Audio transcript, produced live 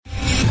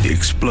The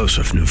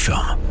explosive new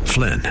film,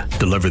 Flynn,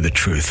 deliver the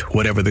truth,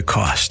 whatever the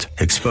cost,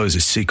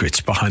 exposes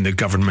secrets behind the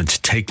government's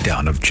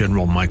takedown of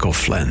General Michael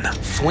Flynn.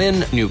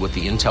 Flynn knew what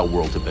the intel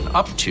world had been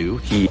up to.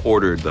 He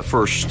ordered the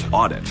first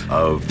audit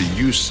of the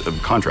use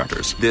of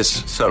contractors.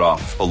 This set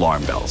off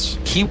alarm bells.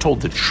 He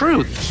told the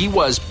truth. He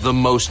was the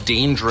most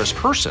dangerous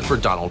person for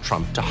Donald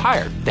Trump to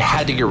hire. They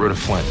had to get rid of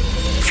Flynn.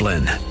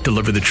 Flynn,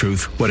 deliver the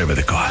truth, whatever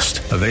the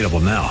cost. Available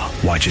now.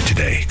 Watch it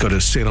today. Go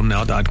to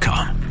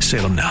salemnow.com.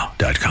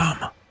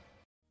 salemnow.com.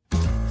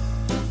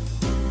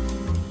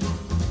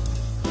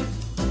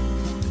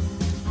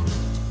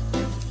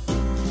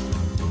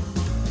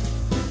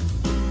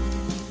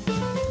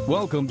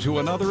 Welcome to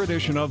another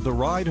edition of The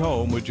Ride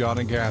Home with John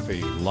and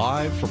Kathy,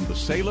 live from the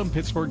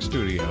Salem-Pittsburgh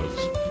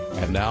studios.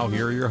 And now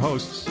here are your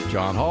hosts,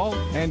 John Hall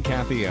and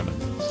Kathy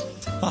Emmons.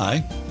 Hi.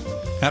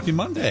 Happy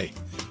Monday.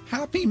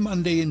 Happy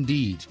Monday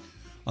indeed.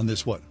 On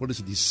this, what is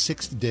it, the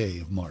 6th day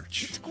of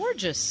March? It's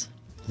gorgeous.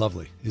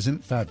 Lovely. Isn't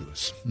it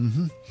fabulous?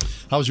 Mm-hmm.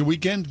 How was your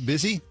weekend?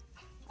 Busy?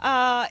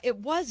 It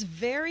was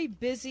very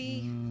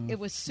busy. It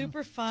was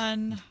super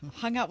fun.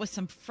 Hung out with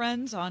some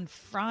friends on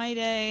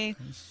Friday,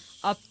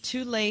 up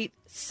too late.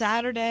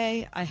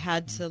 Saturday, I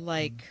had to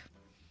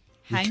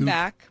hang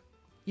back,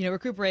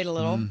 recuperate a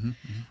little.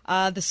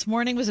 This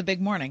morning was a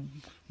big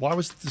morning. Why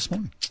was it this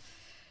morning?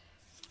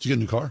 Did you get a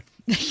new car?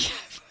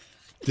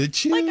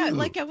 Did you?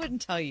 Like I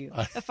wouldn't tell you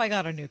if I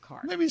got a new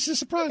car. Maybe it's a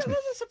surprise. It was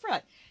a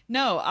surprise.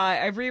 No,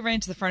 I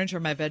rearranged the furniture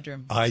in my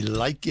bedroom. I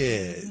like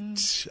it.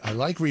 I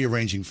like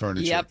rearranging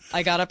furniture. Yep.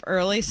 I got up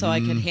early so I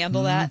could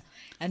handle that.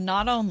 And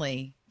not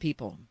only,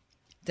 people,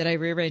 did I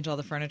rearrange all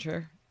the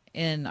furniture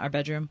in our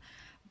bedroom,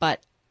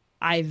 but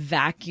I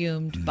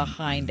vacuumed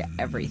behind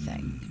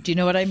everything. Do you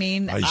know what I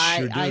mean? I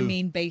sure do. I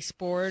mean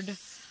baseboard.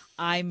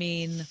 I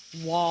mean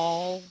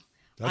wall.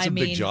 That's a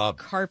big job.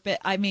 Carpet.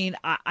 I mean,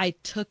 I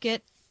took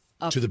it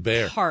apart. To the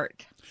bare.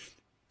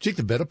 Take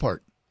the bed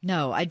apart.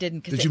 No, I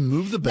didn't. Did you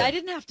move the bed? I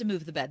didn't have to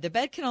move the bed. The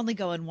bed can only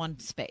go in one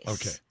space.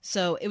 Okay.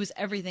 So it was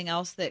everything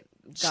else that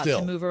got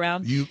Still, to move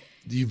around. You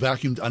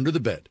vacuumed under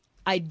the bed.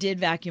 I did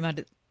vacuum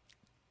under.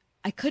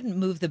 I couldn't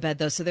move the bed,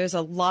 though, so there's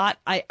a lot.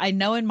 I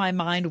know in my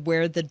mind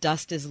where the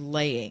dust is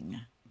laying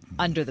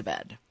under the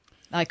bed.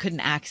 I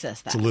couldn't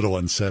access that. It's a little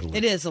unsettling.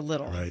 It is a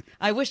little. Right.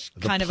 I wish the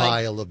kind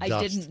pile of of dust.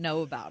 I didn't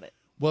know about it.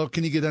 Well,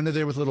 can you get under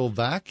there with a little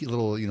Why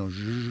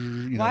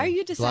are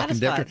you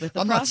dissatisfied with the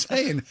I'm process? not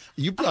saying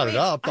you brought it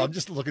up. I'm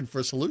just looking for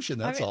a solution.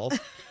 That's all.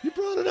 You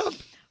brought it up.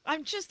 I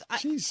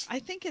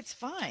think it's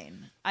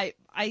fine. I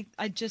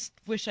just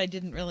wish I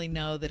didn't really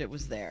know that it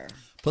was there.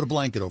 Put a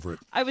blanket over it.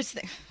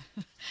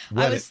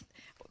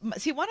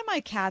 See, one of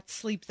my cats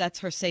sleeps. That's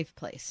her safe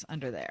place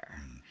under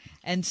there,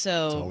 and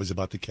so it's always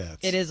about the cats.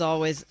 It is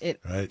always right?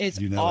 It's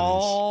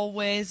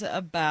always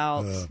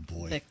about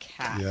the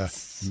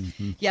cats.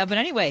 Yeah, but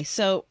anyway,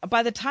 so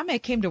by the time I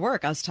came to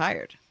work, I was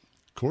tired.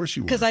 Of course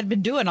you were, because I'd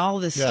been doing all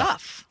of this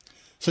stuff.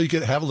 So you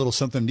could have a little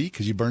something to eat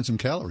because you burned some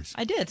calories.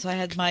 I did. So I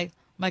had my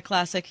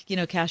classic,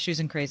 cashews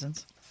and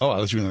craisins. Oh, I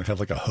thought you were going to have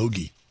like a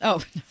hoagie.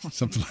 Oh, no.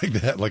 Something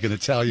like that, like an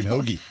Italian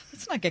hoagie.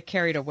 Let's not get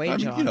carried away,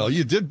 John. I mean,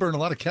 you did burn a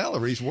lot of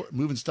calories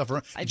moving stuff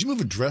around. Did you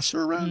move a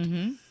dresser around?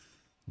 Mm-hmm.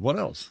 What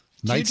else?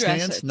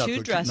 Nightstands? No,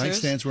 two dressers.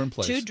 Nightstands were in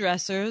place. 2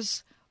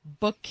 dressers,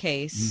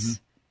 bookcase,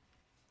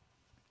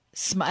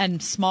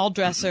 and small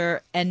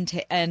dresser, and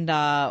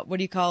what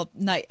do you call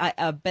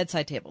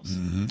bedside tables?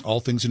 Mm-hmm.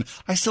 All things in.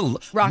 I still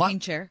rocking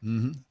chair.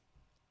 Mm-hmm.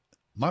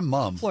 My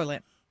mom floor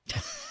lamp.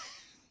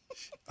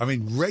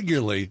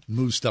 Regularly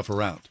move stuff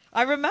around.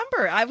 I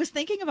remember. I was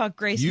thinking about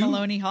Grace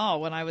Maloney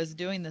Hall when I was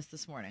doing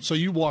this morning. So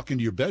you walk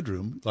into your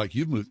bedroom, like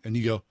you've moved, and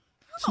you go,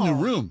 "It's a new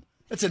room.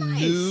 It's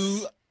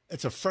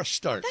it's a fresh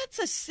start."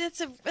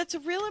 That's a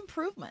real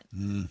improvement.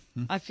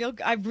 Mm-hmm.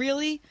 I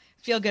really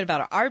feel good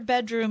about it. Our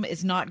bedroom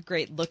is not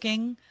great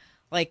looking.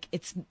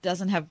 It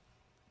doesn't have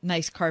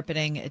nice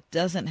carpeting. It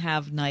doesn't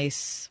have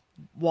nice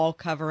wall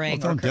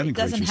covering. Well, it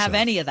doesn't have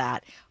any of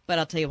that. But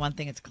I'll tell you one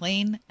thing: it's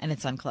clean and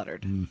it's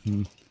uncluttered.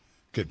 Mm-hmm.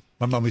 Good.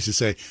 My mom used to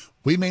say,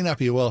 "We may not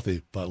be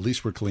wealthy, but at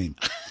least we're clean."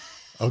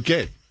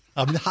 Okay.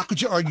 How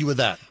could you argue with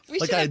that?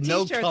 I had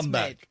no t-shirts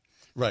comeback. made.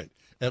 Right.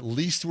 At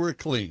least we're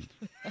clean.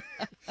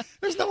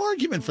 There's no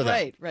argument for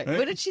that. Right.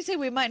 What did she say?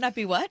 We might not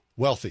be what?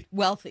 Wealthy.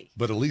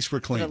 But at least we're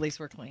clean.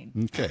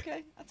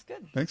 Okay. That's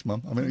good. Thanks,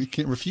 Mom. You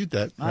can't refute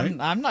that, right?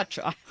 I'm not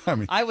trying.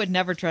 I would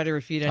never try to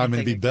refute anything.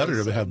 It'd be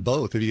better to have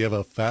both. If you have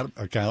a fat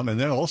account and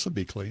then also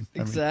be clean.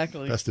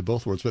 Exactly. Best of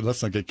both worlds. But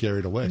let's not get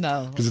carried away.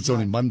 No. Because it's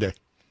only Monday.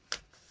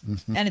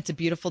 Mm-hmm. And it's a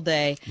beautiful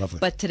day. Lovely.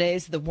 But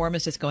today's the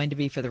warmest it's going to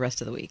be for the rest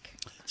of the week.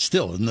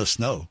 Still, no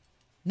snow.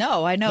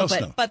 No, I know,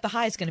 snow. but the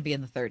high is going to be in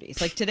the 30s.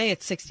 Today,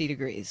 it's 60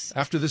 degrees.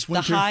 After this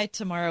winter? The high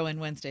tomorrow and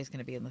Wednesday is going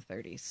to be in the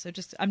 30s. So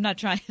I'm not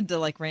trying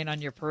to rain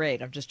on your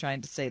parade. I'm just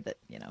trying to say that,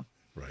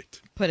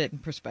 Right. Put it in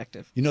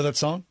perspective. You know that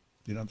song?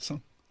 You know the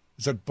song?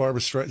 Is that Barbra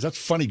Streisand? That's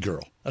Funny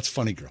Girl. That's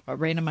Funny Girl.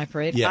 Rain on My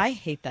Parade? Yeah. I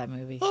hate that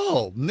movie.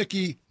 Oh,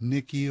 Nikki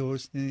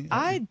Orsney.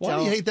 Why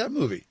do you hate that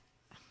movie?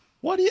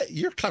 Why do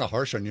you're kind of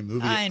harsh on your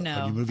movie. I know.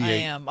 On your movie I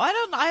am. I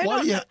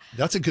don't.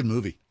 That's a good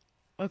movie.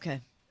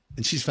 Okay.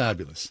 And she's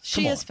fabulous.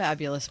 She is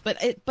fabulous, but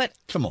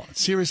Come on,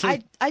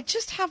 seriously? I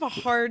just have a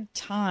hard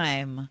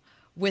time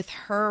with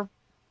her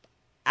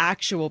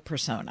actual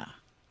persona.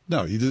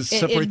 No, you just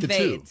separate the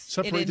two. It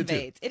Separate the two.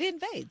 invades. It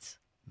invades.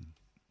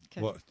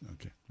 Okay. Well,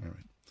 okay, all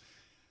right.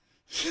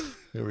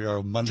 Here we are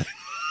on Monday.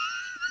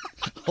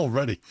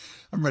 Already.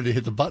 I'm ready to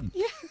hit the button.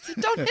 Yeah,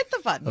 don't hit the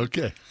button.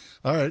 Okay.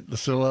 All right.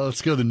 So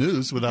let's go to the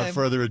news without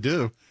further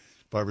ado.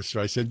 Barbara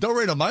Streisand. Don't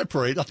rain on my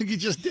parade. I think he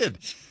just did.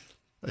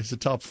 It's the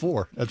top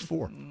 4 at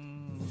 4.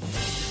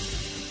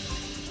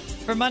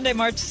 For Monday,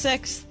 March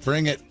 6th.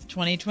 Bring it.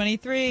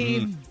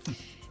 2023.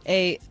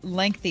 A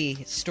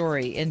lengthy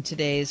story in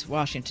today's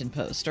Washington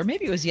Post. Or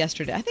maybe it was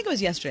yesterday. I think it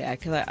was yesterday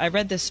because I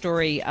read this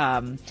story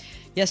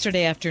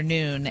yesterday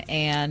afternoon.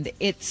 And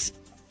it's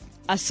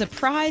a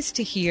surprise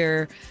to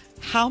hear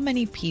how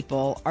many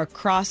people are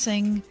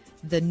crossing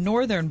the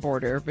northern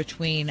border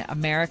between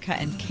America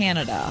and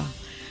Canada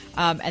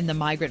and the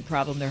migrant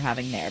problem they're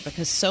having there,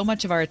 because so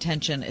much of our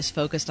attention is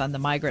focused on the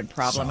migrant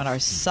problem at our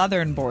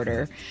southern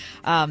border.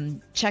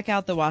 Check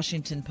out the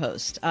Washington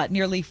Post.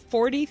 Nearly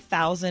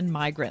 40,000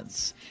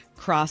 migrants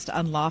crossed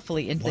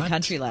unlawfully into the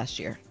country last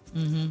year.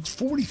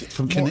 40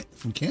 from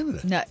Canada?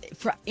 No,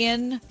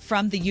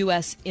 from the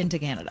U.S. into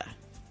Canada.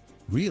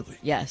 Really?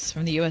 Yes,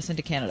 from the U.S.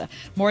 into Canada.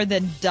 More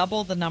than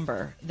double the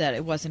number that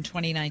it was in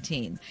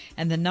 2019.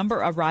 And the number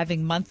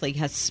arriving monthly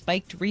has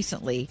spiked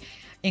recently,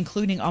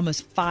 including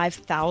almost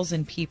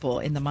 5,000 people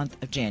in the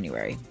month of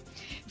January.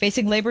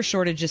 Facing labor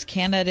shortages,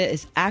 Canada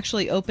is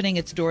actually opening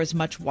its doors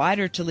much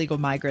wider to legal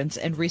migrants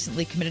and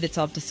recently committed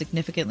itself to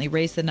significantly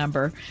raise the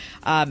number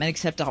and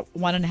accept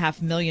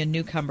 1.5 million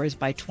newcomers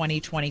by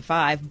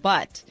 2025.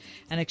 But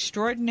an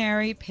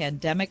extraordinary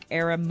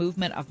pandemic-era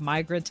movement of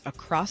migrants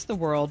across the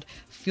world,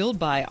 fueled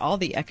by all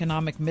the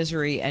economic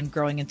misery and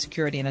growing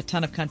insecurity in a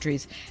ton of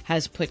countries,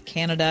 has put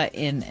Canada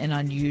in an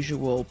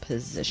unusual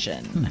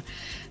position.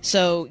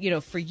 So,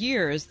 for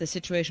years, the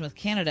situation with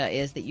Canada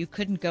is that you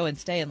couldn't go and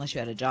stay unless you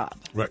had a job.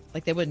 Right.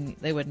 Like they wouldn't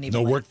even.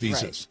 No work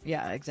visas. Right.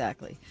 Yeah,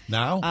 exactly.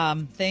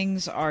 Now?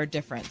 Things are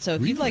different. So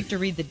if you'd like to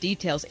read the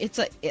details,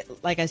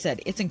 like I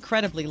said, it's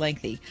incredibly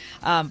lengthy,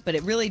 but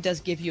it really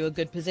does give you a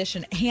good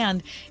position.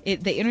 And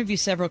they interviewed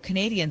several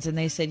Canadians and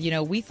they said,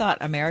 we thought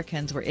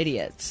Americans were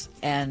idiots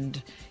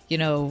and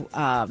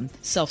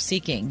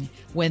self-seeking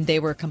when they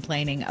were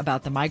complaining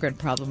about the migrant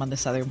problem on the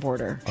southern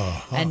border.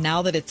 And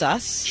now that it's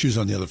us... Shoes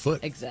on the other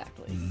foot.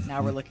 Exactly.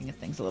 Now we're looking at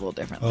things a little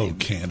differently. Oh,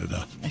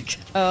 Canada.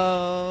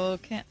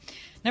 Okay.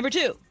 Number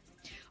 2.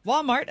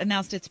 Walmart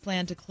announced its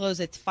plan to close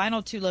its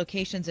final 2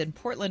 locations in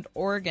Portland,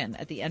 Oregon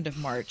at the end of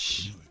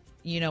March.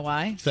 You know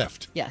why?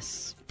 Theft.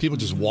 Yes. People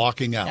just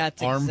walking out,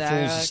 That's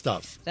armfuls of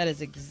stuff. That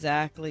is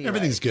exactly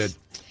Everything's good.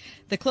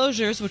 The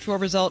closures, which will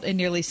result in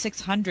nearly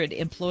 600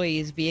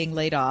 employees being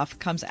laid off,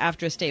 comes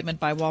after a statement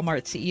by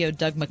Walmart CEO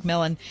Doug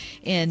McMillon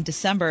in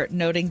December,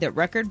 noting that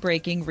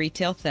record-breaking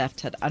retail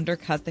theft had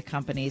undercut the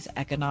company's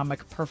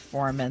economic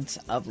performance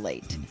of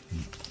late.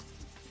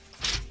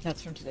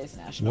 That's from today's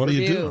National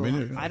Review. What do you do? I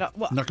mean,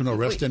 I'm not going to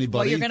arrest anybody.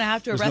 Well, you're going to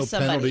have to arrest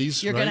somebody.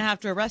 Penalties, you're right? going to have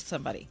to arrest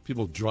somebody.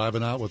 People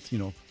driving out with,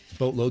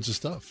 boatloads of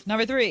stuff.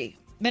 Number 3.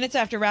 Minutes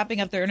after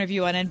wrapping up their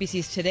interview on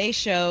NBC's Today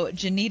Show,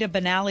 Janita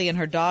Benally and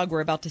her dog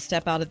were about to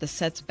step out of the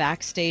set's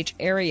backstage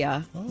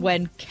area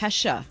when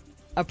Kesha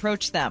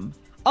approached them.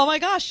 Oh my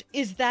gosh,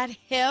 is that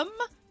him?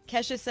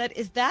 Kesha said,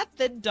 is that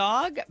the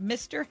dog,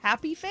 Mr.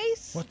 Happy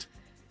Face? What?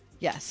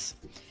 Yes.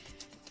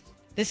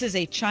 This is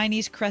a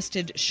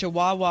Chinese-crested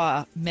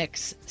Chihuahua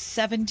mix,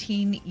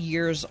 17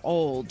 years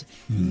old,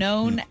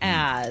 known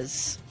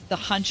as the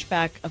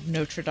Hunchback of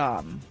Notre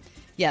Dame.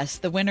 Yes,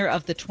 the winner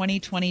of the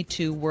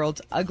 2022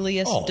 World's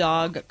Ugliest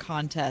Dog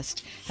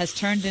contest has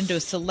turned into a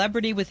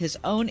celebrity with his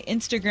own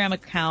Instagram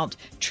account,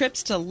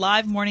 trips to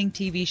live morning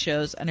TV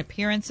shows, and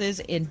appearances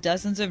in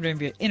dozens of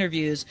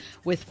interviews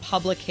with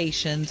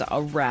publications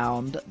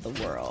around the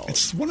world.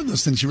 It's one of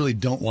those things you really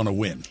don't want to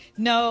win.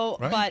 No,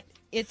 right? But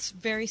it's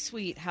very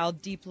sweet how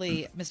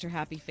deeply Mr.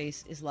 Happy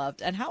Face is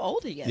loved and how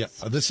old he is.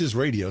 Yeah, this is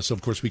radio, so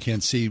of course we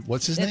can't see.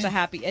 What's his name?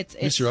 It's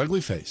Mr.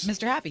 Ugly Face.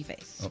 Mr. Happy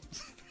Face. Oh,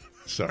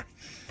 sorry.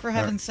 For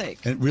heaven's sake.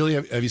 And really,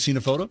 have you seen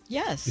a photo?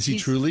 Yes. Is he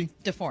truly?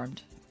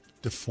 Deformed.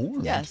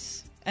 Deformed?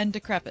 Yes. And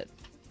decrepit.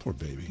 Poor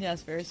baby.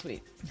 Yes, very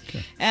sweet.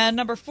 Okay. And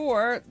number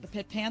 4, the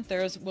Pitt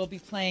Panthers will be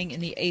playing in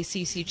the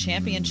ACC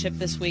Championship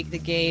this week. The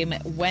game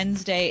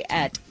Wednesday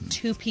at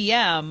 2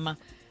 p.m.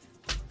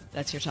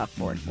 That's your top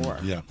 4 at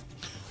 4. Yeah.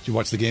 Did you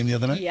watch the game the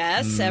other night?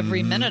 Yes,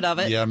 every minute of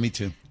it. Yeah, me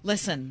too.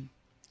 Listen.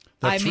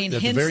 At the very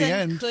Hinson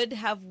end, could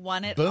have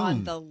won it boom.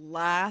 on the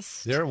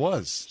last there it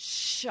was.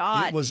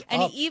 shot. It was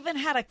and up. he even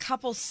had a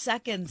couple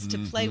seconds to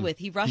play with.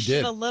 He rushed He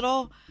did. it a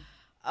little.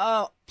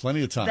 Oh,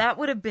 Plenty of time. that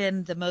would have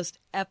been the most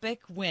epic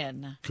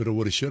win. Coulda,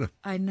 woulda, shoulda.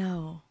 I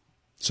know.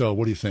 So,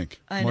 what do you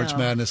think? I March know.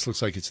 Madness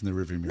looks like it's in the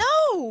rearview mirror.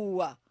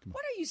 No!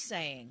 What are you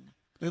saying?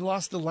 They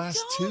lost the last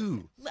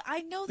two.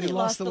 I know They they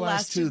lost the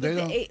last two.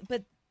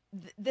 but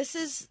this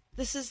is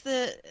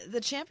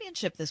the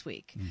championship this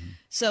week.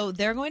 So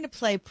they're going to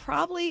play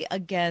probably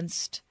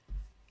against.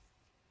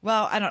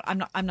 Well,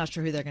 I'm not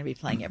sure who they're going to be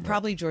playing yet.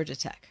 Probably Georgia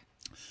Tech.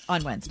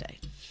 on Wednesday.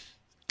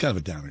 Kind of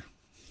a downer.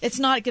 It's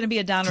not going to be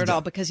a downer at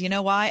all because you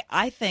know why?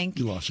 I think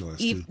you lost your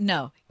last two.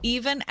 No,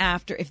 even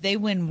after, if they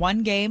win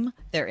one game,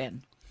 they're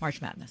in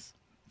March Madness.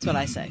 That's what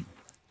I say.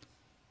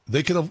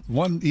 They could have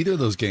won either of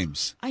those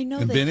games. I know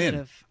and they been could in.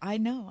 have. I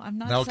know. I'm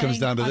not. Now saying, it comes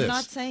down to this. I'm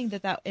not saying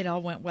that it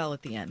all went well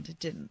at the end. It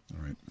didn't.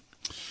 All right.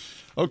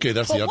 Okay,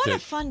 that's but the update. What a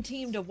fun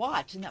team to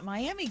watch in that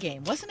Miami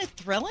game. Wasn't it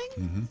thrilling?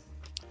 Mm-hmm.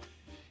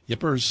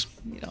 Yippers.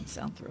 You don't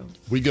sound thrilled.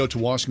 We go to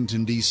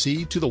Washington,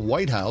 D.C., to the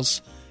White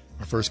House.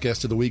 Our first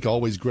guest of the week,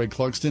 always Greg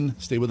Clugston.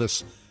 Stay with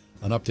us.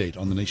 An update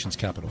on the nation's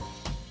capital.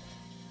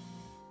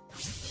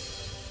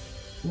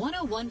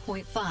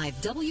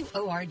 101.5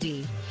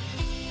 WORD.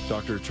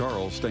 Dr.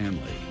 Charles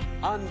Stanley.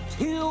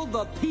 Until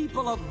the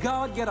people of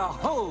God get a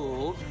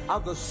hold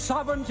of the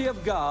sovereignty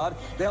of God,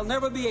 they'll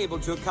never be able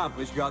to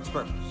accomplish God's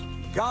purpose.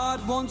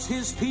 God wants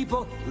his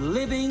people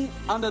living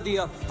under the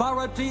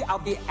authority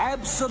of the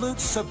absolute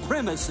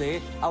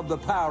supremacy of the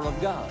power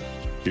of God.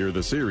 Hear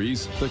the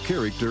series, The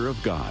Character of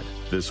God,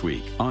 this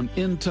week on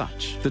In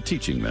Touch, the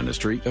teaching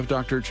ministry of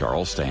Dr.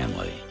 Charles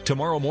Stanley.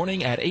 Tomorrow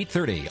morning at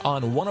 8:30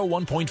 on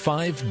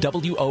 101.5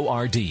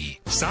 WORD.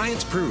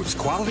 Science proves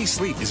quality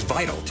sleep is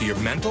vital to your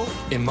mental,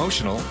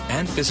 emotional,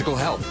 and physical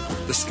health.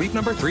 The Sleep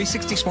Number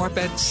 360 smart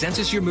bed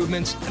senses your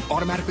movements and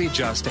automatically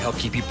adjusts to help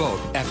keep you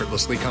both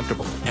effortlessly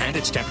comfortable. And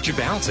it's temperature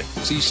balancing,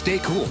 so you stay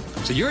cool.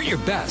 So you're at your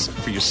best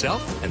for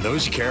yourself and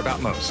those you care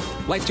about most.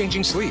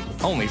 Life-changing sleep,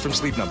 only from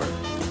Sleep Number.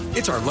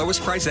 It's our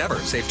lowest price ever.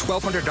 Save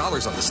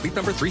 $1,200 on the Sleep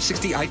Number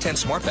 360 i10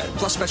 smart bed,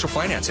 plus special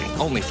financing,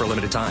 only for a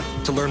limited time.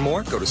 To learn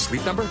more, go to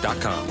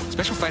sleepnumber.com.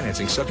 Special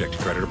financing subject to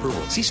credit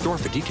approval. See store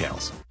for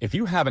details. If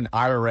you have an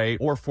IRA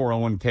or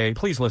 401k,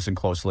 please listen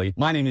closely.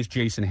 My name is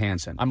Jason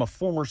Hansen. I'm a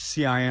former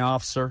CIA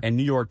officer and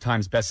New York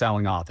Times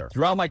bestselling author.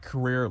 Throughout my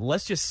career,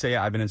 let's just say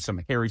I've been in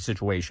some hairy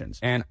situations.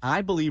 And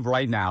I believe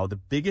right now the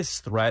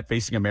biggest threat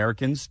facing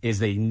Americans is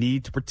they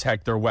need to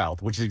protect their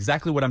wealth, which is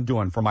exactly what I'm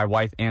doing for my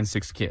wife and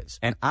 6 kids.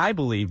 And I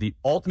believe the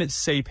ultimate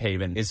safe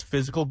haven is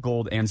physical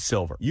gold and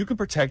silver. You can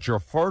protect your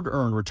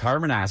hard-earned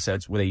retirement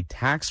assets with a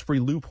tax-free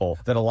loophole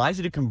that allows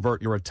you to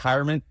convert your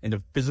retirement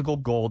into physical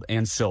gold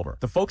and silver.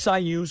 The folks I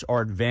use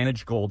are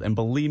Advantage Gold, and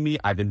believe me,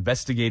 I've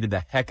investigated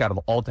the heck out of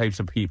all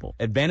types of people.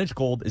 Advantage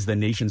Gold is the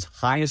nation's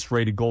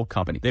highest-rated gold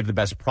company. They have the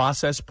best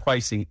process,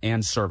 pricing,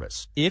 and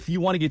service. If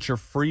you want to get your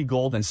free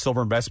gold and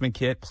silver investment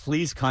kit,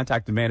 please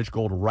contact Advantage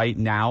Gold right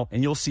now,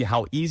 and you'll see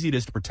how easy it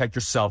is to protect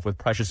yourself with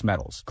precious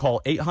metals. Call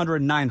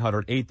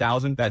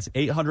 800-900-8000. That's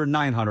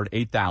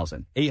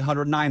 800-900-8000.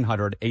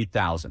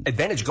 800-900-8000.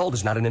 Advantage Gold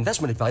is not an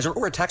investment advisor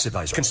or a tax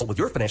advisor. Consult with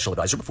your financial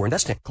advisor before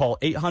investing. Call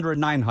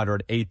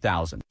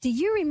 800-900-8000. Do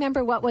you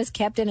remember what was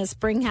kept in a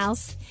spring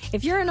house?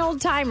 If you're an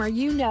old timer,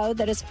 you know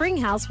that a spring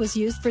house was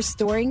used for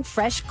storing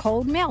fresh,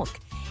 cold milk.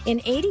 In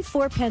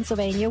 84,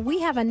 Pennsylvania, we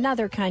have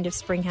another kind of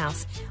spring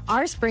house.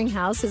 Our spring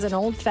house is an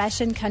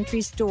old-fashioned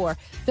country store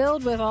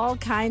filled with all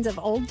kinds of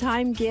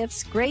old-time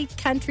gifts, great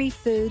country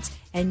foods,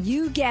 and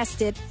you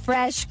guessed it,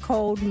 fresh,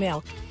 cold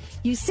milk.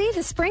 You see,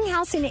 the spring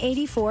house in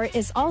 84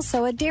 is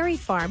also a dairy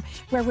farm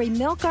where we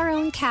milk our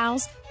own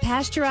cows,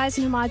 pasteurize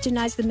and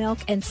homogenize the milk,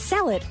 and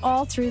sell it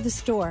all through the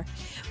store.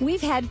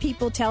 We've had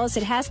people tell us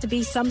it has to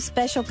be some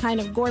special kind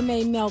of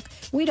gourmet milk.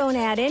 We don't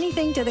add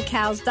anything to the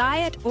cow's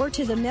diet or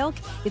to the milk.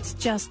 It's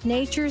just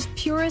nature's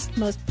purest,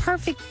 most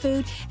perfect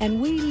food,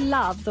 and we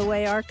love the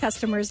way our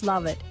customers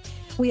love it.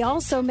 We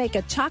also make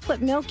a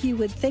chocolate milk you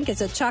would think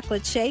is a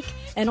chocolate shake,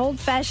 an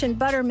old-fashioned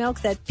buttermilk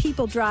that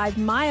people drive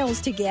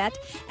miles to get,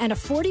 and a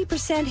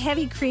 40%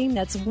 heavy cream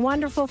that's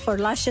wonderful for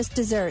luscious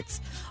desserts.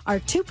 Our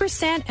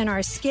 2% and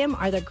our skim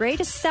are the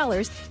greatest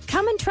sellers.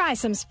 Come and try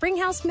some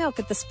Springhouse milk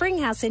at the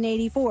Springhouse in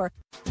 84.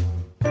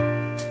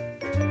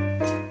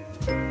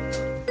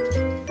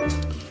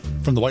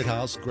 From the White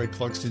House, Greg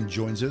Clugston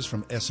joins us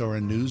from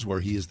SRN News, where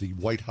he is the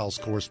White House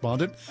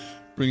correspondent,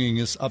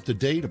 bringing us up to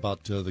date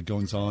about the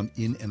goings-on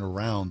in and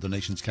around the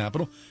nation's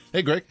capital.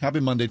 Hey, Greg, happy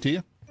Monday to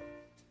you.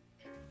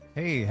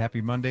 Hey, happy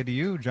Monday to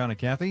you, John and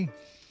Kathy.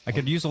 I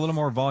could use a little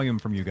more volume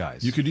from you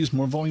guys. You could use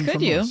more volume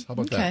from us. How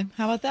about that? Okay,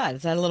 how about that?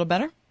 Is that a little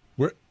better?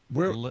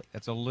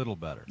 It's a little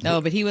better.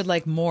 No, but he would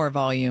like more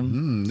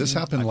volume. This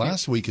happened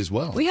last week as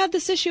well. We had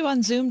this issue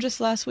on Zoom just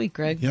last week,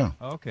 Greg. Yeah.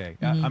 Okay.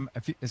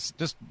 It's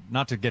just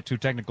not to get too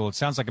technical. It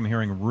sounds like I'm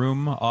hearing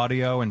room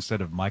audio instead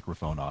of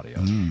microphone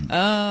audio.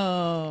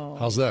 Oh.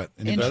 How's that?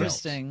 Any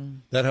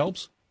interesting. Better? That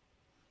helps?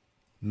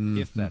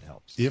 If that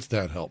helps. If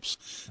that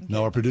helps. Okay.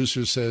 No, our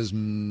producer says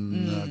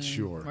not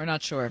sure. We're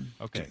not sure.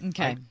 Okay.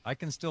 Okay. I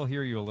can still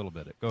hear you a little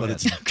bit. Go ahead. But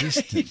it's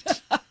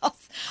distant.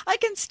 I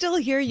can still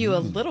hear you a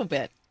little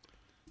bit.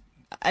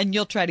 And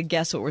you'll try to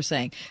guess what we're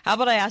saying. How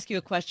about I ask you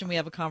a question? We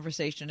have a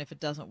conversation. If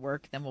it doesn't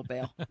work, then we'll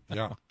bail.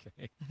 Yeah.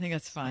 Okay. I think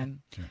that's fine.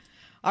 Okay.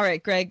 All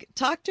right, Greg,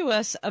 talk to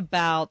us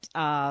about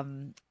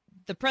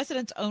the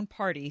president's own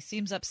party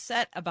seems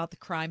upset about the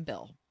crime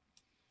bill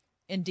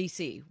in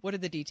D.C. What are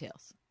the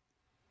details?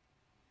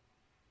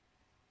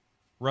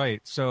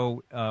 Right.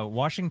 So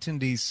Washington,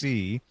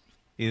 D.C.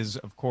 is,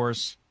 of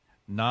course,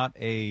 not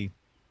a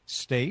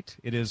state.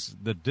 It is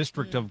the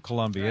District of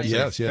Columbia. It's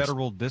a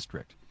federal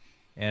district.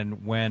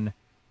 And when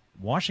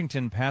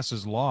Washington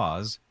passes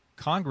laws,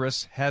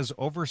 Congress has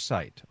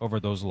oversight over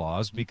those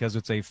laws because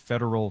it's a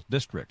federal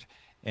district.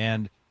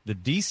 And the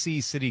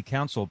D.C. City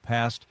Council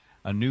passed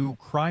a new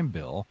crime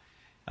bill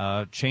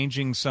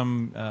changing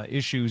some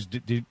issues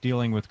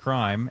dealing with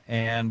crime,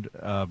 and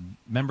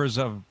members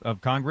of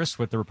Congress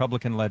with the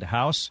Republican-led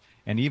House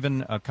and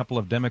even a couple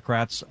of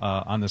Democrats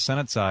on the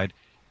Senate side,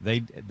 they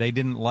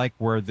didn't like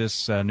where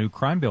this new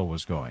crime bill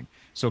was going.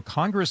 So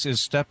Congress is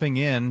stepping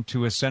in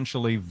to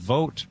essentially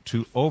vote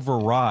to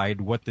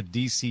override what the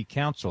D.C.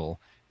 Council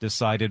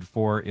decided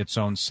for its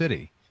own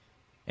city.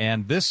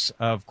 And this,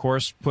 of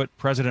course, put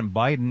President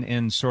Biden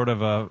in sort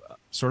of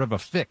a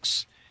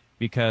fix,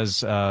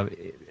 because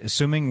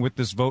assuming with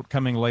this vote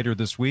coming later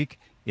this week,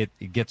 it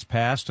gets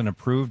passed and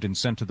approved and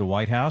sent to the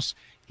White House,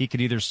 he could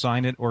either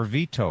sign it or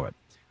veto it.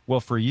 Well,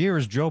 for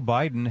years, Joe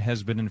Biden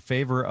has been in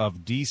favor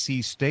of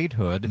D.C.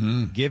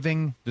 statehood,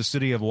 giving the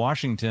city of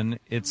Washington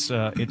its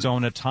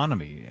own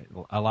autonomy,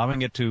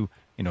 allowing it to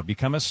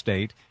become a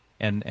state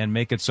and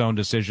make its own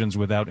decisions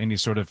without any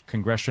sort of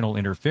congressional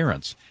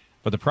interference.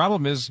 But the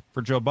problem is,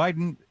 for Joe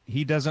Biden,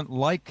 he doesn't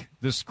like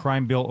this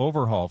crime bill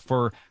overhaul.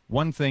 For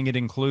one thing, it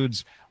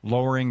includes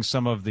lowering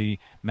some of the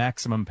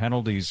maximum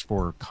penalties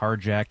for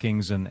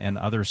carjackings and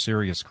other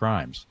serious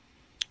crimes.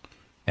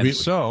 And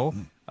so,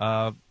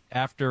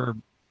 after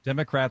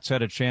Democrats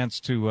had a chance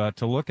to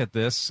look at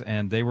this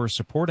and they were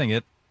supporting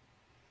it,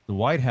 the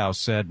White House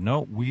said,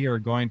 no, we are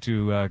going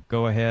to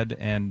go ahead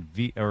and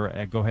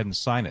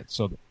sign it.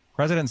 So the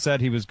president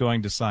said he was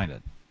going to sign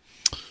it.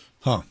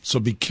 So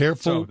be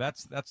careful. So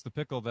that's the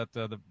pickle that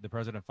the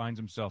president finds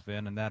himself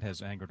in, and that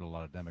has angered a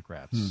lot of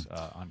Democrats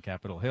on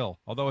Capitol Hill.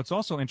 Although it's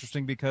also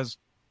interesting because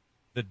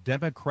the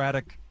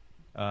Democratic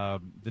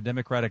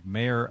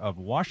mayor of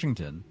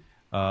Washington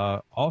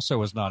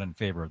also is not in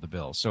favor of the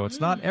bill. So it's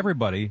not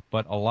everybody,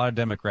 but a lot of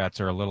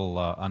Democrats are a little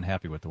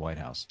unhappy with the White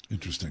House.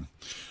 Interesting.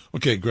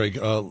 Okay, Greg,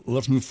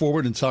 let's move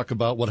forward and talk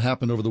about what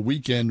happened over the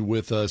weekend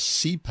with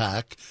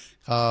CPAC.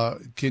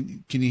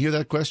 Can you hear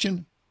that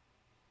question?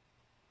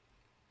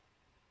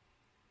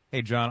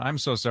 Hey, John, I'm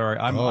so sorry.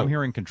 I'm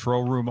hearing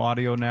control room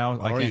audio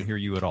now. I can't hear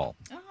you at all.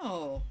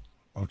 Oh.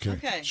 Okay.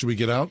 Should we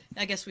get out?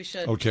 I guess we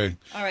should. Okay.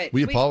 All right.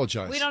 We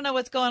apologize. We don't know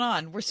what's going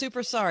on. We're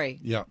super sorry.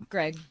 Yeah.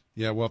 Greg.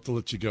 Yeah, we'll have to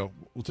let you go.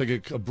 We'll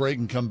take a break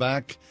and come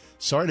back.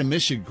 Sorry to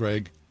miss you,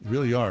 Greg. You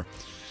really are.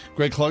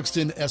 Greg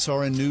Clugston,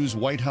 SRN News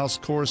White House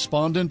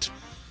correspondent.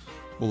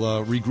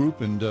 We'll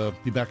regroup and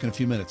be back in a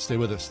few minutes. Stay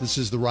with us. This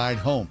is The Ride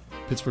Home,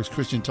 Pittsburgh's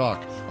Christian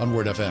Talk on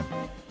Word FM.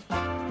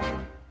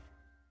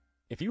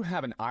 If you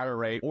have an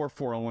IRA or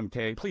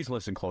 401k, please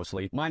listen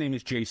closely. My name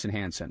is Jason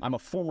Hansen. I'm a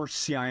former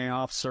CIA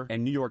officer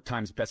and New York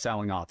Times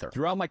bestselling author.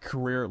 Throughout my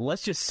career,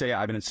 let's just say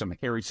I've been in some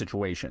hairy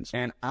situations.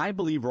 And I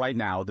believe right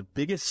now the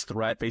biggest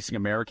threat facing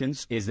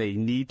Americans is they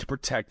need to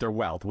protect their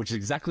wealth, which is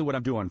exactly what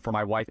I'm doing for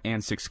my wife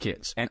and 6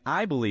 kids. And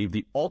I believe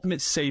the ultimate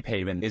safe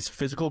haven is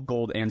physical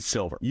gold and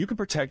silver. You can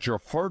protect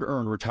your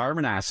hard-earned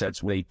retirement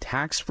assets with a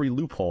tax-free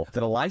loophole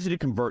that allows you to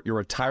convert your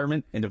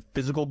retirement into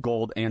physical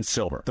gold and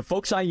silver. The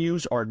folks I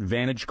use are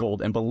Advantage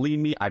Gold. And believe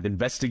me, I've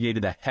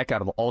investigated the heck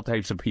out of all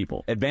types of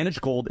people.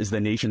 Advantage Gold is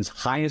the nation's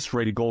highest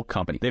rated gold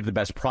company. They have the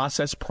best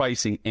process,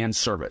 pricing, and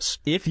service.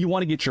 If you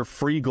want to get your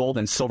free gold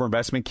and silver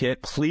investment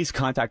kit, please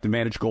contact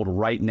Advantage Gold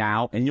right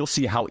now, and you'll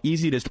see how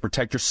easy it is to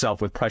protect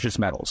yourself with precious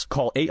metals.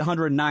 Call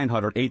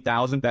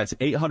 800-900-8000. That's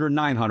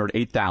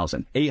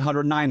 800-900-8000.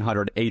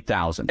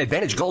 800-900-8000.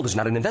 Advantage Gold is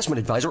not an investment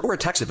advisor or a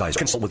tax advisor.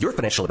 Consult with your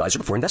financial advisor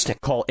before investing.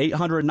 Call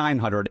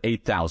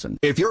 800-900-8000.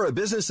 If you're a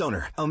business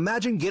owner,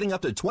 imagine getting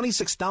up to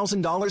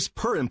 $26,000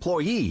 per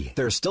employee.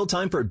 There's still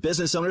time for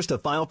business owners to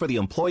file for the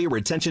Employee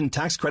Retention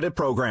Tax Credit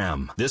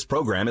Program. This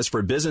program is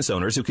for business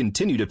owners who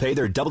continue to pay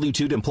their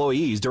W-2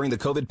 employees during the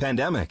COVID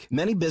pandemic.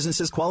 Many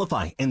businesses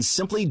qualify and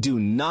simply do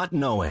not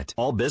know it.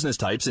 All business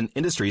types and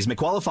industries may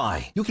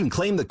qualify. You can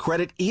claim the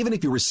credit even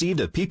if you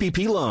received a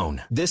PPP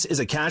loan. This is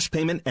a cash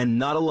payment and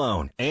not a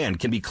loan, and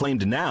can be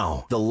claimed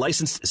now. The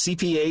licensed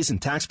CPAs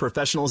and tax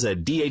professionals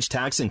at DH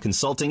Tax and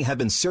Consulting have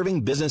been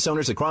serving business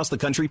owners across the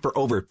country for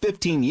over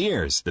 15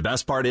 years. The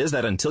best part is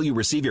that until you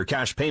receive your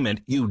cash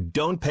payment, you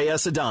don't pay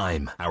us a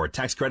dime. Our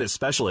tax credit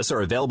specialists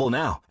are available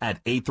now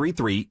at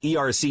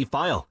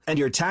 833-ERC-FILE, and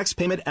your tax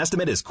payment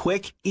estimate is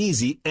quick,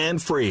 easy,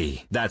 and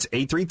free. That's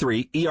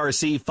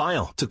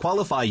 833-ERC-FILE to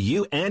qualify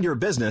you and your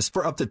business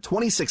for up to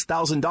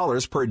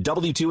 $26,000 per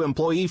W-2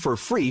 employee for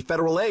free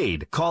federal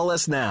aid. Call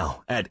us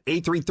now at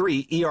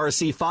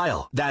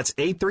 833-ERC-FILE. That's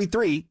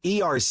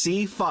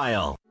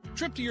 833-ERC-FILE.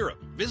 Trip to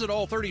Europe. Visit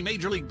all 30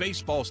 Major League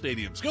Baseball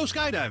stadiums. Go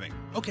skydiving.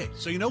 Okay,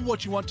 so you know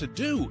what you want to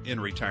do in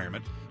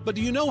retirement, but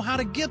do you know how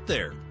to get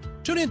there?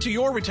 Tune in to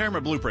Your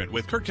Retirement Blueprint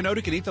with Kurt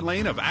Kenodik and Ethan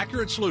Lane of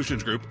Accurate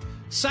Solutions Group,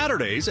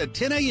 Saturdays at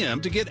 10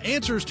 a.m. to get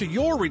answers to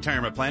your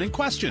retirement planning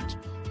questions.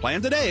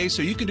 Plan today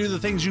so you can do the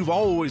things you've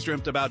always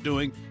dreamt about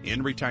doing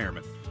in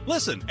retirement.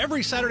 Listen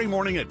every Saturday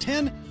morning at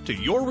 10 to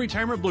Your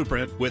Retirement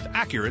Blueprint with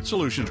Accurate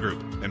Solutions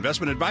Group.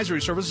 Investment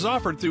advisory services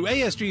offered through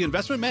ASG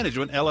Investment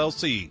Management,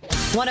 LLC.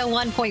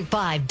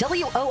 101.5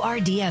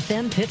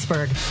 WORD-FM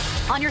Pittsburgh.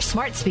 On your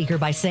smart speaker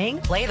by saying,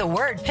 play the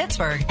word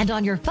Pittsburgh. And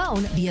on your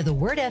phone via the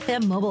Word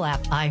FM mobile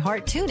app,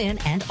 iHeart,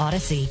 TuneIn, and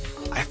Odyssey.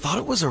 I thought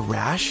it was a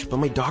rash, but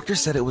my doctor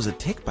said it was a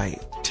tick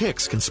bite.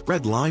 Ticks can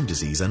spread Lyme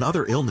disease and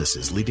other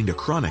illnesses, leading to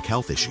chronic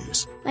health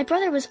issues. My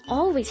brother was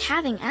always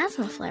having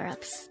asthma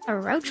flare-ups. A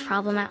roach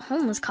problem at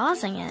home was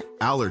causing it.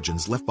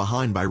 Allergens left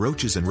behind by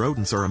roaches and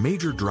rodents are a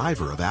major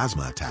driver of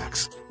asthma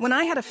attacks. When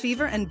I had a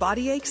fever and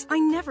body aches, I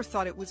never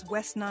thought it was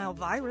West Nile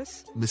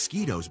virus.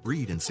 Mosquitoes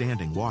breed in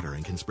standing water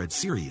and can spread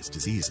serious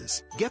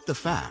diseases. Get the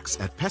facts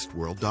at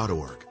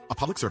pestworld.org. A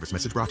public service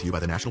message brought to you by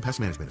the National Pest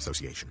Management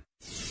Association.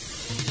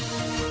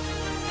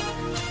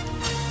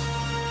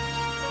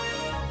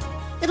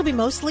 It'll be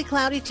mostly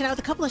cloudy tonight with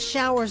a couple of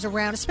showers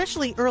around,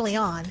 especially early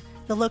on.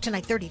 The low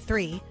tonight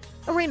 33.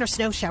 A rain or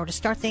snow shower to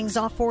start things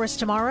off for us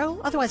tomorrow.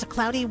 Otherwise a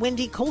cloudy,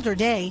 windy, colder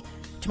day.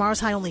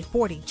 Tomorrow's high only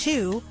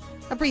 42.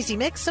 A breezy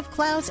mix of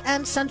clouds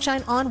and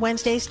sunshine on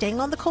Wednesday, staying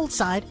on the cold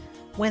side.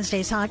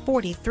 Wednesday's high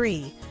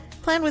 43.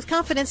 Plan with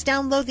confidence.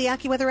 Download the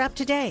AccuWeather app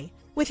today.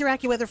 With your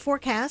AccuWeather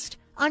forecast,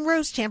 I'm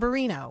Rose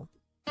Tamburino.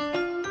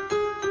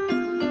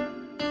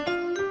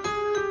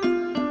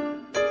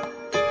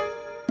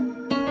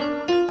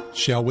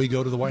 Shall we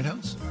go to the White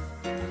House?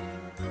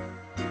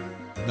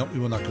 No, we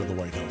will not go to the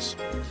White House.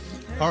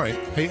 All right.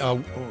 Hey,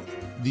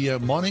 the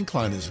Mon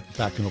Incline is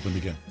back and open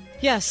again.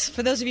 Yes,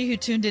 for those of you who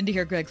tuned in to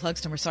hear Greg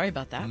Clugston, we're sorry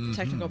about that.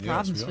 Technical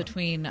problems yes,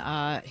 between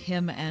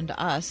him and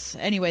us.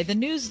 Anyway, the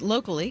news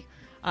locally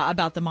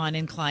about the Mon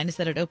Incline is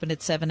that it opened at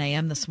 7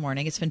 a.m. this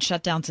morning. It's been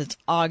shut down since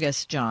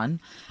August, John.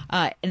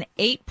 An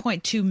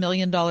 $8.2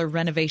 million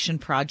renovation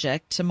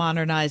project to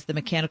modernize the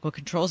mechanical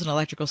controls and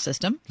electrical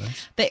system.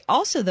 Nice. They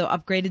also, though,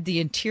 upgraded the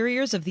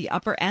interiors of the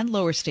upper and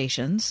lower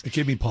stations. It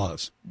gave me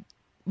pause.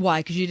 Why?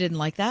 Because you didn't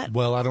like that?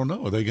 Well, I don't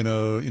know. Are they going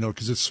to,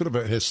 because it's sort of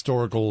a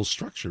historical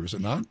structure, is it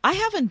not? I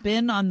haven't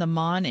been on the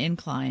Mon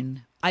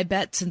Incline, I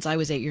bet, since I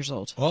was 8 years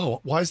old. Oh,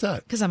 why is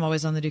that? Because I'm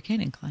always on the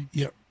Duquesne Incline.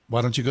 Yeah.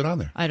 Why don't you go down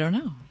there? I don't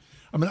know.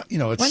 I mean,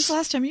 it's... When's the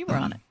last time you were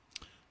on it?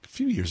 A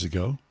few years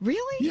ago.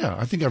 Really? Yeah.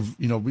 I think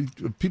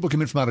people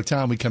come in from out of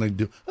town, we kind of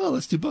do,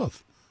 let's do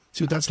both.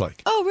 See what that's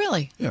like. Oh,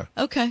 really? Yeah.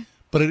 Okay.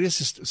 But it is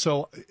just,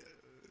 so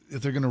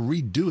if they're going to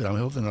redo it, I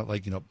hope they're not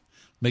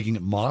making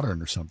it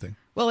modern or something.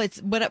 Well,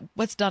 it's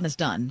what's done is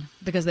done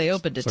because they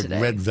opened it It's like today.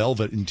 red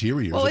velvet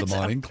interiors of the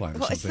Mon Incline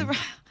or something.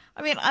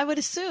 I would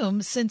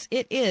assume, since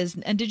it is,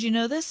 and did you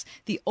know this,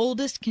 the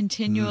oldest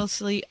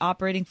continuously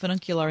operating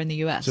funicular in the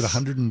U.S. Is it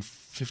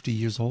 150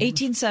 years old?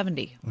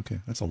 1870. Okay,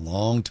 that's a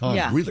long time.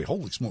 Yeah. Really,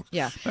 holy smokes.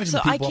 Yeah. Imagine So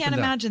the I people up can't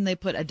and down. imagine they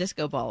put a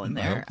disco ball in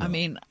there. No. I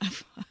mean,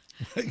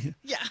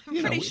 yeah, I'm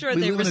pretty sure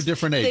we they live in a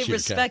different age they here,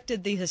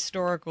 respected the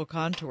historical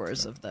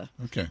contours of the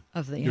Okay.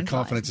 of the Your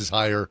incline. confidence is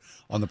higher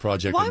on the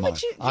project Why than would mine.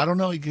 you- I don't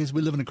know, because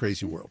we live in a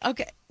crazy world.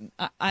 Okay,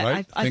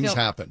 Right? I Things feel,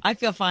 happen. I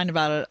feel fine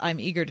about it. I'm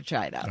eager to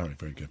try it out. All right,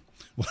 very good.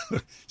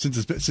 Well,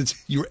 since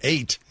you're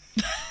 8,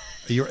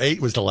 your 8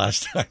 was the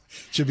last time.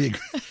 Should be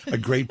a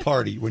great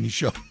party when you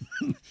show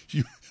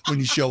when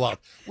you show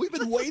up. We've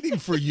been waiting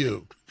for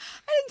you.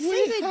 I didn't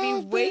say they'd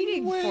be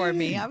waiting for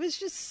me. I was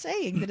just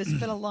saying that it's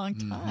been a long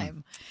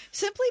time.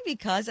 Simply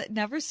because it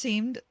never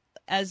seemed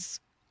as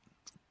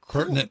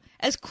Pertinent.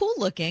 as cool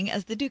looking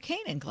as the Duquesne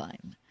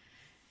Incline.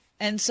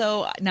 And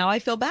so now I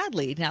feel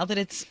badly. Now that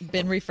it's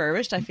been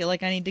refurbished, I feel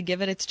like I need to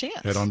give it its chance.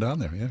 Head on down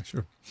there. Yeah,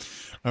 sure.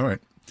 All right.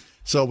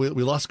 So we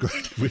lost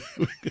Greg.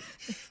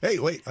 Hey,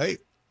 wait. Hey,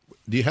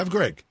 do you have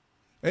Greg?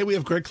 Hey, we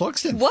have Greg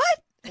Clugston.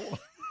 What?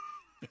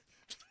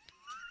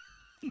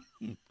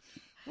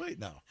 Wait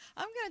now.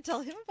 I'm going to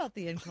tell him about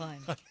the incline.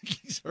 I think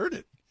he's heard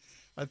it.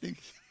 I think.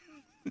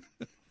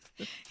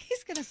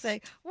 He's going to say,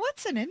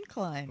 "What's an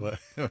incline?"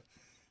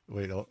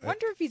 Wait.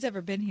 Wonder if he's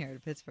ever been here to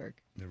Pittsburgh.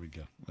 There we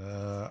go.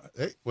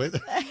 Hey, wait.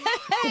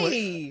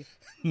 Hey.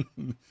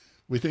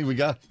 We think we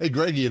got. Hey,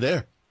 Greg, are you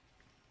there?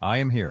 I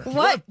am here.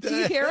 What? Do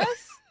you hear us?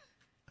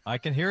 I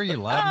can hear you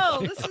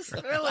loud. Oh, this is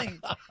thrilling.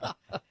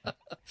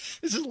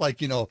 This is like,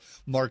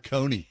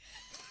 Marconi.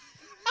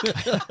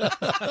 It's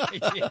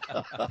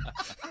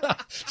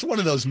one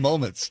of those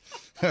moments.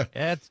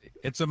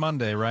 It's a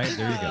Monday, right?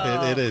 There you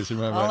go. It is.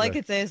 Remember, All I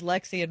could say is,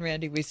 Lexi and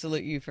Randy, we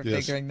salute you for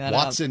figuring that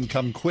Watson,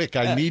 come quick.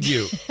 I need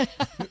you.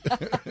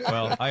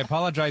 Well, I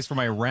apologize for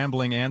my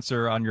rambling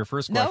answer on your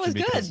first question No, it was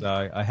because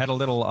good. I had a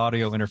little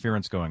audio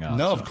interference going on.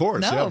 No, of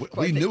course. No, Yeah, of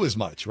course. we knew as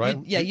much, right?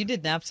 You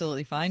did an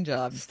absolutely fine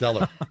job.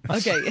 Stellar.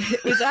 Okay,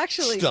 it was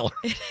actually Stellar.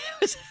 it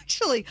was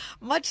actually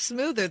much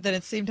smoother than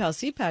it seemed how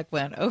CPAC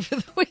went over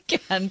the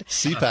weekend.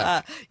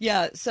 CPAC.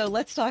 Yeah, so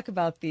let's talk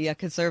about the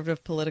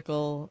Conservative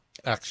Political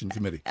Action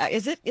Committee.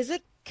 Is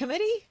it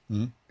committee?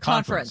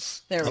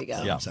 Conference. There we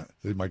go. Yeah.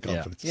 My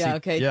confidence. Yeah.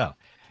 Okay.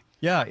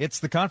 Yeah, it's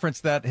the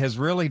conference that has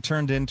really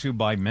turned into,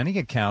 by many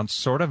accounts,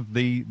 sort of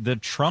the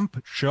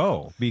Trump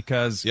show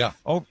because,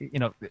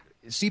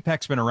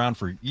 CPAC's been around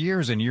for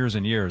years and years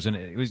and years, and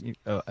it was,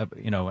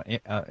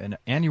 an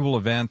annual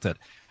event that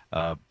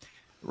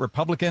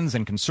Republicans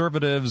and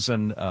conservatives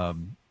and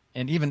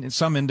even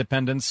some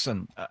independents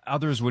and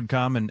others would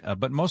come,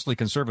 but mostly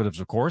conservatives,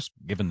 of course,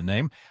 given the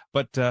name.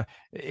 But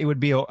it would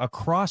be a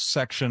cross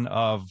section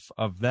of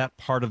that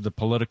part of the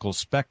political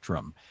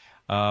spectrum.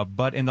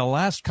 But in the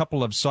last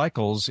couple of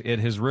cycles, it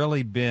has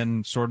really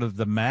been sort of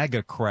the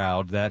MAGA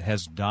crowd that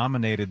has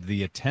dominated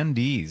the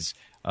attendees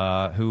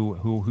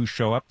who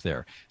show up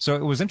there. So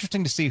it was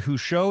interesting to see who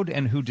showed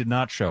and who did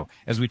not show.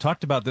 As we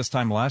talked about this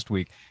time last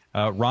week,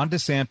 Ron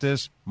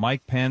DeSantis,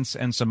 Mike Pence,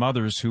 and some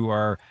others who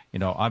are,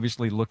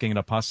 obviously looking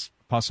at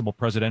possible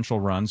presidential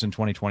runs in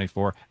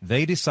 2024,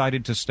 they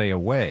decided to stay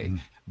away.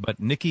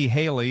 But Nikki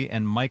Haley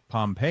and Mike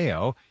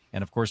Pompeo,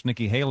 and of course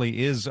Nikki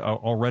Haley is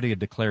already a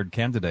declared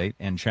candidate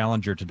and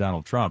challenger to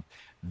Donald Trump,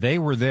 they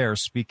were there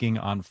speaking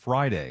on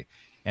Friday.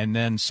 And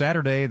then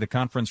Saturday, the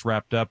conference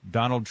wrapped up.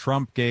 Donald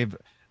Trump gave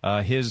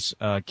his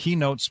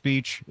keynote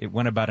speech. It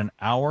went about an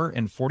hour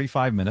and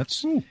 45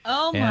 minutes.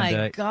 Oh,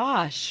 my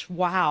gosh.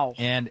 Wow.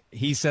 And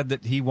he said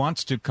that he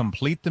wants to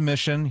complete the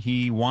mission.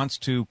 He wants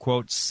to,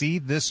 quote, see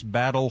this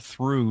battle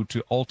through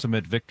to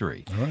ultimate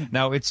victory. Right.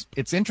 Now, it's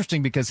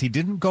interesting because he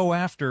didn't go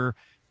after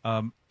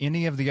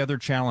any of the other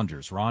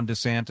challengers, Ron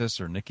DeSantis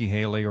or Nikki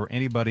Haley or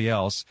anybody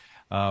else,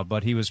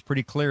 but he was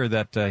pretty clear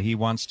that he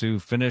wants to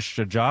finish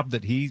a job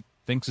that he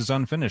thinks is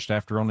unfinished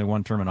after only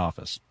one term in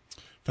office.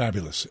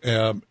 Fabulous.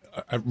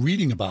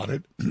 Reading about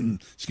it,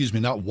 excuse me,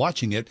 not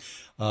watching it,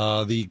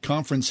 the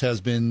conference has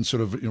been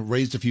sort of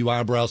raised a few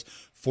eyebrows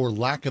for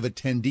lack of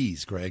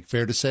attendees, Greg.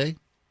 Fair to say?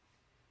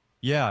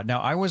 Yeah. Now,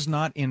 I was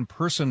not in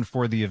person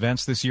for the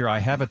events this year. I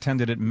have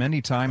attended it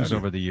many times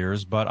over the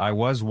years, but I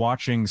was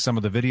watching some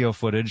of the video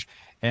footage.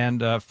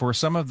 And for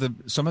some of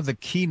the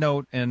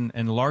keynote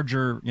and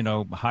larger,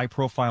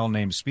 high-profile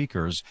name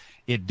speakers,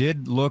 it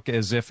did look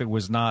as if it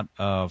was not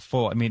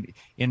full. I mean,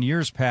 in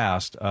years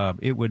past,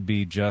 it would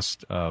be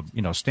just,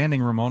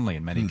 standing room only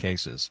in many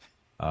cases.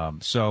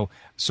 So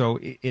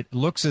it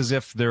looks as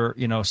if there,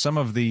 some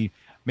of the,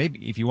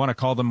 maybe if you want to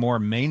call them more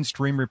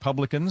mainstream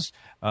Republicans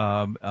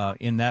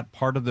in that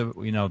part of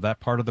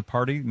the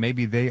party,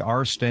 maybe they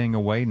are staying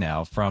away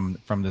now from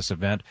this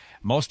event.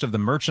 Most of the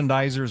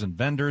merchandisers and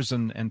vendors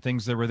and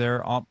things that were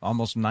there,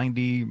 almost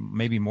 90,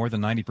 maybe more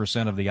than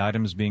 90% of the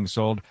items being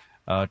sold,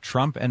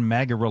 Trump and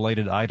MAGA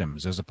related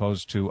items, as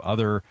opposed to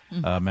other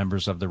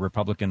members of the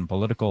Republican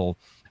political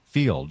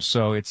field.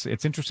 So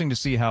it's interesting to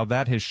see how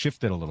that has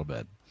shifted a little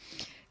bit.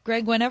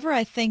 Greg, whenever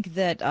I think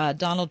that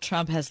Donald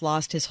Trump has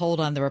lost his hold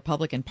on the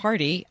Republican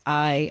Party,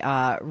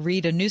 I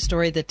read a news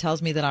story that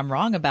tells me that I'm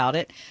wrong about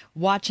it.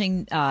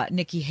 Watching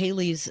Nikki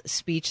Haley's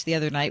speech the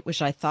other night,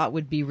 which I thought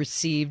would be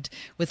received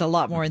with a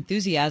lot more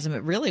enthusiasm,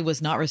 it really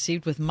was not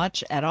received with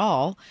much at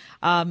all.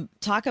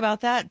 Talk about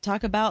that.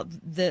 Talk about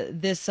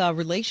this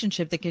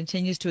relationship that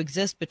continues to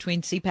exist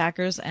between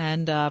CPACers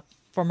and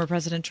former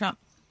President Trump.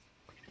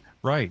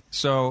 Right.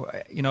 So,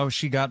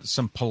 she got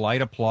some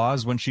polite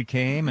applause when she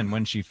came and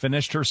when she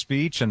finished her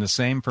speech, and the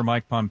same for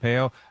Mike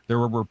Pompeo. There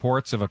were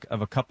reports of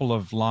a couple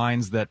of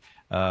lines that,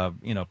 there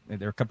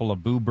are a couple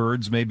of boo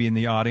birds maybe in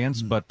the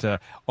audience, but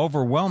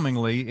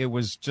overwhelmingly it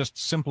was just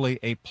simply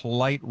a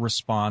polite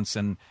response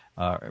and,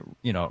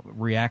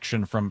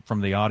 reaction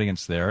from the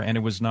audience there. And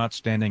it was not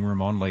standing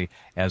room only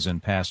as in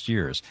past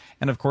years.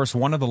 And of course,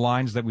 one of the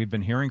lines that we've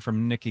been hearing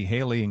from Nikki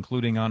Haley,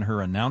 including on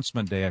her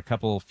announcement day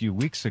a few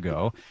weeks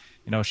ago,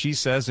 she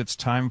says it's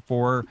time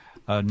for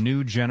a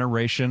new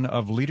generation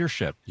of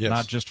leadership,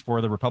 not just for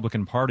the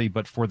Republican Party,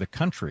 but for the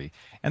country.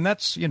 And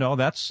that's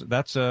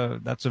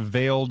a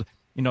veiled,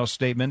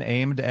 statement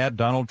aimed at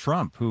Donald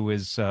Trump, who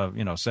is,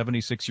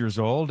 76 years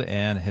old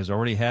and has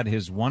already had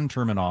his one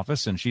term in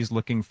office, and she's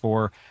looking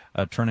for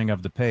a turning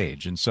of the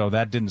page. And so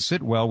that didn't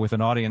sit well with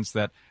an audience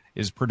that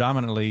is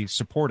predominantly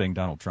supporting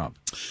Donald Trump.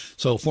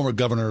 So former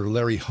Governor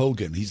Larry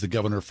Hogan, he's the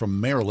governor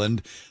from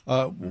Maryland,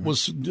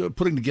 was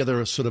putting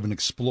together a sort of an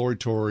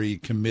exploratory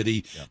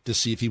committee to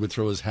see if he would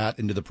throw his hat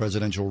into the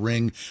presidential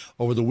ring.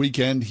 Over the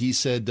weekend, he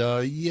said,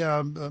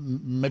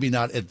 maybe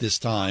not at this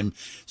time.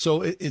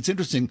 So it's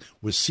interesting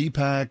with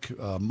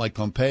CPAC, Mike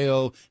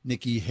Pompeo,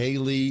 Nikki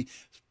Haley.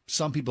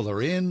 Some people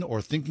are in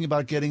or thinking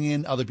about getting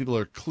in. Other people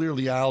are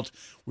clearly out.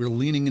 We're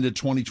leaning into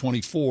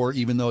 2024,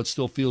 even though it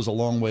still feels a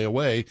long way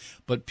away.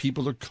 But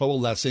people are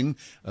coalescing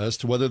as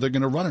to whether they're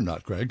going to run or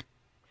not, Greg.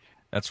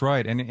 That's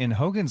right. And in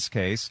Hogan's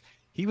case,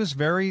 he was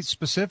very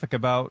specific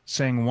about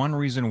saying one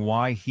reason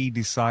why he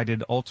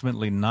decided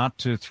ultimately not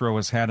to throw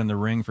his hat in the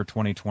ring for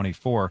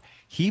 2024.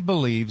 He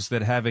believes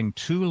that having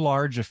too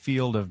large a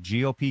field of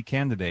GOP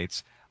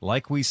candidates,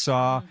 like we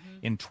saw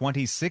in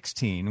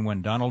 2016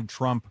 when Donald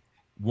Trump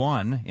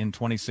won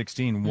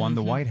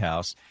the White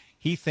House,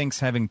 he thinks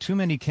having too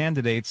many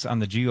candidates on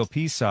the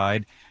GOP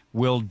side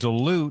will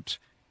dilute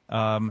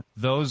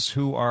those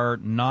who are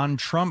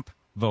non-Trump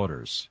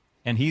voters.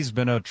 And he's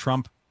been a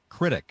Trump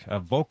critic, a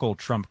vocal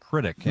Trump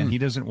critic, and he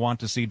doesn't want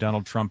to see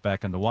Donald Trump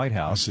back in the White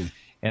House.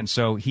 And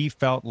so he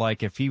felt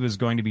like if he was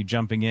going to be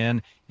jumping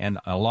in, and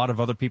a lot of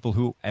other people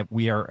who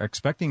we are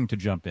expecting to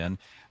jump in,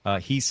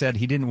 he said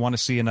he didn't want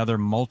to see another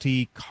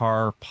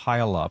multi-car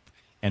pileup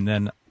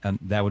and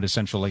that would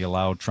essentially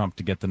allow Trump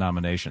to get the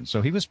nomination.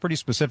 So he was pretty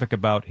specific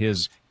about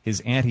his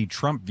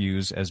anti-Trump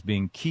views as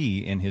being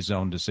key in his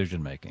own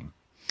decision-making.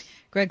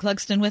 Greg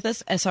Clugston with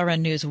us,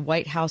 SRN News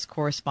White House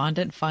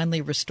correspondent, finally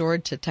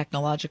restored to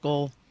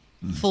technological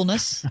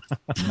fullness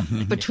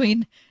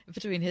between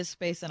his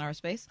space and our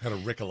space. Had a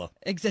Ricola.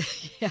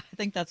 Exactly. Yeah, I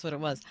think that's what it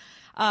was.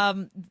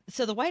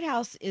 So the White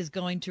House is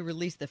going to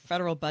release the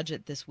federal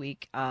budget this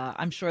week.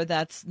 I'm sure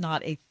that's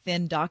not a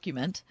thin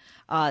document.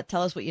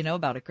 Tell us what you know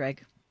about it,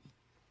 Greg.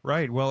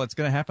 Right. Well, it's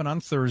going to happen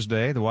on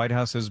Thursday. The White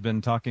House has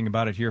been talking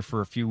about it here for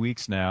a few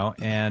weeks now.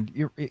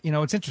 And,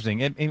 it's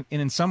interesting.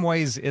 In some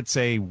ways, it's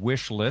a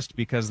wish list,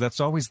 because that's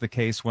always the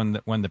case when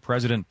the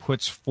president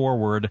puts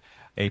forward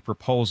a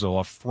proposal,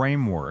 a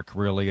framework,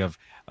 really, of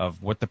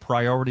what the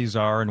priorities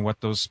are and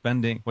what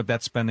that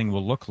spending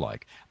will look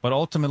like. But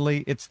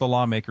ultimately, it's the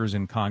lawmakers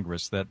in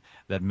Congress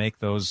that make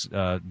those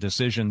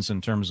decisions in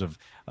terms of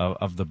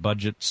the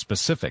budget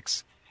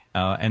specifics.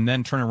 And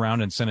then turn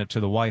around and send it to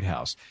the White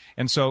House.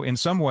 And so in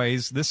some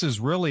ways, this is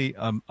really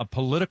a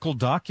political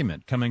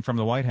document coming from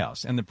the White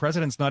House. And the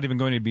president's not even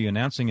going to be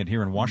announcing it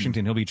here in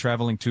Washington. He'll be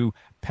traveling to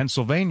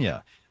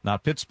Pennsylvania,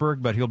 not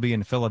Pittsburgh, but he'll be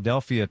in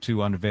Philadelphia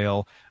to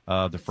unveil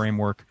the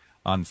framework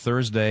on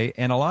Thursday.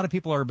 And a lot of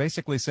people are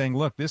basically saying,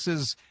 look, this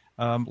is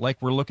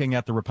like we're looking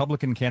at the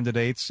Republican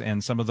candidates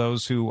and some of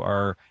those who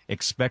are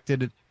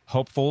expected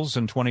hopefuls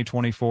in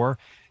 2024.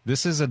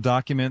 This is a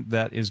document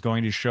that is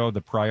going to show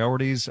the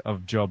priorities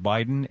of Joe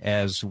Biden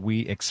as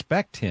we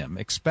expect him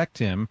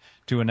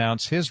to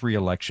announce his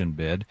reelection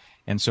bid.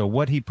 And so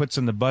what he puts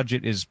in the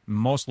budget is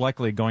most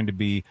likely going to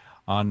be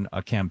on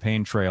a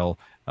campaign trail,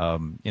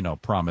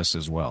 promise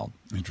as well.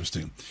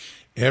 Interesting.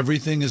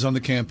 Everything is on the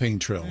campaign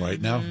trail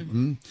right now.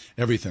 Mm-hmm.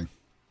 Everything.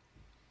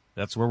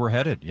 That's where we're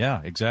headed.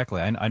 Yeah,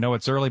 exactly. I know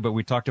it's early, but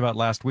we talked about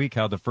last week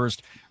how the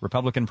first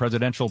Republican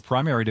presidential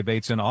primary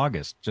debate's in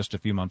August, just a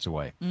few months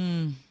away.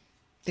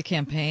 The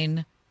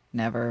campaign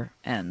never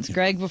ends.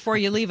 Greg, before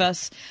you leave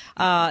us,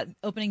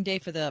 opening day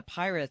for the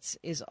Pirates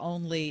is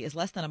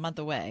less than a month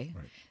away.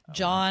 Right.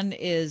 John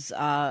is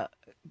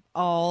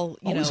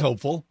always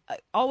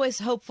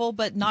hopeful,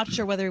 but not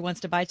sure whether he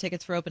wants to buy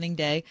tickets for opening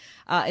day.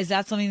 Is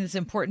that something that's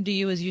important to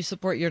you as you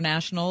support your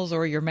Nationals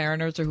or your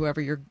Mariners or whoever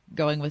you're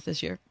going with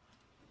this year?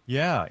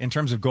 Yeah, in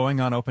terms of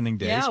going on opening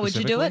day. Yeah, would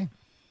you do it?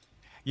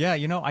 Yeah,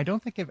 I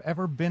don't think I've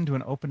ever been to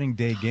an opening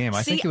day game.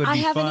 I think it would be I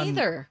haven't fun.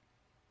 Either.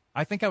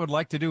 I think I would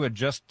like to do it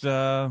just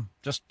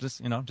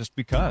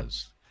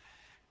because.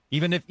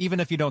 Even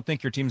if you don't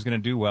think your team's going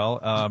to do well,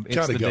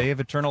 it's the day of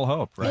eternal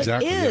hope, right?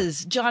 Exactly, it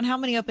is. Yeah. John, how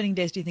many opening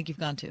days do you think you've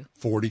gone to?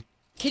 40.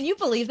 Can you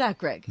believe that,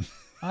 Greg?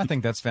 I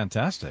think that's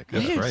fantastic.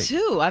 That's I do great.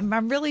 too.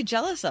 I'm really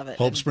jealous of it.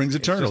 Hope springs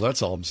eternal.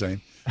 That's all I'm saying.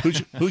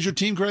 Who's your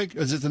team, Greg?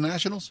 Is it the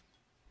Nationals?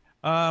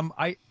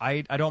 I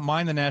don't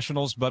mind the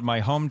Nationals, but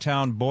my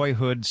hometown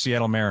boyhood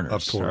Seattle Mariners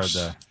of course.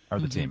 are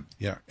the team.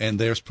 Yeah, and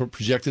they're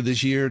projected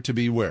this year to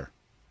be where?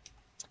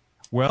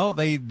 Well,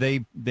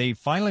 they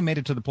finally made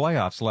it to the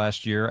playoffs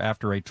last year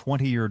after a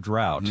 20-year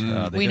drought.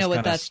 We know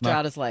what that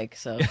drought is like.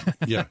 So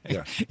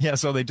yeah.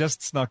 So they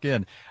just snuck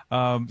in.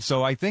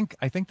 So I think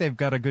they've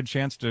got a good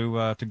chance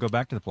to go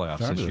back to the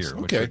playoffs this year,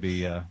 which would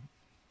be Well,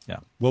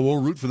 we'll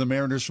root for the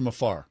Mariners from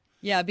afar.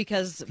 Yeah,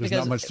 because there's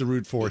not much to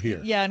root for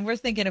here. Yeah, and we're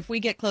thinking if we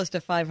get close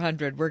to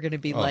 500, we're going to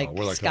be like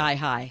sky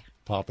high.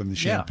 Popping the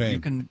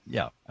champagne.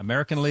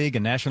 American League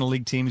and National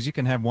League teams, you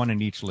can have one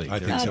in each league. I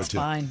think so, too.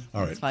 Fine.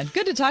 All right. That's fine.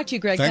 Good to talk to you,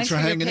 Greg. Thanks for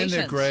hanging in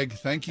there, Greg.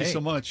 Thank you so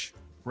much.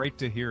 Great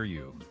to hear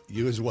you.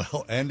 You as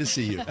well, and to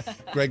see you.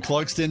 Greg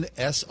Clugston,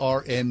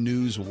 SRN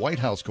News White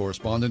House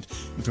correspondent.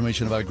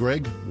 Information about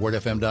Greg,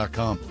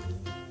 wordfm.com.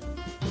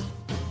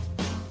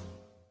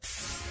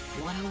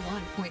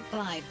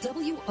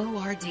 101.5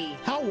 WORD.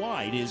 How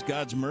wide is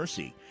God's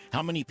mercy?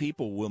 How many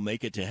people will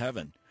make it to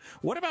heaven?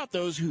 What about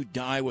those who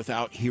die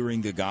without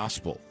hearing the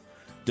gospel?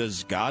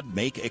 Does God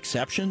make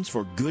exceptions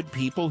for good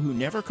people who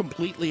never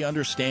completely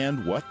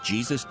understand what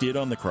Jesus did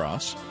on the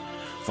cross?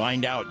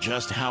 Find out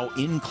just how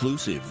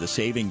inclusive the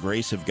saving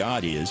grace of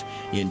God is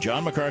in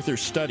John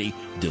MacArthur's study,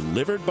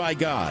 Delivered by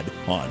God,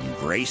 on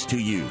Grace to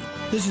You.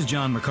 This is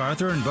John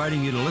MacArthur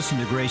inviting you to listen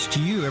to Grace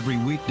to You every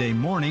weekday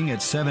morning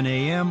at 7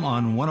 a.m.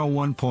 on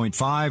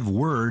 101.5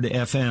 Word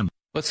FM.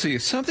 Let's see,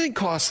 if something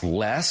costs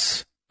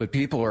less, but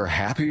people are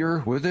happier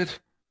with it,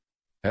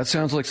 that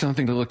sounds like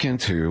something to look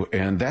into,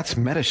 and that's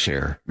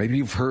MediShare. Maybe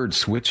you've heard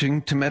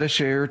switching to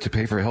MediShare to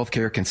pay for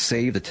healthcare can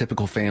save the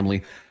typical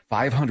family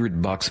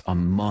 $500 a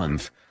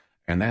month,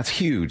 and that's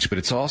huge. But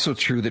it's also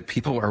true that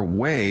people are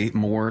way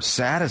more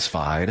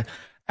satisfied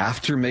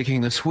after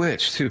making the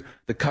switch. Too,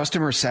 the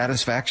customer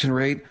satisfaction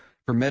rate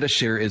for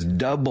MediShare is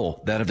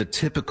double that of the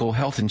typical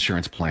health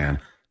insurance plan.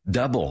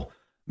 Double.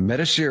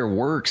 MediShare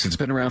works. It's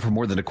been around for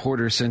more than a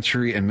quarter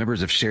century, and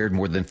members have shared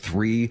more than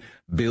 $3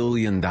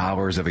 billion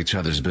of each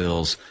other's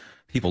bills.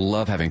 People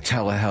love having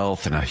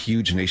telehealth and a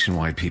huge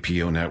nationwide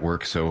PPO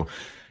network. So,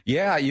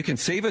 yeah, you can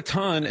save a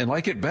ton and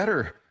like it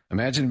better.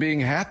 Imagine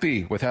being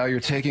happy with how you're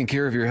taking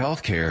care of your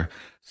health care.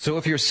 So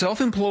if you're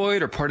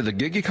self-employed or part of the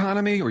gig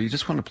economy, or you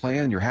just want a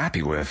plan you're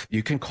happy with,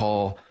 you can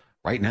call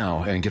right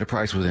now and get a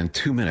price within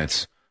 2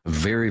 minutes.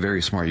 Very,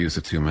 very smart use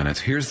of 2 minutes.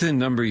 Here's the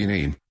number you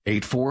need.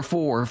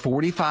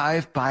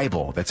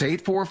 844-45-BIBLE. That's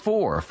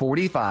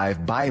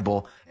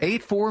 844-45-BIBLE.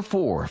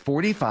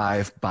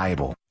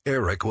 844-45-BIBLE.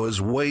 Eric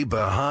was way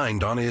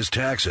behind on his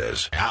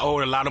taxes. I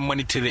owed a lot of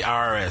money to the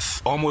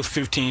IRS, almost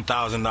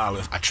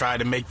 $15,000. I tried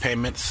to make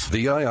payments.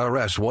 The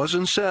IRS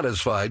wasn't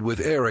satisfied with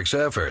Eric's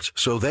efforts,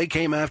 so they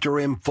came after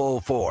him full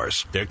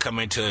force. They're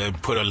coming to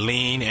put a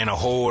lien and a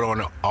hold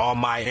on all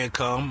my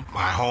income,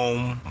 my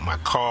home, my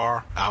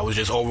car. I was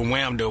just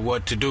overwhelmed at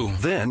what to do.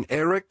 Then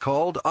Eric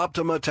called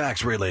Optima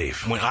Tax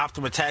Relief. When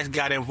Optima Tax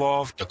got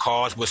involved, the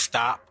calls would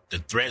stop, the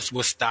threats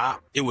would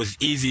stop. It was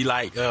easy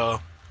like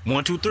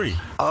 1, 2, 3.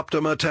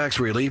 Optima Tax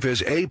Relief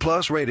is A+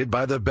 rated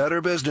by the Better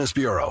Business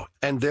Bureau,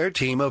 and their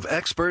team of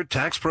expert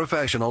tax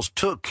professionals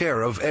took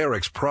care of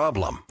Eric's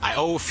problem. I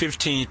owe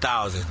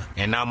 $15,000,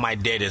 and now my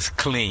debt is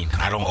clean.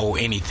 I don't owe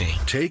anything.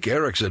 Take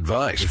Eric's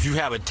advice. If you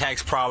have a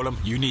tax problem,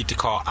 you need to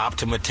call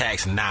Optima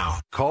Tax now.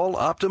 Call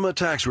Optima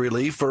Tax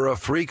Relief for a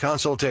free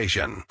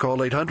consultation. Call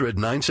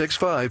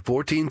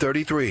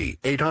 800-965-1433.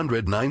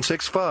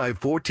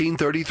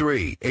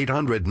 800-965-1433.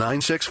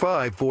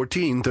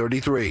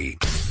 800-965-1433.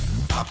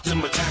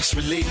 Optima Tax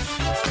Relief.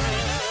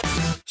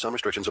 Some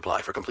restrictions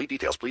apply. For complete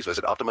details, please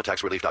visit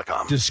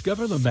OptimaTaxRelief.com.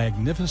 Discover the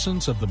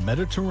magnificence of the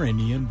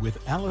Mediterranean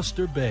with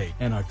Alistair Bay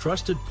and our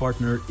trusted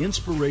partner,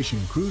 Inspiration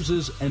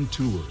Cruises and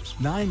Tours.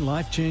 9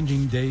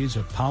 life-changing days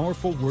of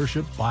powerful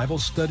worship, Bible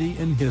study,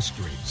 and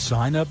history.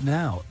 Sign up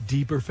now.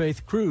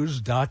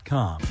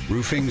 DeeperFaithCruise.com.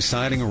 Roofing,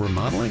 siding, or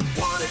remodeling?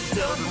 Want it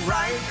done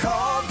right,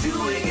 call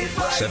Doing It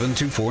Right.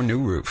 724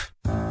 New Roof.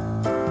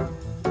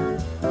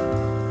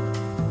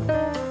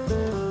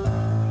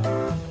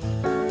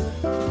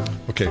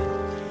 Okay.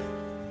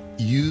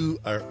 You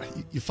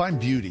find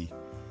beauty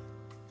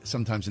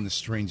sometimes in the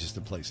strangest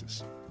of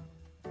places.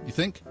 You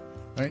think?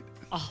 Right?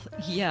 Oh,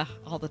 yeah,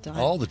 all the time.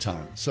 All the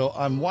time. So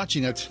I'm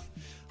watching it.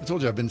 I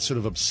told you I've been sort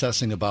of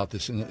obsessing about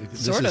this. And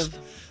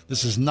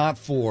this is not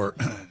for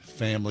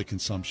family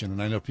consumption. And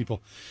I know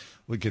people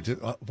would get to,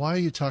 why are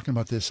you talking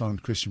about this on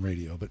Christian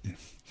radio? But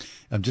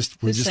we're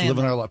just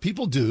living our life.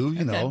 People do,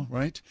 you know,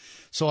 right?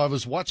 So I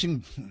was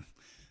watching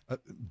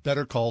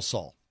Better Call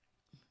Saul.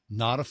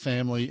 Not a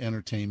family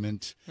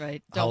entertainment.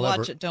 Right. Don't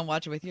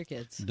watch it with your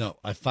kids. No,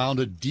 I found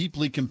it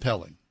deeply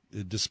compelling,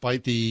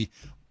 despite the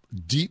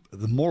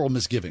moral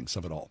misgivings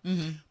of it all.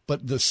 Mm-hmm.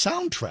 But the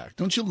soundtrack,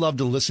 don't you love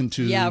to listen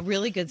to? Yeah,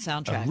 really good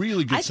soundtrack. A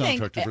really good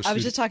soundtrack. I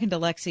was just talking to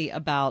Lexi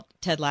about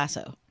Ted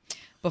Lasso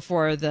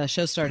before the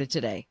show started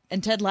today.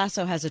 And Ted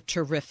Lasso has a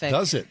terrific...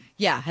 Does it?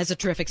 Yeah, has a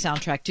terrific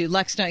soundtrack too.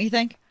 Lex, don't you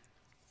think?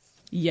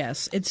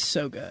 Yes, it's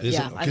so good. Is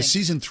it? Because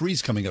season 3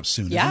 is coming up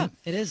soon. Yeah, isn't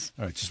it is.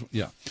 All right,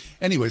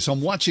 Anyway, so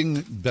I'm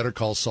watching Better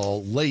Call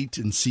Saul late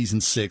in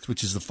season 6,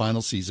 which is the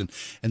final season,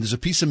 and there's a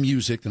piece of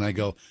music, and I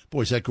go,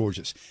 boy, is that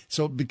gorgeous.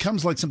 So it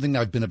becomes like something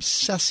I've been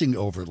obsessing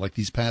over like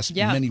these past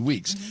many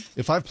weeks. Mm-hmm.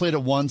 If I've played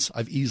it once,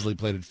 I've easily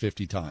played it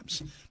 50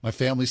 times. My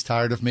family's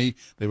tired of me.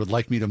 They would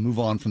like me to move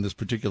on from this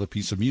particular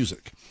piece of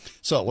music.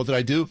 So what did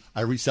I do?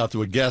 I reached out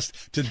to a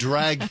guest to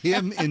drag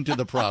him into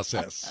the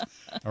process.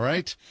 All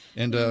right?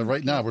 And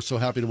right now, we're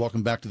so happy to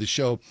welcome back to the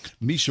show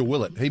Misha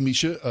Willett. Hey,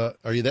 Misha,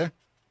 are you there?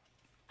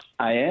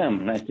 I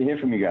am. Nice to hear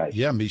from you guys.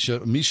 Yeah,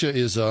 Misha. Misha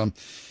is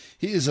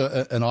he is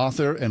an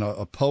author and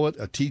a poet,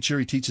 a teacher.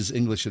 He teaches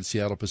English at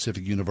Seattle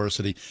Pacific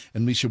University.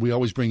 And Misha, we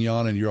always bring you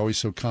on, and you're always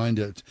so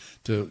kind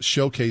to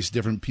showcase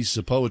different pieces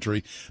of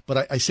poetry.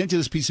 But I sent you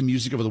this piece of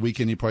music over the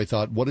weekend. You probably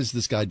thought, what is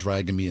this guy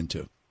dragging me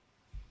into?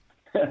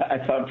 I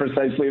thought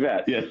precisely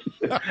that, yes.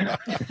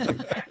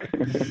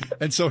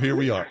 And so here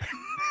we are.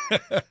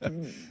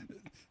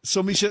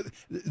 So, Misha,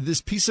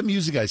 this piece of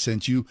music I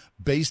sent you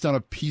based on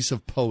a piece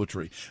of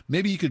poetry.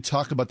 Maybe you could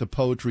talk about the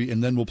poetry,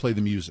 and then we'll play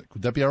the music.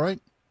 Would that be all right?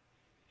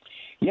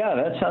 Yeah,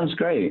 that sounds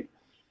great.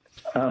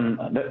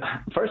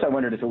 First, I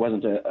wondered if it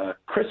wasn't a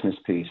Christmas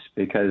piece,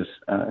 because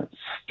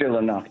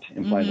Stille Nacht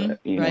implies a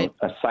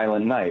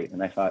silent night.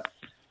 And I thought,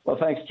 well,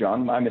 thanks,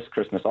 John. I miss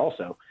Christmas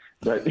also.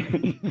 But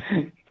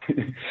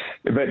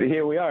but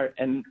here we are.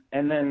 And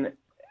then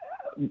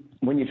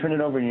when you turn it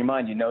over in your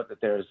mind, you note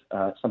that there's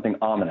something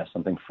ominous,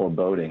 something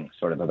foreboding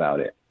sort of about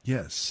it.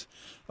 Yes.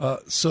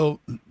 So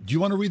do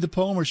you want to read the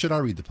poem, or should I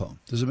read the poem?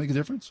 Does it make a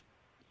difference?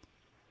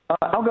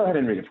 I'll go ahead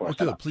and read it for us.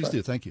 Good. Please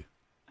do. Thank you.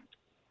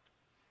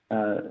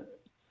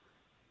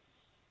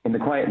 In the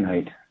quiet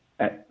night,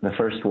 at the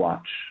first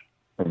watch,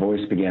 her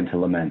voice began to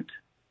lament.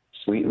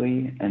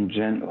 Sweetly and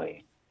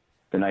gently,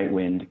 the night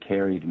wind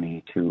carried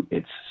me to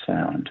its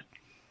sound.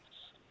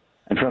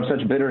 And from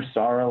such bitter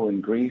sorrow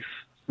and grief,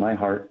 my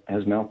heart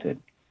has melted.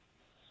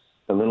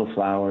 The little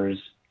flowers,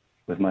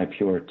 with my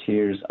pure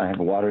tears, I have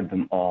watered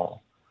them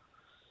all.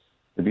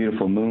 The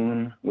beautiful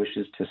moon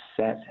wishes to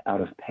set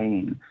out of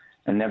pain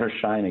and never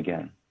shine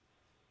again.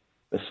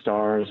 The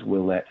stars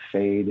will let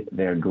fade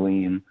their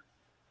gleam,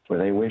 for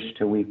they wish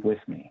to weep with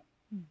me.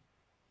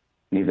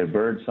 Neither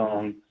bird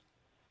song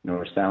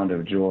nor sound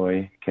of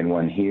joy can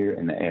one hear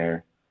in the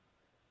air.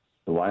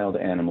 The wild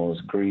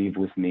animals grieve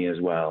with me as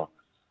well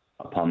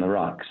upon the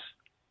rocks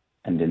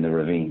and in the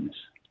ravines.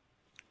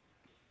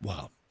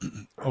 Wow.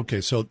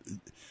 Okay, so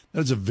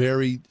that's a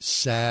very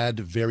sad,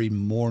 very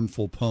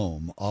mournful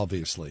poem,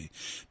 obviously.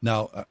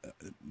 Now,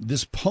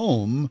 this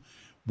poem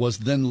was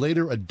then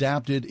later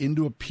adapted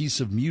into a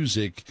piece of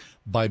music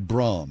by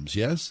Brahms,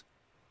 yes?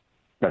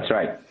 That's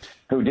right.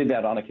 Who did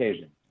that on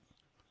occasion.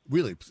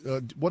 Really?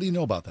 What do you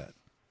know about that?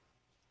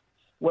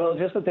 Well,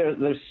 just that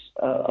there's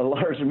a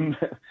large,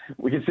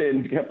 we could say it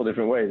in a couple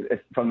different ways.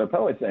 From the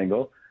poet's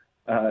angle,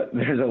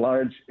 there's a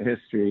large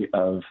history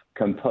of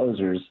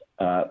composers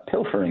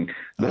pilfering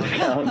the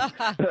sound,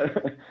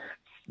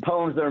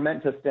 poems that are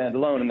meant to stand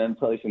alone and then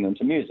placing them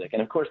to music.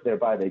 And of course,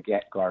 thereby they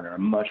garner a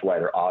much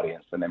wider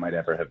audience than they might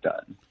ever have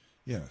done.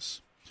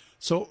 Yes.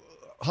 So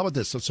how about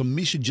this? So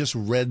Misha just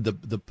read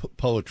the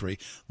poetry.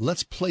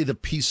 Let's play the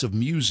piece of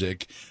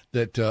music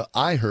that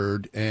I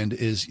heard, and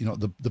is,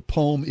 the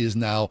poem is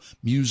now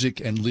music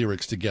and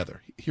lyrics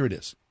together. Here it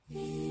is.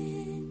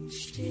 In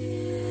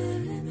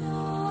stille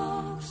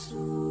Nacht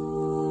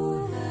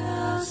zu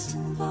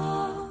ersten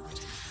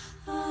wacht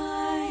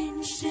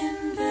ein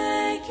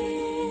Stimmweg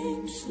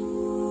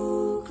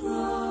zu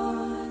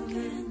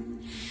klagen,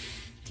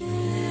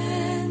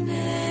 der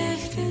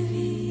Nächte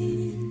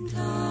Wind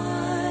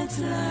als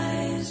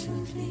leis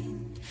und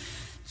Wind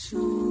zu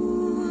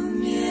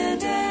mir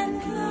den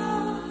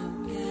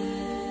Klang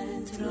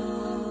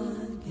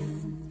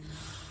getragen,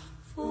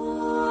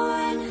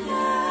 von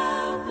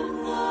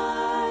Herbenlein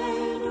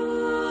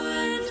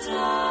und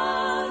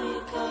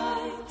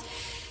Traurigkeit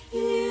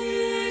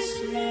ist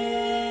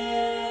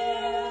mir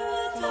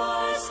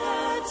das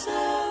Herz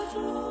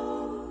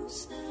zerflossen.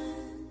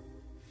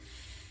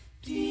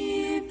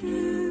 Die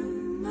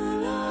Blümelein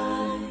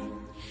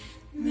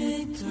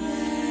mit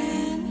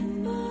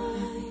Tränen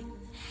mein,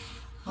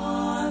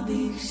 hab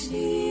ich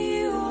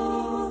sie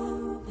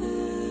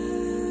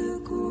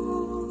begossen.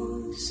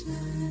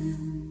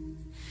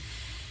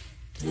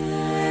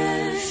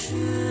 Der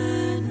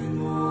schöne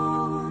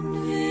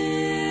Mond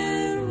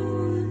wird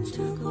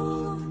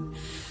untergehen,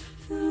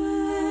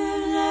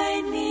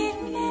 vielleicht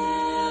nicht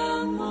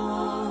mehr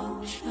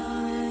mag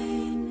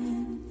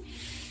scheinen.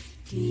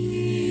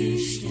 Die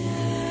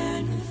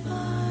Sterne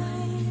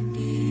fein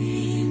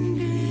im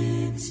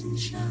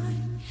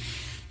Blitzenschein,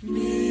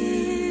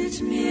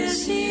 mit mir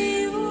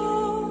sie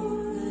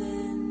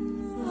wollen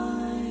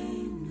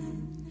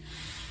weinen.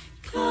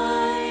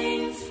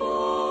 Kein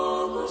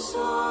Vogelsang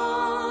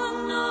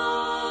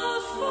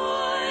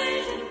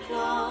erfreut den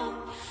Klang,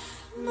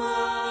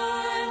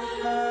 man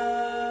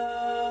hört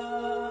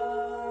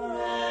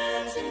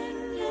in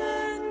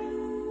den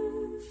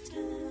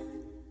Lüften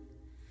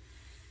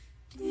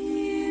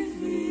die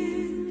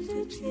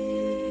wilde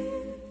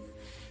Tier,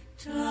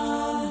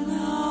 trauen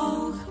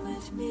auch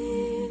mit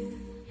mir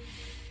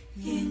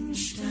in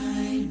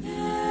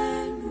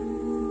Steinen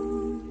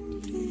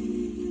und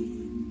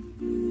in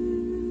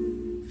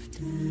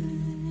Lüften.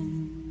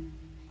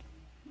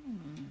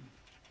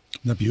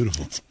 Isn't that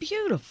beautiful? It's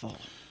beautiful.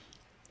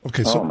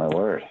 Okay, so, Oh, my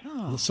word.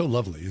 It's so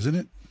lovely, isn't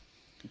it?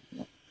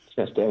 It's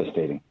just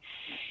devastating.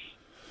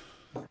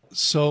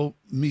 So,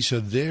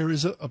 Misha, there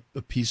is a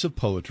piece of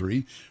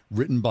poetry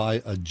written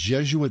by a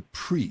Jesuit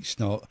priest.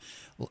 Now,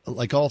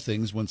 like all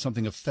things, when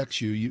something affects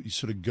you, you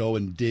sort of go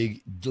and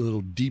dig a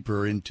little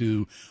deeper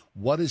into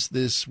what is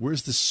this,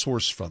 where's the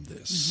source from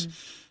this? Mm-hmm.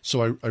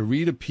 So I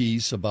read a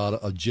piece about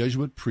a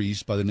Jesuit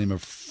priest by the name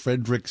of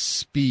Frederick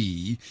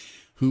Spee,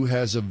 who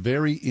has a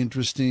very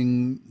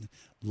interesting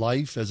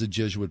life as a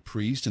Jesuit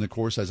priest, and of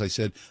course, as I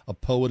said, a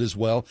poet as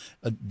well.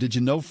 Did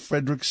you know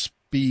Frederick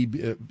Spee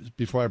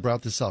before I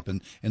brought this up,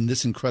 and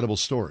this incredible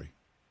story?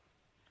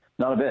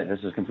 Not a bit. This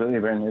is completely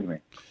brand new to me.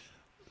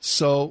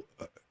 So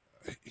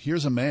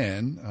here's a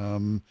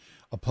man,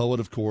 a poet,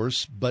 of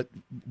course, but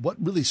what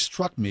really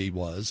struck me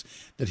was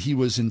that he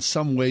was in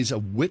some ways a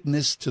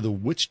witness to the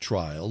witch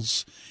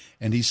trials,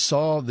 and he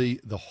saw the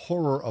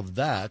horror of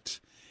that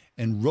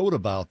and wrote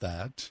about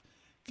that.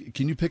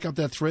 Can you pick up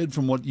that thread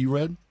from what you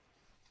read?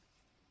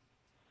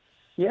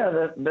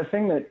 Yeah, the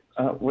thing that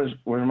was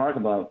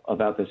remarkable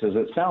about this is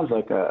it sounds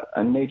like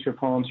a nature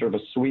poem, sort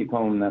of a sweet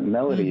poem. That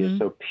melody is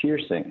so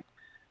piercing,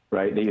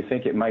 right, that you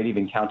think it might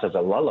even count as a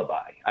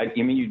lullaby. I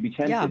mean, you'd be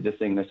tempted to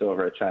sing this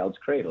over a child's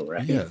cradle,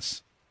 right?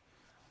 Yes.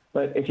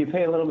 But if you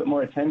pay a little bit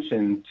more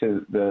attention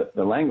to the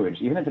language,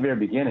 even at the very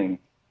beginning,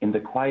 in the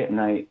quiet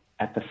night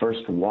at the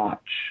first watch,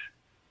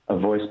 a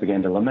voice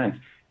began to lament.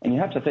 And you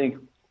have to think,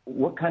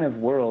 what kind of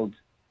world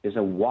is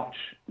a watch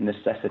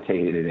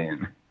necessitated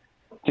in?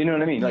 Do you know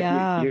what I mean?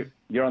 Like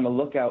you're on the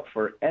lookout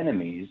for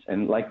enemies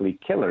and likely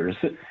killers,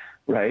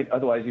 right?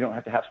 Otherwise, you don't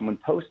have to have someone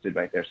posted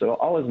right there. So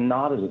all is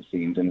not as it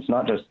seems, and it's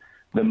not just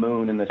the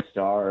moon and the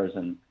stars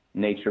and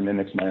nature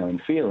mimics my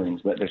own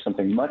feelings, but there's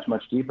something much,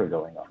 much deeper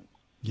going on.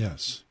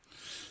 Yes.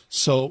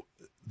 So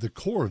the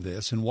core of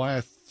this, and why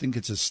I think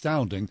it's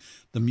astounding,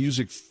 the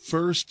music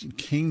first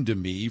came to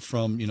me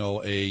from,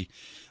 a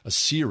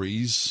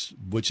series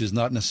which is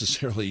not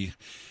necessarily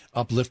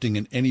uplifting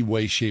in any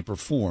way, shape, or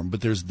form, but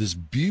there's this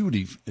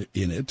beauty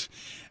in it,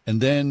 and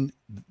then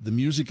the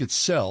music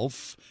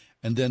itself,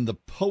 and then the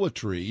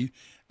poetry,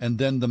 and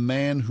then the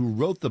man who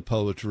wrote the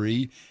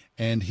poetry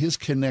and his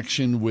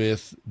connection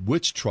with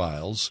witch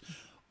trials,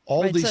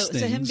 all right, these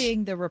things. So him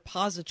being the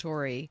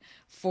repository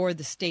for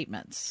the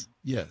statements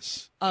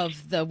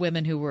of the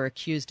women who were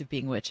accused of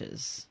being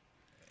witches.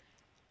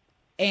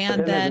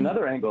 And then there's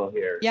another angle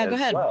here go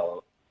ahead.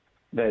 well,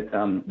 that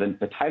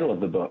the title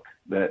of the book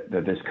that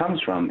this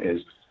comes from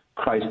is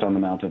Christ on the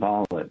Mount of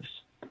Olives,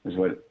 is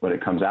what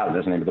it comes out of.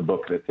 That's the name of the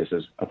book that this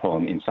is a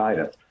poem inside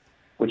of,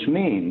 which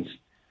means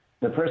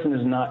the person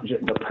is not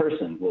the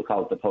person, we'll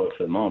call it the poet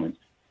for the moment,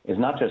 is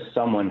not just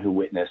someone who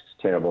witnessed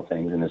terrible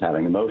things and is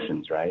having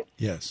emotions, right?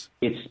 Yes.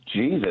 It's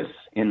Jesus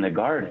in the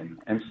garden.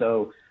 And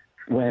so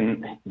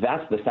when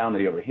that's the sound that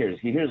he overhears,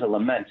 he hears a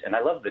lament. And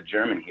I love the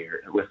German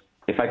here,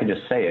 if I could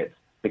just say it,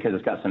 because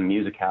it's got some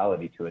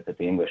musicality to it that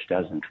the English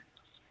doesn't.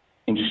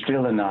 In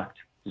stille Nacht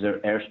zur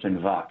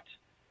ersten Wacht,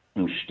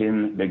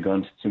 Stimm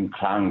begonnt zum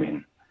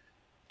Klangen.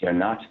 Der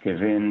nachtge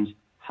Wind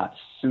hat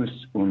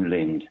süß und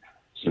lind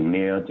zu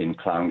mir den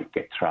Klang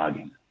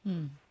getragen.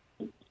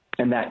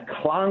 And that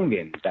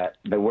klangen, that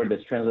the word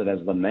that's translated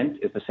as lament,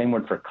 is the same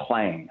word for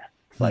clang.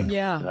 Like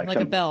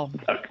a bell.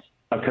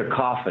 A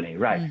cacophony,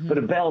 right. But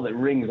a bell that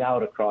rings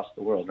out across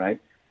the world, right?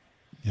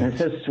 Yes. And it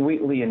says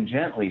sweetly and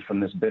gently from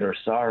this bitter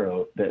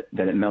sorrow that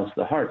it melts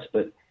the hearts,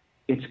 but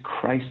it's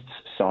Christ's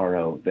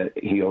sorrow that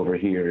he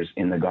overhears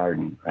in the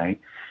garden, right?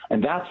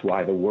 And that's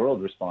why the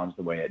world responds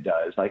the way it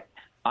does. Like,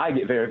 I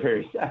get very,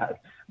 very sad,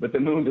 but the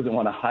moon doesn't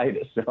want to hide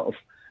itself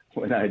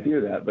when I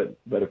do that.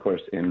 But of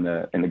course, in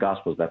the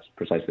Gospels, that's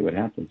precisely what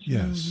happens.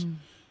 Yes.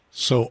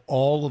 So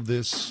all of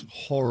this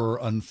horror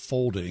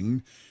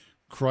unfolding,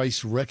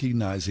 Christ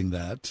recognizing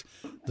that,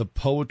 the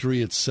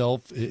poetry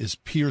itself is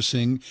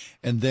piercing,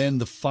 and then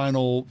the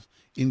final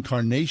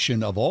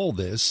incarnation of all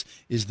this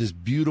is this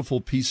beautiful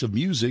piece of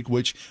music,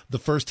 which the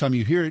first time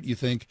you hear it, you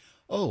think,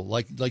 oh,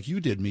 like you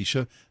did,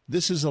 Misha,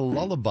 this is a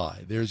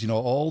lullaby. There's,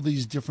 all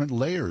these different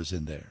layers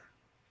in there.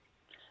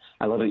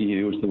 I love that you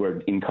use the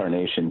word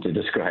incarnation to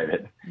describe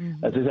it.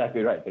 That's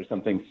exactly right. There's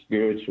something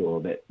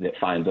spiritual that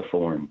finds a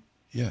form.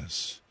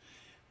 Yes.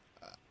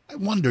 I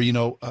wonder,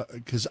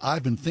 because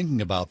I've been thinking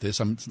about this.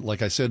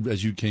 Like I said,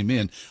 as you came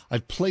in,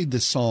 I've played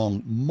this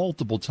song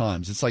multiple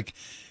times. It's like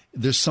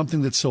there's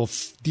something that's so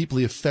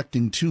deeply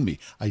affecting to me.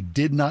 I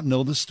did not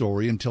know the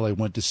story until I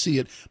went to see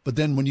it. But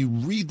then when you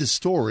read the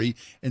story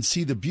and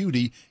see the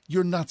beauty,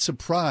 you're not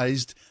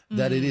surprised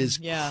that it is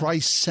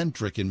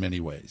Christ-centric in many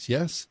ways.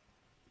 Yes?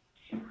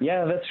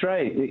 Yeah, that's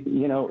right.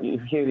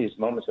 You hear these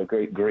moments of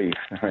great grief,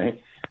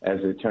 right, as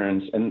it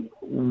turns. And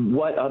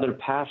what other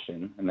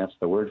passion, and that's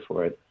the word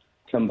for it,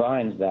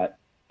 combines that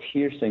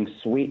piercing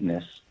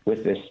sweetness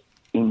with this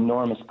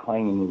enormous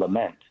clanging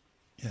lament?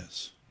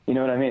 Yes. You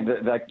know what I mean?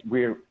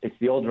 It's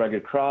the old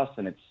rugged cross,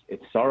 and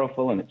it's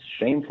sorrowful and it's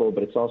shameful,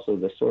 but it's also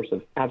the source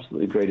of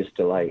absolutely greatest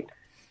delight.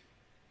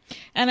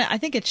 And I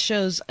think it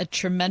shows a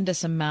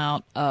tremendous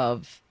amount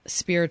of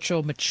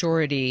spiritual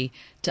maturity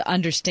to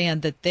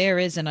understand that there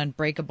is an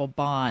unbreakable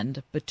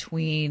bond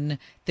between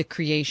the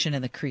creation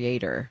and the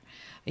Creator.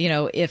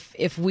 If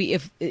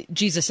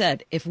Jesus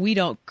said, if we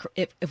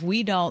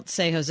don't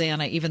say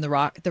Hosanna, even the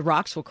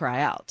rocks will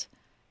cry out.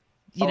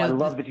 I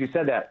love that you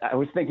said that. I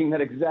was thinking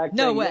that exact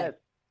no thing. way. Yes.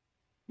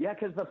 Yeah,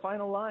 because the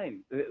final line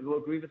will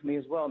agree with me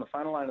as well. And the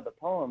final line of the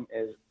poem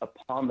is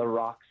upon the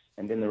rocks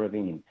and in the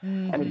ravine.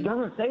 And it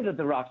doesn't say that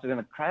the rocks are going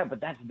to cry out, but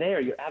that's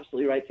there. You're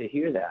absolutely right to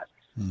hear that.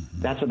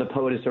 That's what the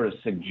poet is sort of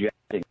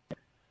suggesting.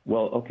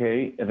 Well,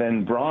 okay, and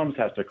then Brahms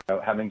has to cry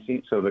out, having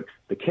seen. So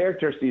the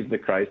character sees the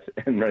Christ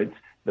and writes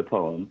the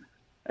poem.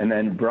 And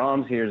then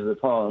Brahms hears the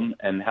poem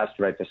and has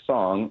to write the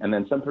song. And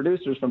then some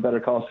producers from Better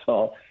Call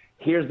Saul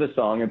hears the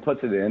song and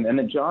puts it in. And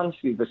then John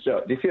sees the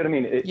show. Do you see what I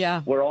mean?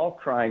 We're all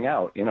crying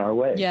out in our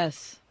way.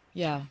 Yes.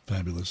 Yeah.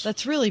 Fabulous.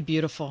 That's really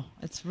beautiful.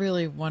 It's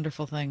really a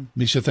wonderful thing.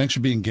 Misha, thanks for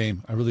being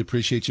game. I really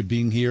appreciate you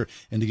being here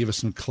and to give us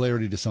some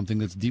clarity to something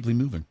that's deeply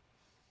moving.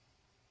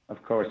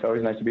 Of course.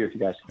 Always nice to be with you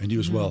guys. And you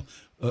as well.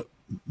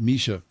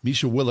 Misha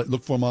Willett.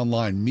 Look for him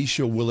online,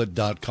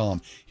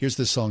 MishaWillett.com. Here's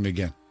this song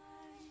again.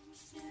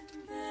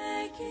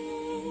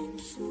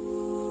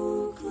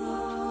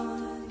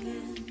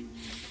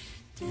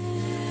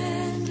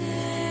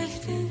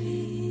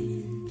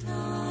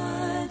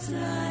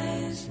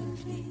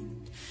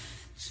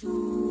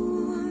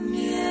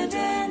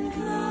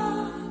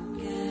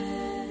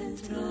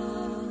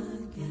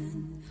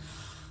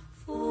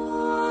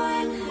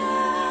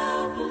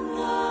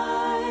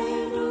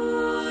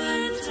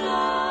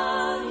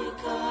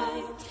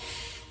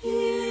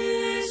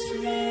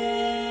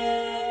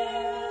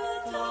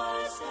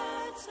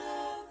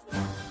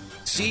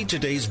 See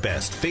today's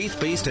best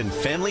faith-based and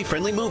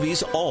family-friendly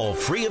movies all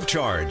free of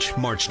charge.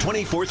 March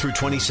 24 through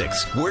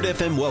 26. Word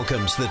FM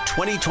welcomes the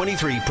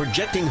 2023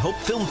 Projecting Hope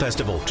Film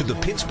Festival to the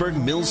Pittsburgh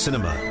Mills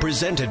Cinema.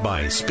 Presented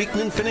by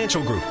Speakman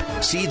Financial Group.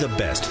 See the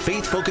best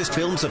faith-focused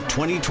films of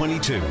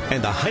 2022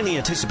 and the highly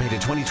anticipated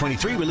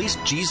 2023 release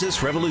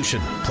Jesus Revolution.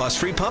 Plus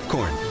free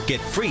popcorn.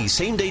 Get free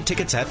same-day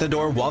tickets at the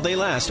door while they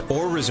last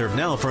or reserve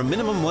now for a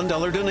minimum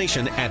 $1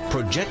 donation at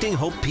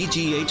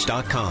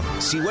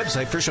projectinghopepgh.com. See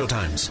website for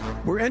showtimes.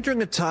 We're entering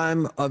entering a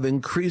time of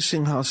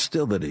increasing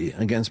hostility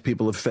against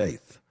people of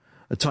faith,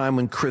 a time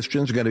when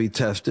Christians are going to be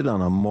tested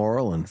on a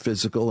moral and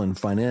physical and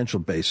financial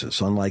basis,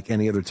 unlike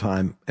any other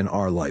time in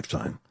our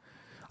lifetime.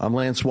 I'm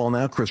Lance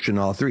Wallnau, Christian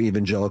author,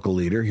 evangelical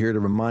leader, here to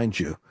remind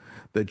you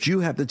that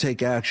you have to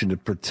take action to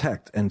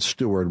protect and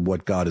steward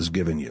what God has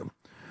given you.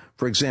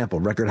 For example,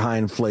 record high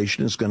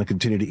inflation is going to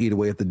continue to eat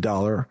away at the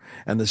dollar,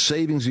 and the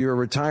savings of your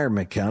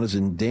retirement account is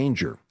in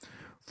danger.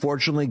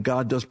 Fortunately,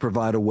 God does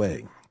provide a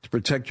way. To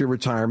protect your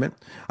retirement,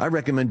 I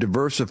recommend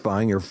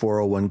diversifying your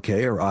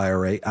 401k or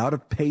IRA out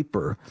of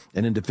paper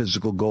and into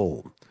physical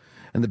gold.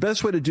 And the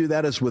best way to do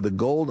that is with a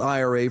gold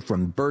IRA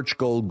from Birch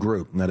Gold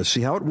Group. Now, to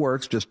see how it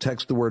works, just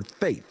text the word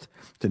faith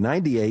to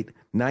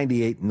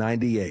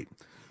 989898.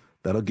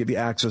 That'll give you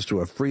access to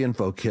a free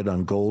info kit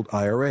on gold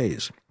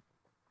IRAs.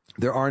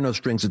 There are no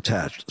strings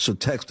attached, so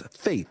text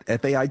FAITH,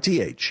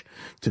 F-A-I-T-H,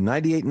 to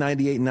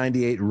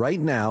 989898 right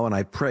now, and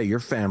I pray your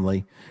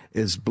family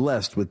is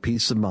blessed with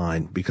peace of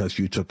mind because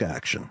you took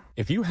action.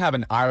 If you have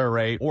an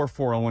IRA or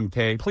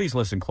 401k, please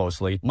listen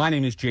closely. My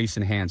name is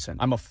Jason Hansen.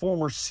 I'm a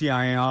former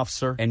CIA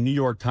officer and New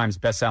York Times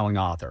bestselling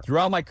author.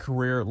 Throughout my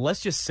career, let's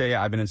just say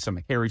I've been in some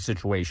hairy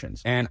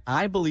situations. And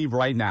I believe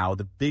right now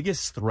the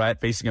biggest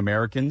threat facing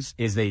Americans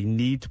is they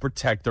need to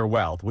protect their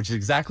wealth, which is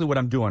exactly what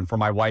I'm doing for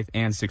my wife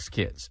and 6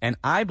 kids. And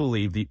I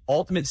believe the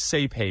ultimate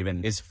safe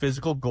haven is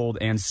physical gold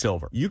and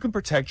silver. You can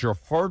protect your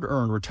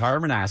hard-earned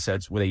retirement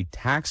assets with a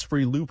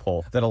tax-free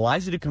loophole that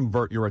allows you to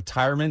convert your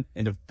retirement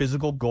into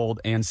physical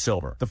gold and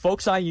silver. The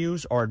folks I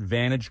use are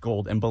Advantage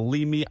Gold, and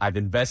believe me, I've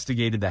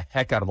investigated the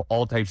heck out of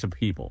all types of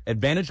people.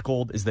 Advantage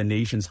Gold is the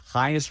nation's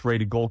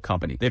highest-rated gold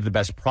company. They have the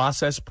best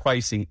process,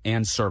 pricing,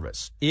 and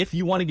service. If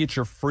you want to get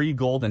your free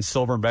gold and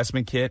silver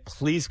investment kit,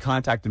 please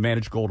contact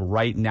Advantage Gold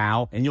right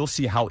now, and you'll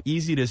see how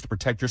easy it is to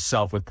protect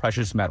yourself with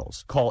precious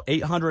metals. Call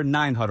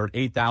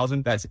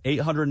 800-900-8000. That's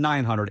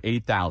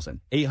 800-900-8000.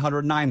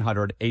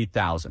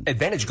 800-900-8000.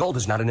 Advantage Gold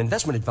is not an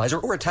investment advisor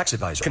or a tax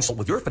advisor. Consult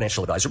with your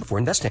financial advisor before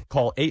investing.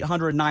 Call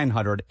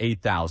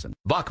 800-900-8000.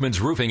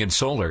 Bachman's Roofing and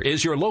Solar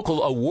is your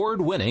local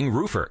award-winning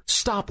roofer.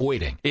 Stop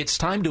waiting. It's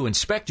time to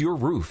inspect your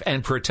roof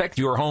and protect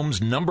your home's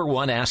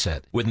 #1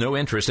 asset. With no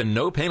interest and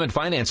no payment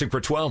financing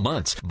for 12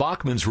 months,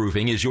 Bachman's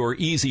Roofing is your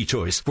easy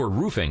choice for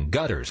roofing,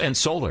 gutters, and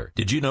solar.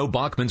 Did you know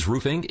Bachman's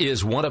Roofing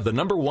is one of the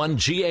 #1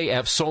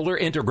 GAF solar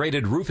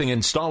integrated roofing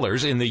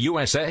installers in the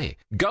USA?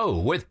 Go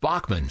with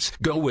Bachman's.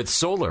 Go with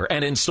solar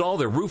and install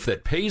the roof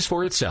that pays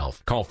for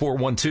itself. Call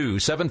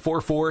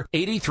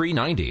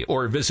 412-744-8390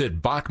 or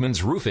visit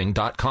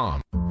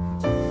bachmansroofing.com.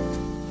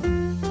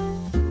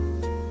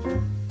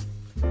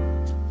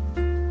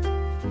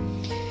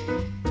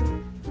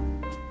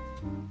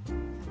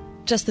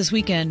 Just this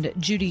weekend,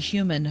 Judy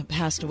Heumann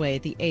passed away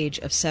at the age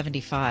of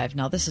 75.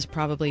 Now, this is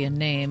probably a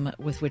name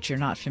with which you're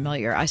not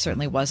familiar. I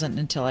certainly wasn't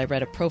until I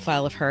read a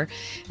profile of her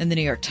in the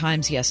New York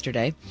Times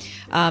yesterday.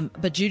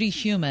 But Judy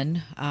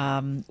Heumann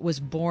was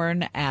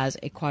born as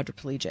a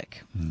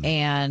quadriplegic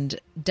and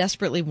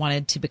desperately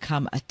wanted to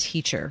become a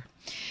teacher.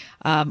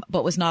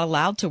 But was not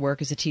allowed to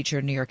work as a teacher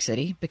in New York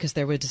City because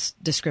there was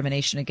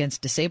discrimination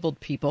against disabled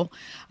people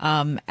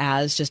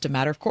as just a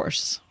matter of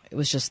course. It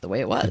was just the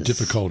way it was. The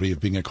difficulty of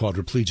being a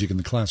quadriplegic in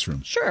the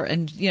classroom. Sure.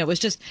 And, it was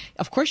just,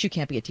 of course you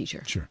can't be a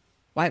teacher. Sure.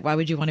 Why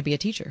would you want to be a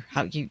teacher?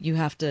 How you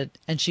have to,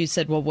 and she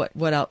said, well,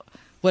 what else,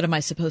 what am I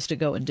supposed to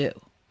go and do?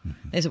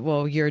 They said,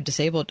 well, you're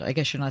disabled. I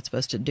guess you're not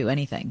supposed to do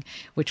anything,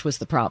 which was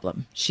the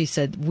problem. She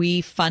said,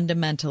 we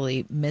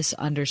fundamentally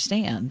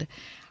misunderstand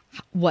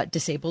what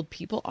disabled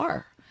people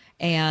are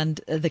and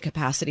the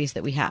capacities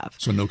that we have.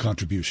 So no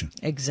contribution.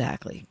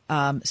 Exactly.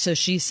 So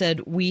she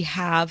said, we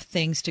have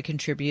things to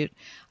contribute.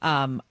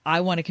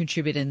 I want to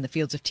contribute in the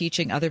fields of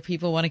teaching. Other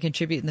people want to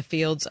contribute in the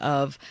fields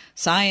of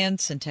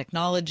science and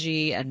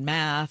technology and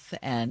math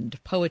and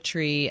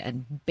poetry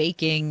and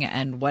baking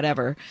and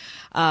whatever.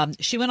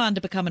 She went on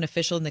to become an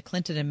official in the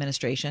Clinton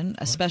administration,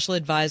 a special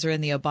advisor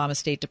in the Obama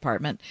State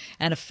Department,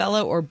 and a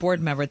fellow or board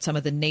member at some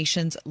of the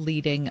nation's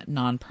leading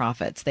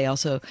nonprofits. They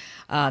also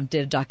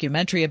did a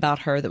documentary about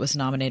her that was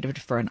nominated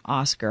for an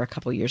Oscar a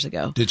couple years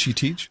ago. Did she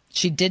teach?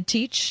 She did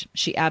teach.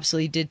 She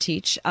absolutely did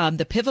teach.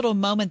 The pivotal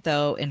moment,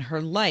 though, in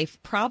her life,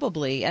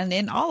 probably, and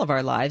in all of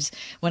our lives,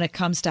 when it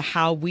comes to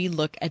how we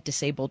look at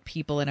disabled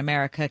people in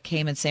America,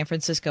 came in San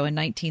Francisco in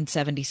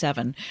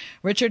 1977.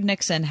 Richard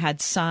Nixon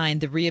had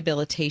signed the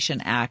Rehabilitation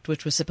Act,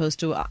 which was supposed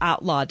to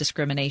outlaw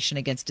discrimination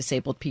against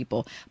disabled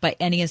people by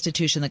any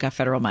institution that got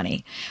federal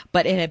money.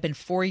 But it had been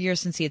 4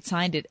 years since he had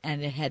signed it,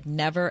 and it had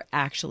never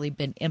actually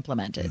been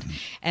implemented.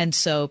 And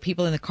so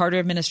people in the Carter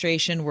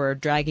administration were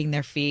dragging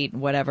their feet,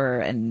 whatever,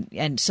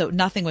 and so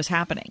nothing was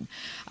happening.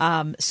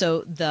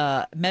 So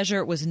the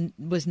measure was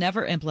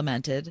never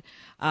implemented,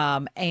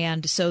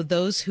 and so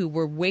those who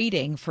were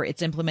waiting for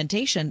its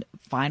implementation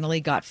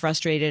finally got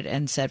frustrated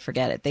and said,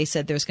 forget it. They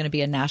said there's going to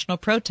be a national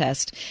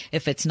protest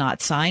if it's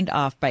not signed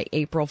off by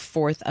April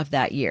 4th of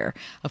that year.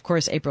 Of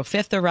course, April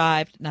 5th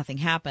arrived, nothing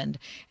happened,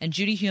 and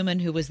Judy Heumann,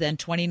 who was then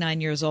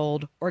 29 years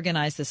old,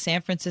 organized the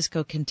San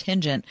Francisco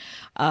contingent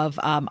of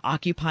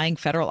occupying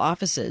federal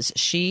offices services.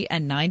 She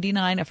and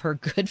 99 of her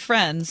good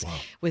friends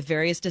with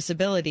various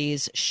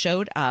disabilities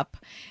showed up,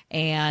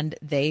 and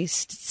they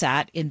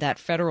sat in that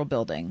federal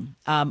building.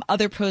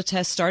 Other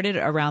protests started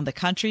around the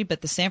country,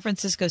 but the San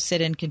Francisco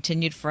sit-in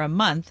continued for a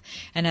month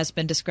and has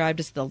been described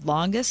as the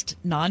longest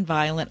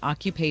nonviolent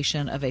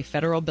occupation of a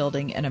federal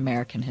building in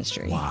American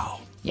history.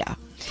 Wow. Yeah.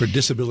 For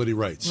disability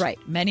rights. Right.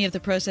 Many of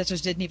the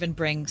protesters didn't even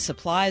bring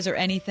supplies or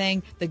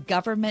anything. The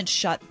government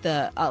shut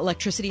the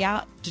electricity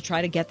out to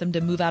try to get them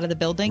to move out of the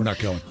building. We're not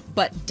going.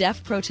 But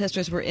deaf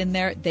protesters were in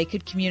there. They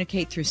could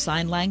communicate through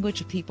sign language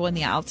with people in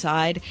the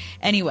outside.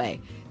 Anyway,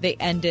 they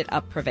ended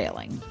up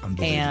prevailing.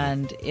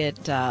 And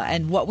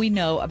and what we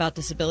know about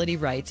disability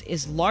rights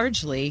is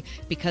largely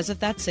because of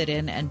that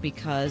sit-in and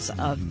because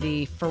of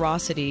the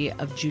ferocity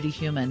of Judy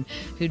Heumann,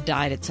 who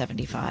died at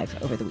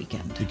 75 over the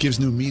weekend. It gives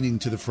new meaning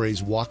to the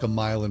phrase walk a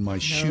mile in my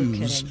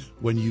shoes kidding.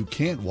 when you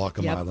can't walk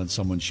a mile in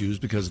someone's shoes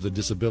because of the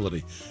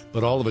disability.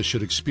 But all of us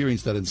should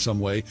experience that in some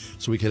way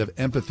so we can have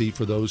empathy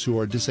for those who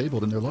are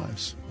disabled in their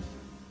lives.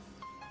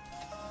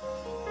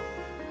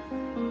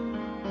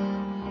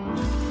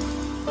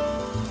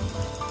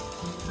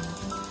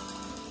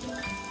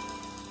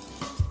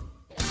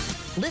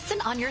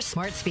 Listen on your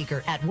smart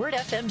speaker at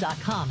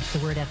wordfm.com, the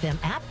Word FM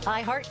app,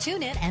 iHeart,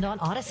 TuneIn, and on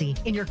Odyssey.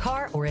 In your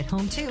car or at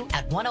home, too,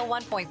 at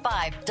 101.5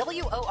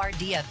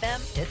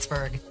 WORD-FM,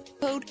 Pittsburgh.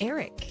 Code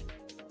ERIC.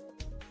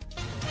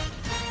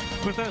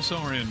 With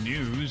SRN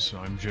News,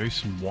 I'm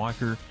Jason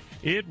Walker.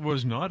 It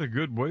was not a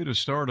good way to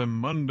start a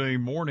Monday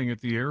morning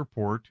at the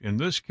airport, in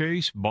this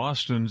case,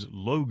 Boston's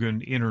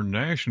Logan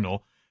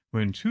International,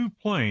 when two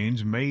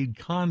planes made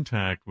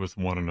contact with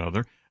one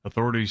another.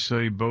 Authorities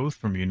say both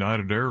from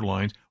United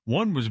Airlines.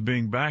 One was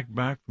being backed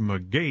back from a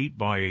gate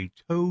by a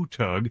tow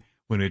tug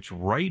when its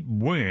right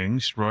wing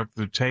struck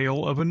the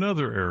tail of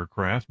another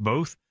aircraft,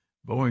 both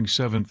Boeing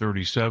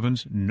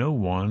 737s. No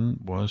one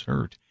was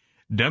hurt.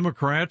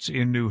 Democrats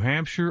in New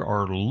Hampshire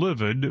are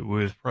livid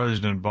with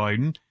President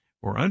Biden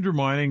for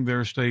undermining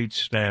their state's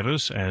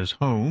status as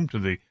home to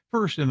the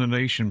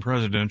first-in-the-nation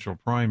presidential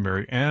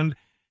primary. And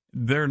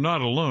they're not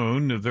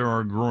alone. There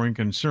are growing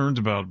concerns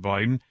about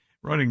Biden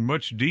running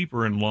much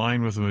deeper in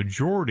line with the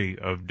majority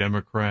of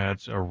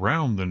Democrats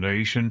around the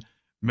nation,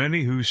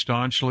 many who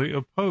staunchly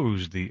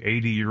oppose the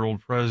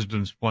 80-year-old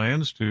president's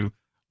plans to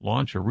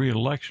launch a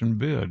re-election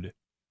bid.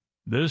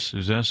 This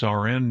is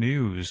SRN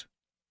News.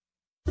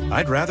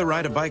 I'd rather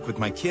ride a bike with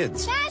my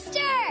kids Faster!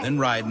 than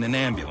ride in an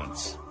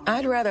ambulance.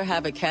 I'd rather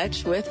have a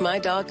catch with my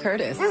dog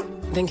Curtis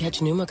than catch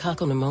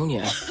pneumococcal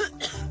pneumonia.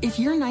 If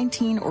you're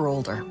 19 or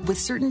older with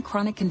certain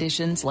chronic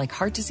conditions like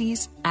heart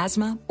disease,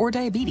 asthma, or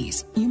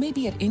diabetes, you may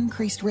be at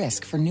increased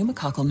risk for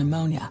pneumococcal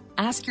pneumonia.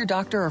 Ask your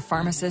doctor or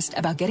pharmacist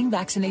about getting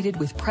vaccinated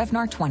with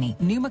Prevnar 20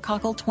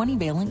 pneumococcal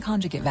 20-valent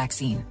conjugate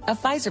vaccine, a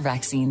Pfizer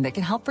vaccine that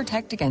can help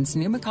protect against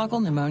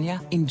pneumococcal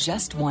pneumonia in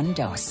just one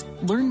dose.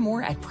 Learn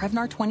more at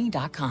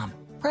Prevnar20.com.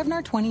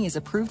 Prevnar 20 is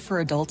approved for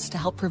adults to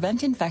help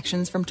prevent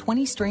infections from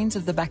 20 strains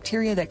of the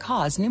bacteria that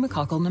cause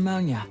pneumococcal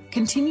pneumonia.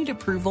 Continued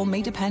approval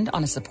may depend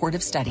on a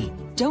supportive study.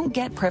 Don't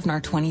get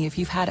Prevnar 20 if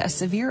you've had a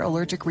severe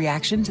allergic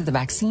reaction to the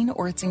vaccine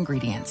or its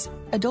ingredients.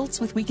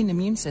 Adults with weakened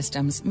immune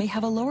systems may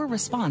have a lower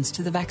response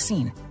to the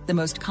vaccine. The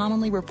most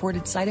commonly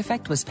reported side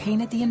effect was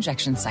pain at the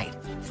injection site.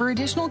 For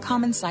additional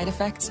common side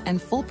effects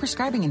and full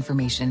prescribing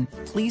information,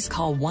 please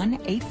call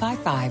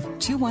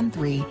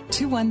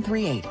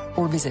 1-855-213-2138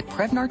 or visit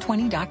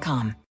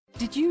Prevnar20.com.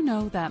 Did you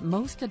know that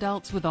most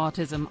adults with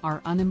autism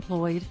are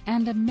unemployed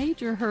and a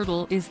major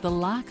hurdle is the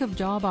lack of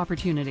job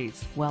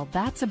opportunities? Well,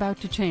 that's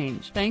about to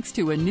change thanks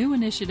to a new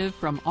initiative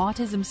from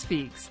Autism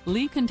Speaks,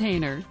 Lee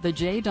Container, the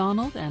J.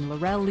 Donald and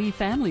Laurel Lee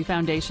Family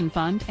Foundation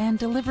Fund, and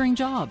Delivering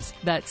Jobs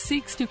that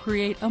seeks to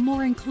create a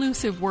more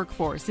inclusive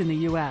workforce in the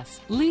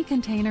U.S. Lee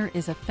Container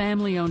is a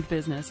family-owned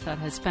business that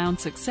has found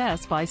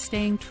success by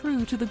staying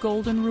true to the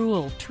golden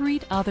rule: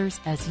 treat others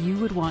as you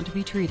would want to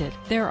be treated.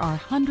 There are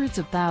hundreds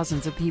of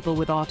thousands of people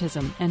with autism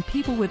and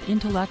people with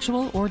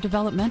intellectual or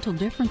developmental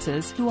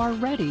differences who are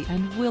ready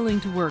and willing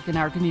to work in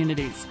our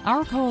communities.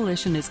 Our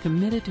coalition is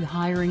committed to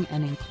hiring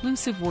an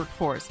inclusive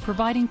workforce,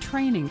 providing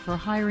training for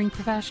hiring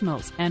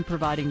professionals, and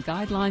providing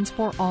guidelines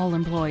for all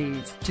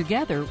employees.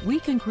 Together, we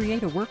can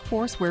create a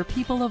workforce where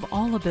people of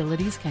all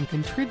abilities can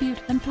contribute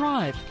and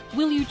thrive.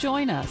 Will you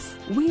join us?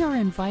 We are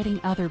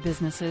inviting other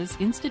businesses,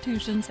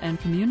 institutions, and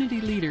community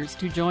leaders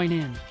to join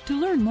in. To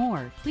learn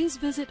more, please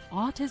visit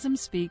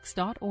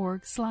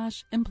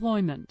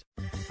autismspeaks.org/employment.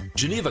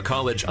 Geneva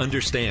College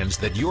understands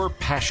that you're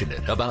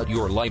passionate about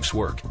your life's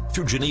work.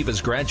 Through Geneva's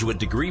graduate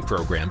degree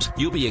programs,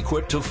 you'll be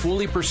equipped to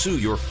fully pursue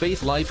your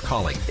faith life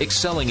calling,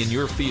 excelling in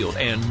your field,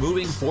 and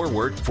moving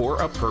forward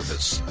for a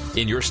purpose.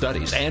 In your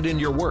studies and in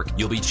your work,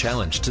 you'll be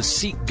challenged to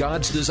seek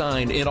God's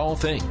design in all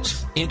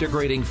things,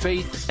 integrating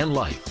faith and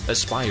life,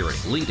 aspiring,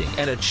 leading,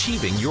 and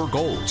achieving your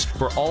goals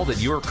for all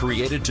that you're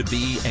created to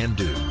be and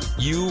do.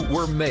 You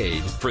were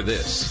made for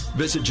this.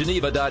 Visit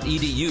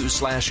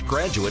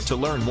geneva.edu/graduate to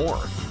learn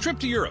more. Trip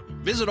to Europe.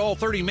 Visit all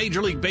 30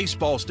 Major League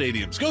Baseball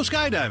stadiums. Go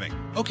skydiving.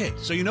 Okay,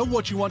 so you know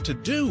what you want to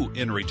do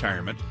in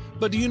retirement,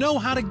 but do you know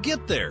how to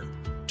get there?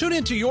 Tune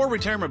in to Your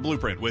Retirement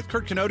Blueprint with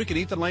Kurt Kenotic and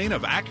Ethan Lane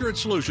of Accurate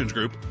Solutions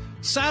Group,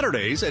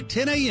 Saturdays at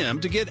 10 a.m.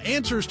 to get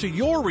answers to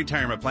your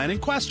retirement planning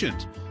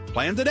questions.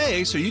 Plan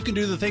today so you can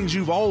do the things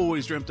you've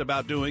always dreamt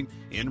about doing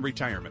in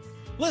retirement.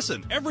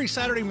 Listen every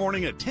Saturday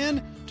morning at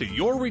 10 to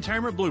Your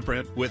Retirement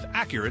Blueprint with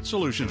Accurate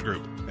Solutions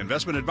Group.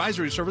 Investment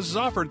advisory services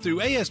offered through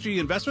ASG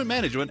Investment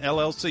Management,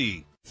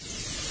 LLC.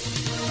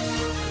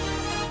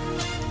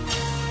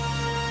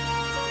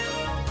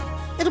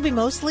 It'll be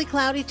mostly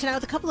cloudy tonight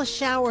with a couple of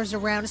showers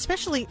around,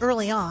 especially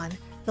early on.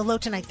 The low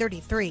tonight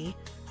 33.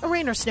 A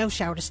rain or snow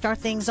shower to start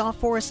things off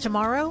for us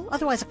tomorrow.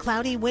 Otherwise a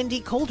cloudy, windy,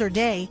 colder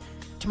day.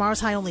 Tomorrow's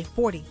high only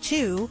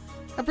 42.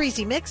 A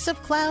breezy mix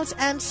of clouds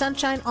and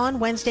sunshine on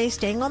Wednesday,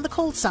 staying on the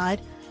cold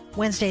side.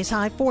 Wednesday's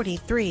high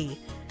 43.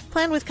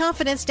 Plan with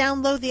confidence.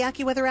 Download the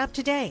AccuWeather app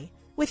today.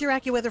 With your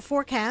AccuWeather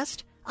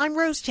forecast, I'm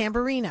Rose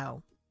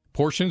Tamburino.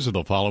 Portions of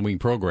the following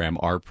program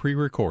are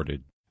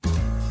pre-recorded.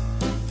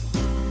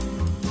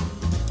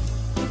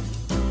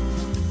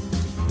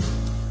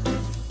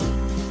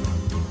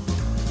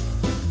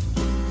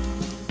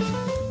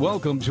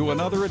 Welcome to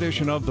another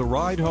edition of The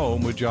Ride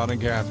Home with John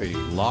and Kathy,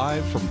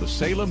 live from the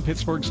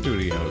Salem-Pittsburgh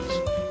studios.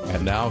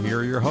 And now here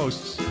are your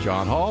hosts,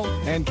 John Hall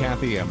and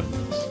Kathy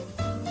Emmons.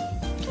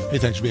 Hey,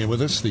 thanks for being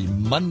with us. The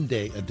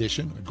Monday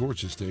edition, a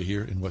gorgeous day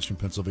here in Western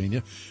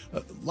Pennsylvania.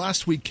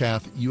 Last week,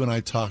 Kath, you and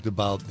I talked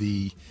about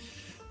the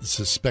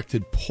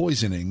suspected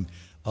poisoning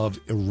of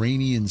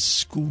Iranian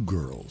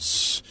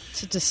schoolgirls.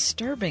 It's a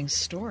disturbing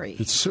story.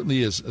 It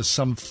certainly is.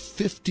 Some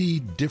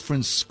 50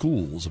 different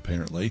schools,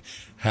 apparently,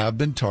 have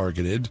been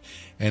targeted,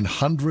 and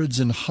hundreds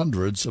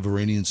of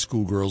Iranian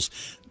schoolgirls.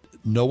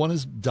 No one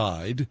has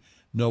died.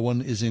 No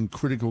one is in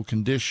critical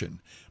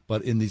condition.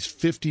 But in these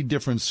 50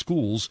 different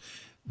schools,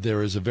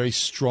 there is a very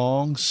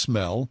strong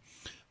smell.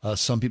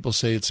 Some people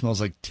say it smells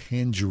like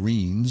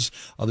tangerines.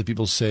 Other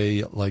people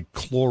say like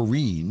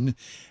chlorine.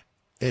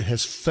 It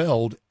has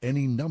felled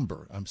any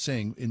number, I'm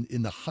saying,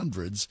 in the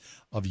hundreds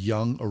of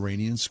young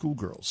Iranian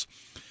schoolgirls.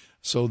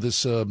 So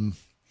this,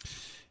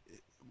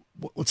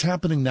 what's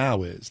happening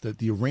now is that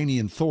the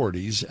Iranian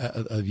authorities,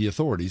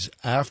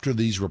 after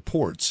these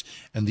reports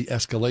and the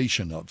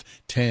escalation of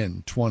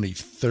 10, 20,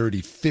 30,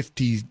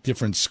 50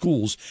 different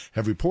schools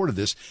have reported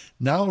this,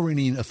 now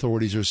Iranian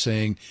authorities are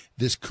saying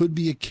this could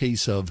be a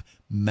case of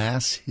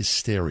mass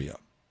hysteria.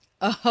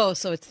 Oh,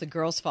 so it's the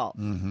girl's fault.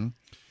 Mm-hmm.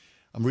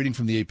 I'm reading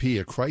from the AP.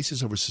 A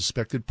crisis over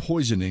suspected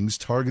poisonings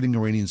targeting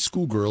Iranian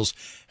schoolgirls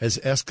has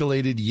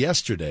escalated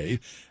yesterday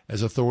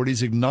as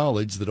authorities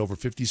acknowledged that over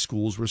 50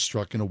 schools were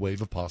struck in a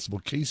wave of possible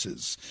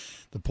cases.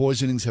 The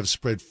poisonings have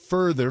spread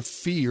further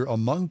fear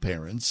among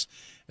parents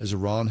as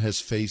Iran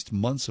has faced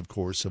months, of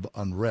course, of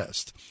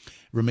unrest. It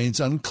remains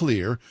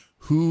unclear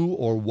who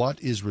or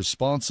what is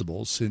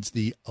responsible since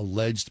the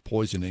alleged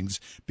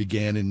poisonings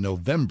began in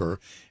November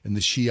in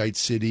the Shiite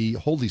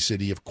holy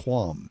city of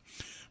Qom.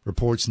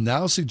 Reports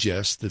now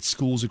suggest that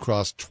schools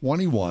across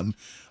 21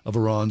 of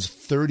Iran's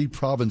 30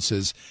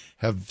 provinces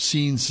have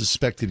seen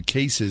suspected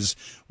cases,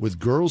 with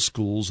girls'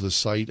 schools the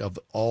site of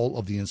all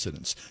of the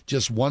incidents.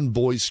 Just one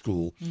boys'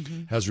 school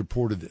has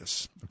reported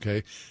this.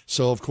 Okay,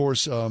 so of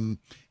course,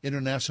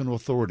 international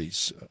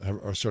authorities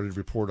are starting to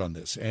report on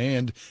this,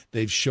 and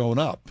they've shown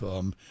up.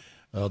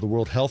 The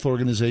World Health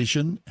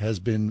Organization has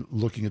been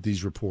looking at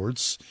these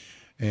reports.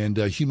 And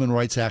human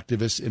rights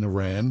activists in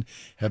Iran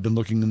have been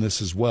looking into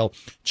this as well.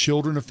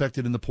 Children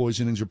affected in the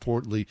poisonings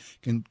reportedly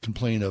can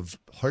complain of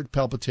heart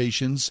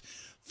palpitations,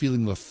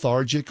 feeling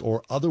lethargic,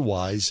 or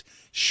otherwise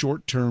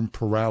short-term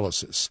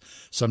paralysis.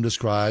 Some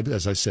describe,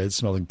 as I said,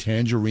 smelling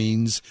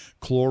tangerines,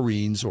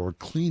 chlorines, or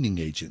cleaning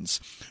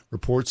agents.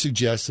 Reports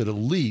suggest that at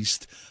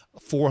least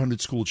 400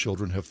 school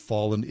children have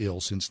fallen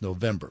ill since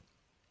November.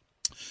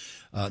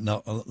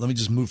 Now, let me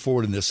just move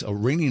forward in this.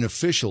 Iranian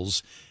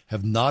officials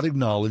have not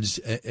acknowledged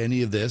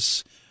any of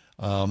this.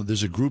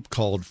 There's a group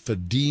called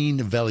Fadin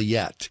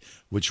Veliyat,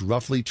 which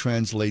roughly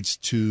translates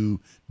to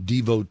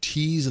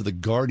devotees of the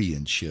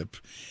guardianship,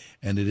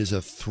 and it is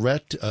a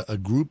threat, a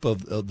group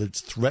that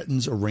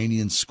threatens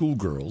Iranian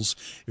schoolgirls.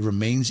 It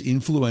remains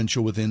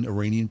influential within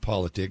Iranian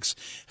politics,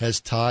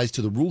 has ties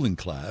to the ruling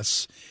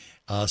class.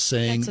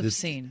 Saying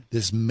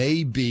this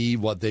may be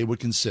what they would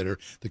consider.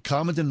 The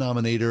common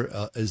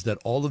denominator is that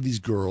all of these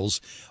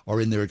girls are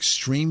in their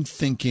extreme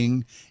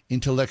thinking,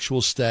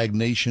 intellectual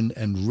stagnation,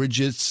 and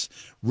rigid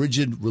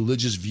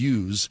religious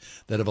views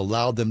that have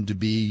allowed them to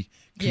be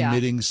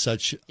committing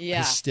such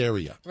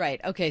hysteria. Right.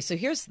 Okay, so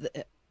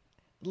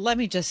let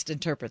me just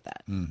interpret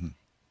that. Mm-hmm.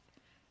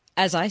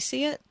 As I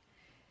see it,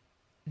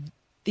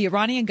 the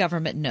Iranian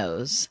government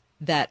knows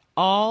that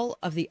all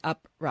of the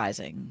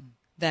uprising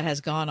that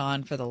has gone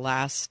on for the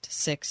last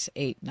 6,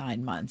 8,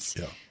 9 months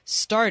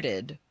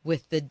started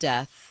with the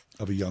death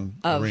of a young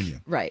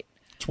Iranian. Right.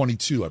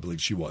 22, I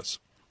believe she was.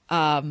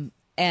 And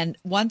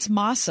once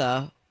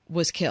Mahsa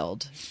was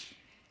killed,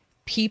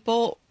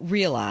 people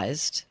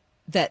realized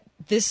that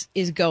this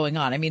is going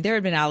on. I mean, there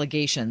had been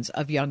allegations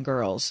of young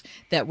girls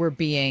that were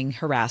being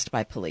harassed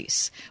by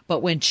police.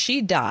 But when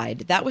she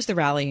died, that was the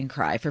rallying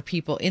cry for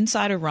people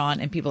inside Iran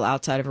and people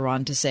outside of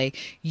Iran to say,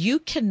 you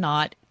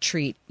cannot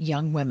treat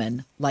young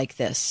women like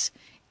this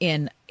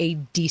in a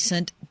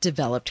decent,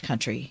 developed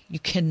country. You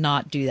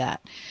cannot do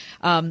that.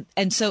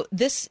 And so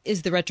this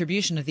is the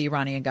retribution of the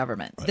Iranian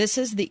government. Right. This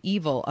is the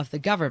evil of the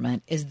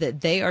government, is that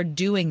they are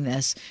doing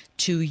this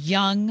to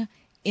young,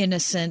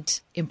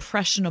 innocent,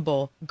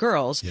 impressionable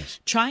girls,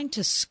 trying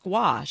to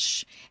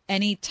squash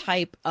any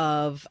type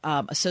of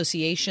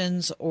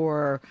associations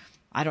or,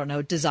 I don't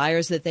know,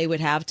 desires that they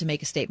would have to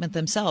make a statement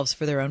themselves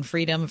for their own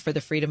freedom, for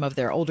the freedom of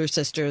their older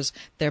sisters,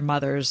 their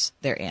mothers,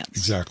 their aunts.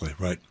 Exactly,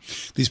 right.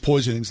 These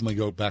poisonings, let me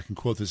go back and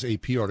quote this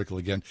AP article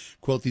again,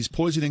 quote, these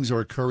poisonings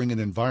are occurring in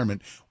an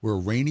environment where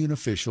Iranian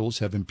officials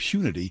have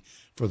impunity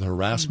for the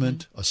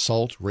harassment,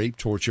 assault, rape,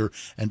 torture,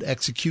 and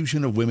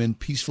execution of women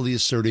peacefully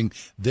asserting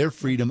their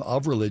freedom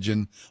of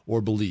religion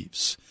or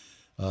beliefs,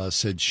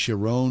 said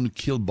Sharon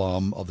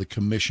Kilbaum of the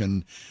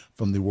Commission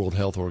from the World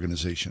Health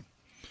Organization.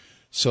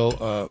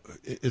 So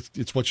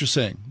it's what you're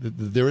saying.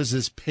 There is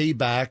this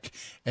payback,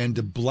 and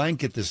to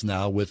blanket this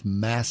now with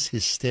mass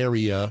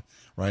hysteria,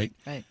 right?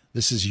 Right.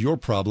 This is your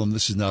problem.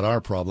 This is not our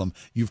problem.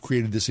 You've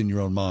created this in your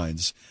own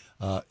minds.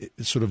 It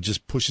sort of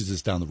just pushes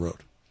us down the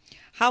road.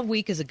 How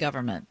weak is a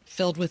government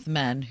filled with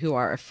men who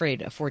are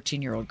afraid of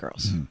 14-year-old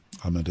girls?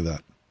 I'm into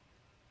that.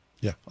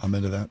 Yeah, I'm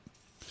into that.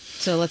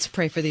 So let's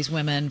pray for these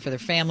women, for their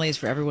families,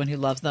 for everyone who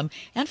loves them,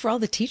 and for all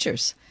the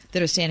teachers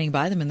that are standing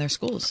by them in their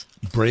schools.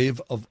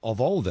 Brave of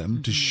all of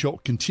them to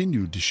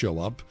continue to show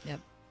up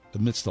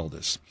amidst all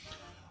this.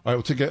 All right,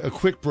 we'll take a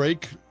quick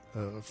break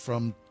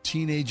from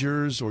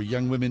teenagers or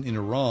young women in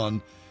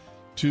Iran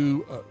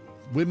to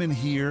women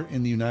here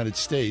in the United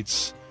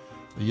States,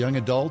 young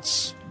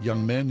adults,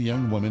 young men,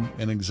 young women,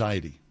 and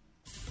anxiety.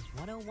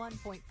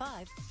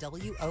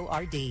 101.5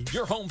 WORD.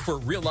 Your home for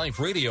real life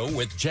radio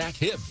with Jack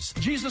Hibbs.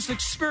 Jesus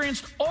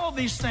experienced all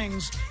these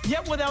things,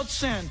 yet without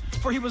sin,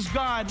 for he was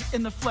God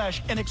in the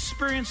flesh and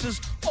experiences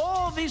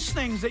all these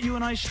things that you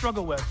and I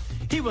struggle with.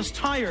 He was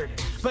tired,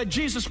 but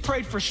Jesus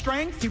prayed for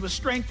strength. He was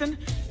strengthened.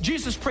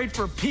 Jesus prayed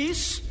for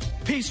peace.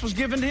 Peace was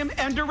given to him,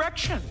 and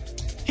direction.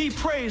 He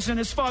prays and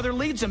his Father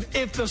leads him.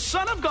 If the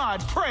Son of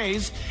God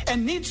prays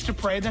and needs to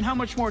pray, then how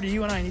much more do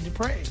you and I need to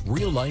pray?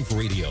 Real Life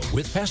Radio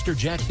with Pastor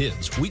Jack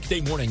Hibbs,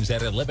 weekday mornings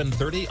at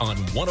 11:30 on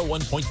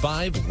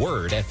 101.5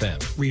 Word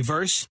FM.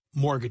 Reverse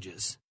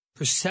mortgages.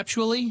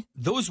 Perceptually,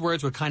 those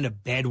words were kind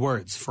of bad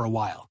words for a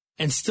while.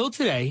 And still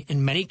today,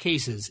 in many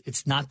cases,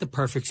 it's not the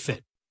perfect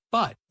fit.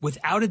 But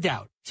without a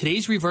doubt,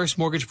 today's reverse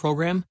mortgage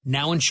program,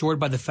 now insured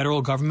by the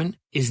federal government,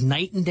 is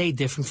night and day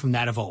different from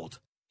that of old.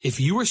 If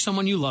you or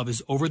someone you love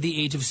is over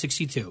the age of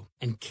 62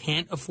 and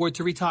can't afford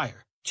to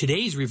retire,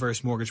 today's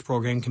reverse mortgage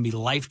program can be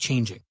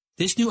life-changing.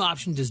 This new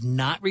option does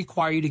not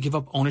require you to give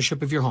up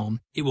ownership of your home.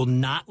 It will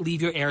not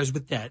leave your heirs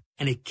with debt,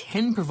 and it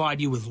can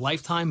provide you with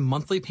lifetime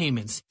monthly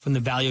payments from the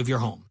value of your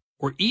home,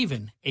 or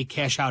even a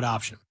cash-out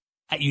option.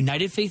 At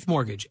United Faith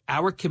Mortgage,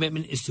 our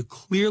commitment is to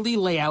clearly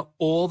lay out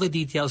all the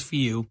details for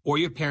you or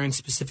your parents'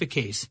 specific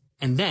case,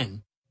 and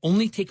then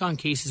only take on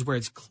cases where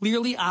it's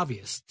clearly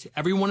obvious to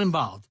everyone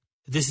involved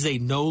this is a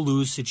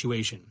no-lose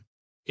situation.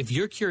 If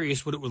you're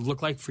curious what it would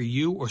look like for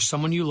you or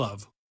someone you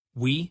love,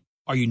 we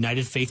are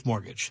United Faith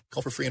Mortgage.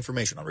 Call for free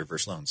information on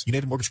reverse loans.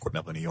 United Mortgage Corp,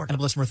 Melbourne, New York.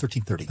 NMLS number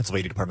 1330.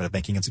 Pennsylvania Department of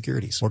Banking and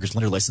Securities. Mortgage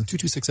lender license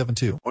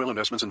 22672. Oil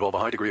investments involve a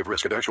high degree of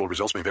risk and actual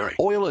results may vary.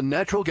 Oil and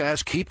natural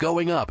gas keep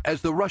going up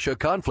as the Russia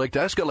conflict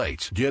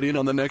escalates. Get in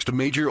on the next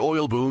major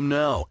oil boom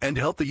now and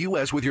help the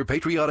U.S. with your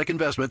patriotic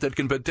investment that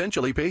can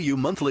potentially pay you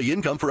monthly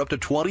income for up to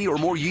 20 or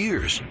more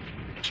years.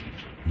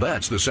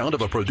 That's the sound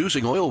of a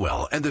producing oil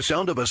well and the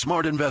sound of a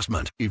smart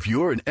investment. If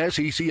you're an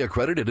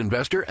SEC-accredited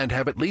investor and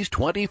have at least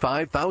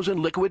 $25,000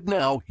 liquid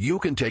now, you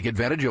can take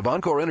advantage of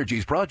Encore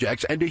Energy's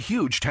projects and a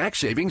huge tax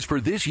savings for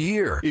this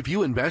year. If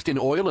you invest in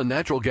oil and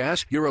natural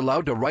gas, you're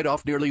allowed to write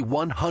off nearly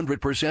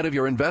 100% of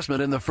your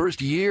investment in the first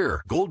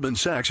year. Goldman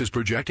Sachs is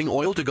projecting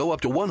oil to go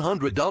up to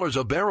 $100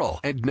 a barrel,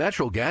 and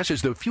natural gas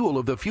is the fuel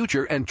of the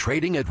future and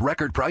trading at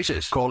record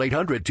prices. Call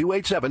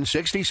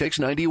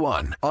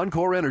 800-287-6691.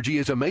 Encore Energy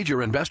is a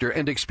major investor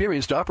and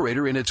experienced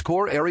operator in its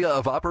core area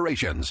of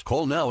operations.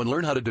 Call now and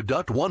learn how to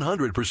deduct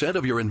 100%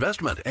 of your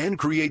investment and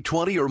create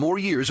 20 or more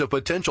years of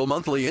potential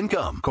monthly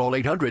income. Call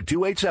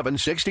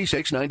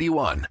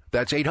 800-287-6691.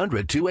 That's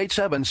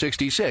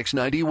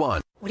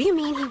 800-287-6691. What do you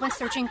mean he went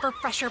searching for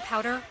fresher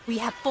powder? We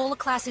have full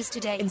classes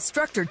today.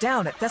 Instructor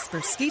down at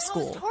Vesper Ski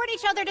School. Toward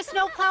each other to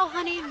snowplow,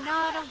 honey,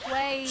 not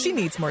away. She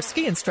needs more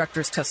ski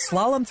instructors to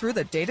slalom through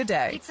the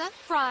day-to-day. Pizza,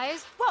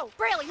 fries. Whoa,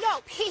 Braley, no,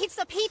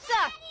 pizza.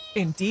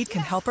 Indeed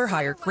can help her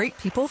hire great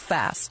people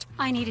fast.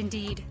 I need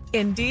Indeed.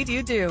 Indeed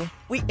you do.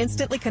 We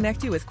instantly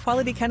connect you with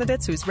quality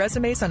candidates whose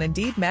resumes on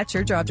Indeed match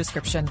your job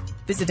description.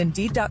 Visit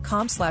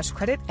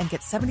Indeed.com/credit and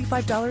get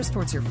 $75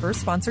 towards your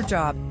first sponsored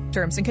job.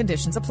 Terms and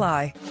conditions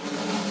apply.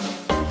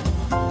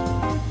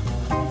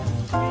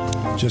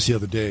 Just the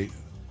other day,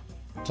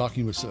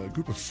 talking with a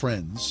group of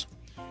friends,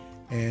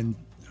 and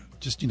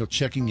just,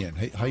 checking in.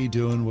 Hey, how you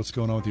doing? What's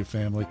going on with your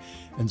family?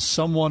 And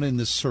someone in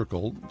this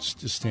circle,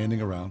 just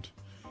standing around,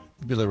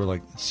 maybe there were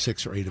like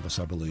 6 or 8 of us,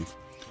 I believe.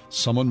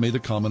 Someone made the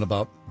comment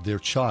about their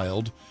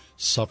child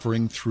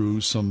suffering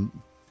through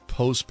some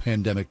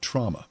post-pandemic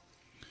trauma.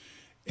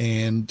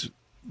 And,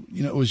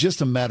 it was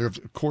just a matter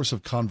of course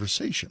of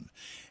conversation.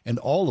 And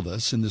all of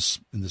us in this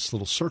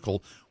little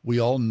circle, we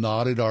all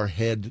nodded our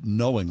head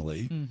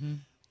knowingly,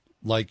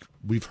 like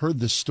we've heard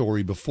this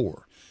story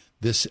before.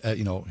 This,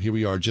 here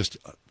we are just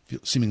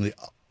seemingly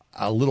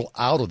a little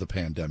out of the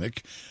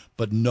pandemic,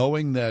 but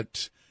knowing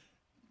that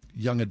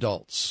young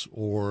adults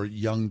or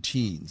young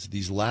teens,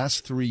 these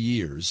last 3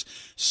 years,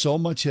 so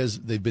much as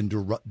they've been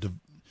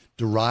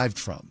deprived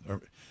from,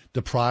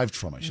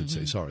 I should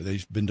say, sorry.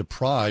 They've been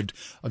deprived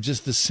of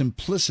just the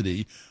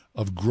simplicity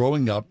of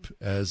growing up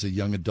as a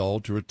young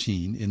adult or a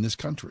teen in this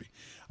country.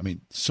 I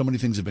mean, so many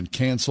things have been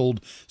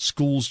canceled,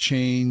 schools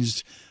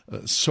changed,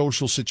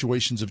 social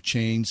situations have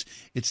changed.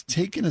 It's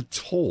taken a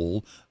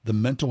toll, the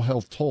mental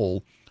health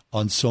toll,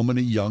 on so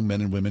many young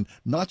men and women,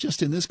 not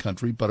just in this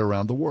country, but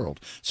around the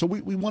world. So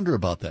we wonder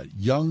about that,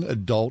 young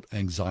adult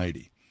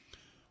anxiety.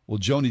 Well,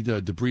 Joni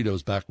DeBrito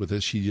is back with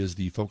us. She is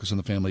the Focus on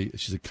the Family.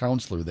 She's a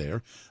counselor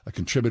there, a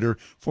contributor,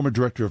 former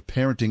director of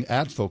parenting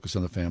at Focus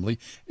on the Family.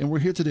 And we're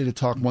here today to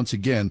talk once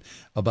again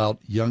about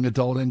young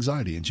adult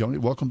anxiety. And Joni,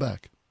 welcome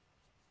back.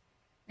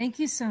 Thank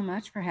you so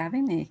much for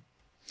having me.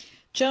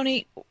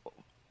 Joni,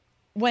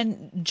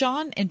 when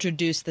John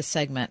introduced the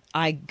segment,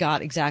 I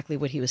got exactly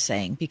what he was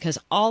saying, because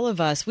all of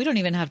us, we don't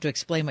even have to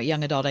explain what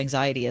young adult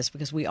anxiety is,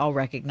 because we all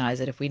recognize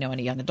it if we know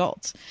any young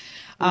adults.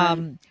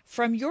 Right.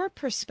 From your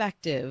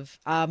perspective,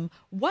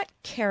 what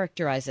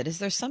characterizes it? Is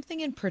there something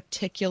in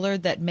particular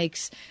that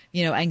makes,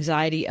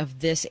 anxiety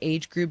of this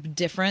age group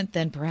different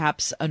than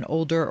perhaps an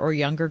older or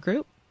younger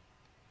group?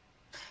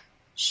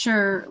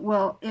 Sure.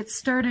 Well, it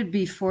started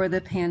before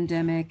the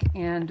pandemic,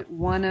 and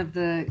one of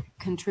the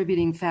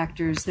contributing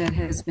factors that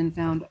has been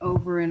found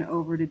over and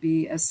over to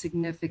be a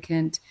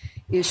significant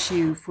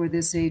issue for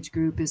this age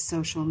group is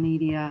social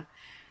media.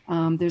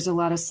 There's a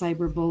lot of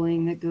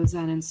cyberbullying that goes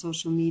on in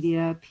social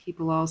media.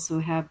 People also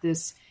have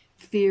this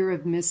fear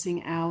of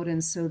missing out,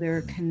 and so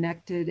they're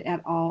connected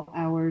at all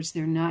hours.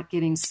 They're not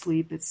getting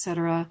sleep,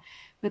 etc.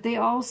 But they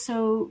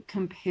also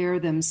compare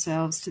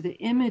themselves to the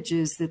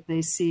images that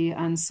they see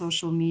on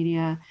social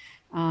media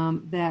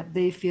that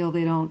they feel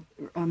they don't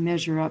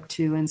measure up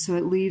to. And so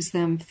it leaves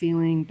them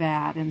feeling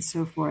bad and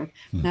so forth.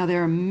 Now,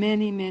 there are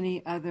many,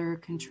 many other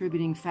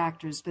contributing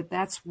factors, but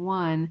that's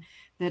one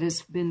that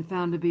has been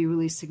found to be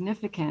really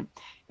significant.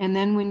 And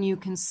then when you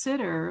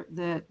consider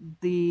that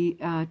the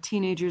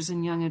teenagers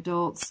and young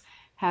adults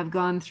have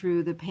gone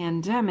through the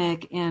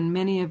pandemic, and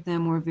many of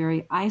them were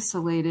very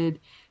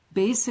isolated,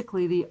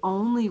 basically the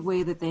only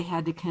way that they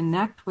had to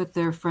connect with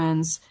their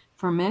friends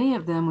for many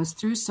of them was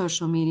through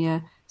social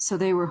media. So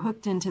they were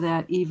hooked into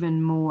that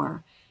even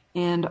more.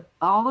 And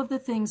all of the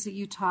things that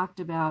you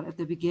talked about at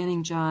the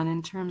beginning, John,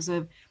 in terms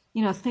of,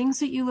 things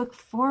that you look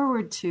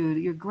forward to,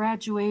 your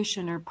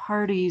graduation or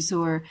parties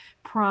or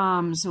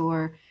proms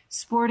or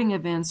sporting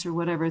events or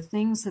whatever,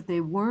 things that they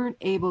weren't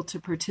able to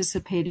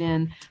participate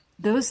in,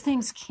 those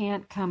things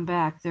can't come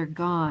back. They're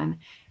gone.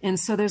 And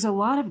so there's a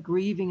lot of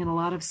grieving and a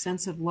lot of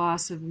sense of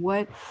loss of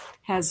what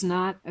has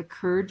not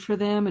occurred for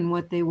them and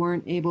what they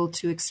weren't able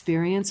to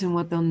experience and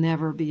what they'll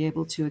never be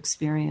able to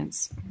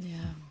experience. Yeah.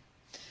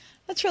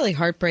 That's really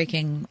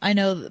heartbreaking. I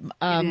know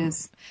it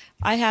is.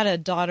 I had a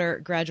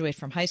daughter graduate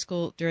from high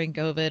school during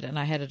COVID, and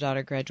I had a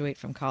daughter graduate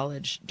from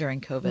college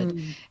during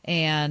COVID.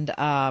 And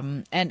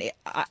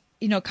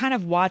kind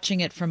of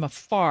watching it from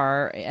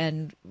afar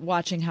and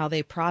watching how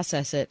they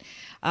process it.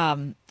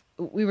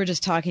 We were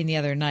just talking the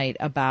other night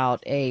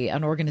about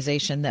an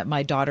organization that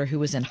my daughter, who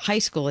was in high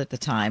school at the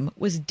time,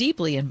 was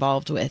deeply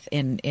involved with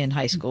in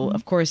high school.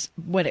 Of course,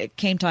 when it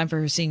came time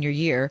for her senior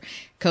year,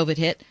 COVID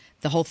hit.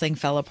 The whole thing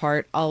fell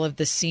apart. All of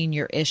the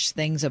senior-ish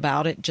things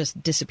about it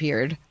just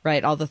disappeared,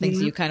 right? All the things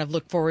that you kind of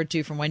look forward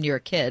to from when you're a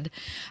kid.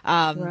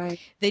 Right.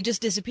 They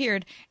just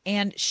disappeared.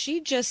 And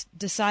she just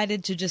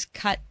decided to just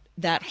cut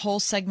that whole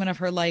segment of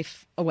her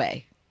life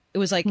away. It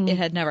was like it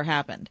had never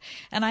happened.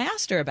 And I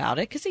asked her about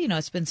it because,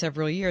 it's been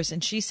several years.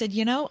 And she said,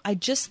 I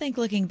just think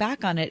looking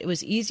back on it, it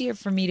was easier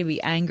for me to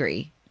be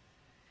angry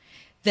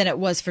than it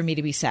was for me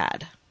to be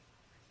sad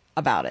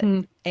about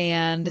it.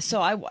 And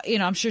so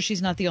I'm sure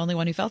she's not the only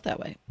one who felt that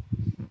way.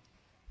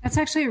 That's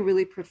actually a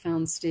really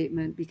profound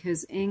statement,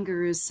 because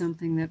anger is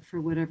something that, for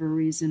whatever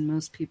reason,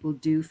 most people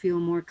do feel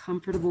more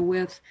comfortable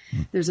with.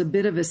 There's a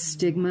bit of a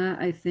stigma,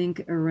 I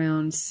think,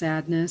 around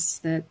sadness,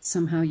 that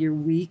somehow you're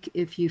weak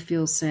if you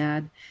feel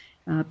sad.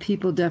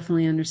 People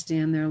definitely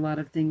understand there are a lot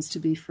of things to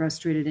be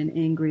frustrated and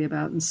angry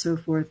about and so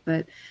forth,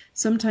 but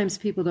sometimes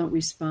people don't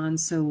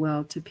respond so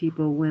well to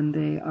people when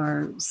they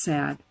are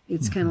sad.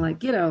 It's kind of like,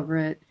 get over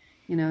it.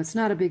 it's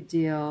not a big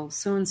deal.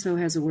 So-and-so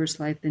has a worse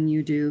life than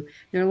you do.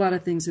 There are a lot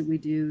of things that we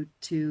do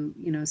to,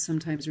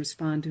 sometimes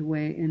respond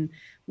in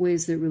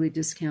ways that really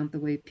discount the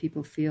way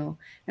people feel.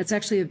 It's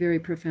actually a very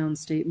profound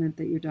statement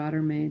that your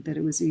daughter made, that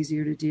it was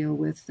easier to deal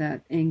with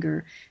that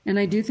anger. And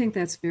I do think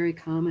that's very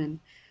common.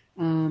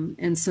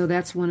 And so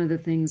that's one of the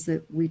things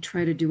that we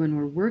try to do when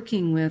we're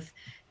working with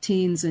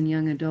teens and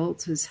young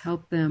adults, is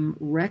help them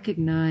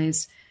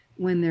recognize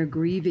when they're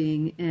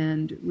grieving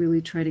and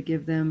really try to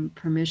give them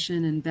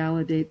permission and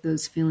validate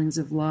those feelings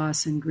of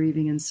loss and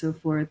grieving and so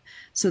forth,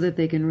 so that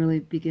they can really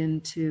begin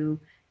to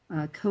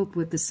cope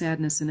with the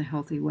sadness in a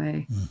healthy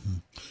way. Mm-hmm.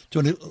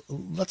 Joni,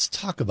 let's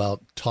talk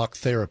about talk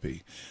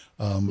therapy.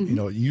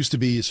 It used to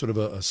be sort of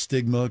a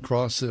stigma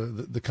across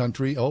the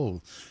country.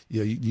 Oh,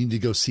 you need to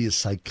go see a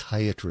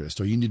psychiatrist,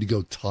 or you need to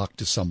go talk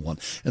to someone.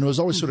 And it was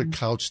always sort of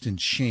couched in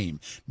shame.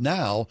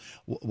 Now,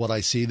 what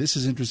I see, this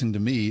is interesting to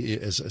me,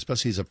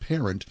 especially as a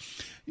parent,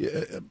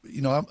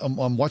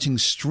 I'm watching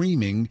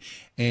streaming,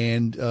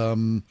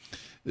 and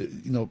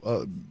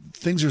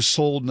things are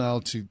sold now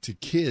to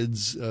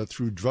kids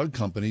through drug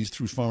companies,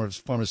 through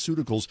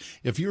pharmaceuticals.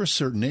 If you're a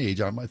certain age,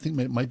 I think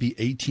it might be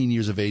 18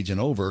 years of age and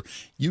over,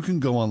 you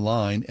can go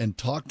online and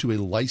talk to a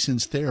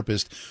licensed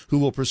therapist who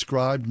will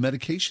prescribe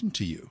medication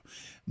to you.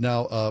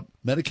 Now,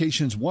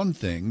 medication's one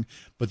thing,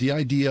 but the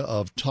idea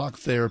of talk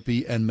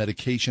therapy and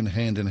medication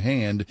hand in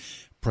hand,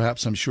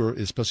 perhaps, I'm sure,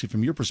 especially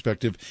from your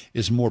perspective,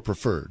 is more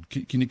preferred.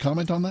 Can you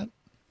comment on that?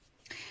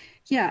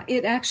 Yeah,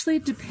 it actually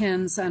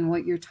depends on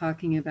what you're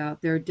talking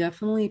about. There are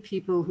definitely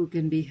people who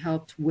can be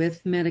helped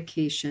with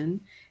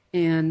medication.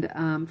 And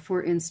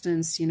for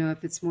instance,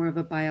 if it's more of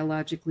a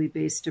biologically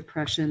based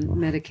depression,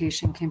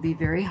 medication can be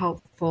very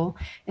helpful.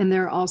 And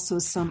there are also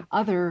some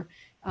other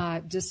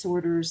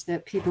disorders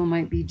that people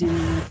might be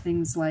dealing with,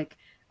 things like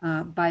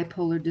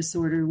bipolar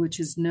disorder, which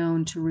is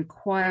known to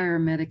require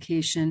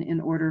medication in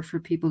order for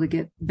people to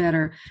get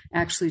better,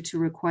 actually to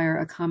require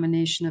a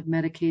combination of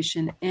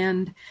medication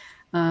and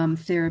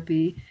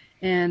therapy.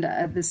 And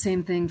the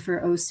same thing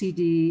for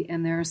OCD.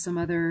 And there are some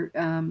other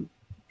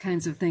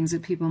kinds of things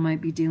that people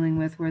might be dealing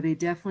with where they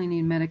definitely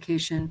need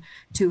medication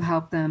to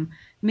help them,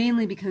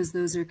 mainly because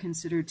those are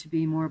considered to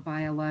be more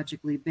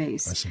biologically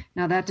based.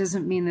 Now, that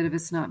doesn't mean that if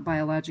it's not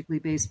biologically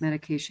based,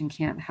 medication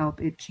can't help.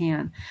 It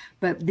can.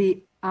 But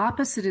the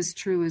opposite is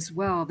true as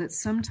well, that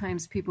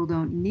sometimes people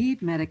don't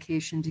need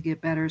medication to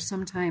get better.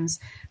 Sometimes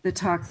the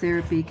talk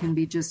therapy can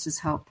be just as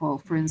helpful.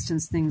 For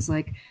instance, things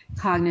like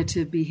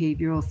cognitive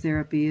behavioral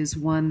therapy is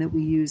one that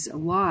we use a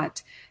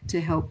lot to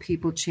help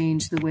people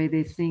change the way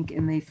they think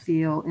and they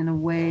feel in a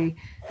way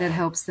that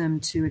helps them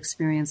to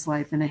experience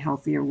life in a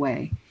healthier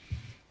way.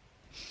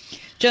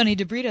 Joni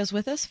DeBrito is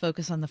with us,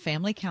 Focus on the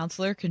Family,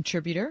 counselor,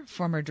 contributor,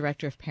 former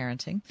director of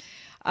parenting.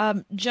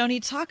 Joni,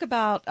 talk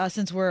about,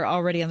 since we're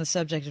already on the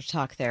subject of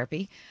talk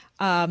therapy,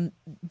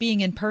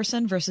 being in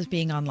person versus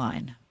being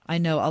online. I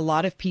know a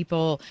lot of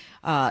people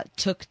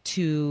took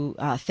to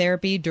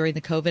therapy during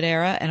the COVID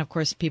era, and of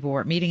course people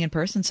weren't meeting in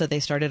person, so they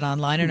started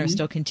online and are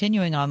still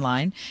continuing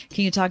online.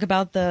 Can you talk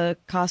about the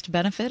cost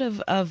benefit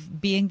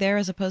of being there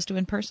as opposed to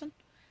in person?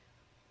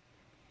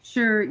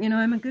 Sure.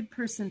 I'm a good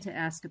person to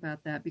ask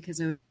about that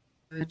because I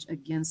was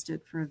against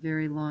it for a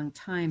very long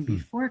time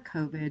before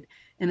COVID.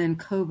 And then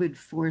COVID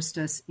forced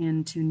us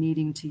into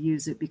needing to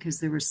use it because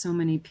there were so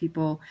many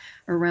people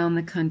around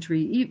the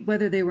country,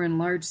 whether they were in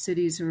large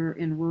cities or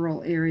in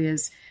rural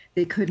areas,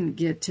 they couldn't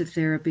get to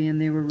therapy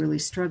and they were really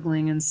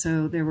struggling. And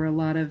so there were a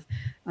lot of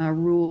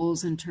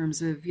rules in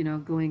terms of,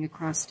 going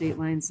across state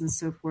lines and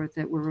so forth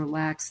that were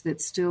relaxed,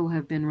 that still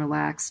have been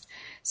relaxed.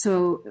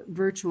 So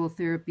virtual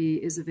therapy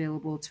is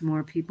available to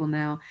more people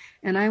now.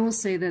 And I will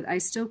say that I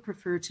still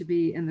prefer to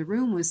be in the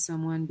room with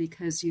someone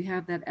because you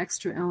have that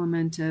extra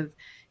element of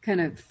kind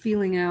of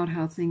feeling out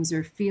how things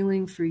are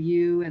feeling for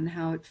you and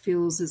how it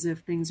feels as if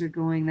things are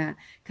going, that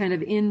kind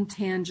of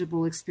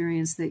intangible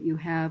experience that you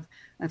have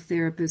a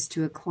therapist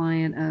to a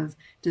client of,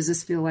 does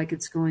this feel like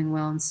it's going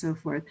well and so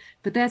forth.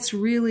 But that's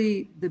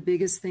really the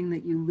biggest thing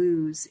that you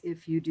lose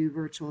if you do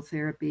virtual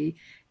therapy,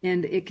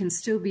 and it can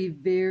still be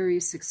very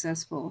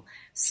successful.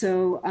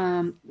 So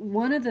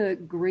one of the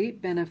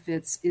great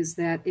benefits is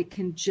that it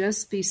can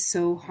just be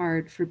so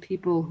hard for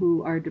people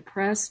who are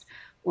depressed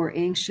or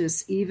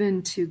anxious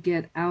even to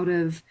get out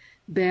of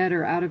bed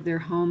or out of their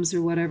homes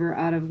or whatever,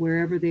 out of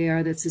wherever they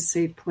are that's a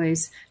safe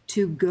place,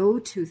 to go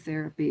to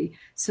therapy.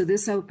 So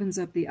this opens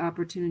up the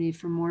opportunity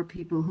for more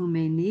people who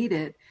may need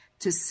it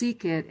to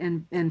seek it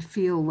and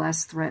feel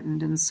less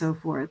threatened and so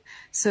forth.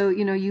 So,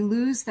 you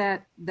lose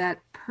that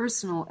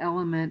personal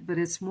element, but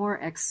it's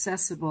more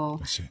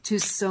accessible to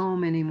so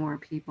many more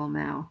people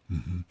now.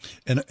 Mm-hmm.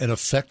 And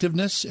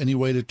effectiveness, any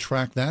way to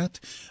track that?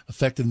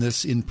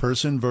 Effectiveness in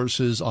person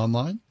versus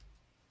online?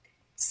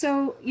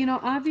 So,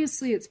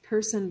 obviously it's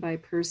person by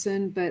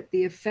person, but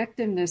the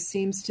effectiveness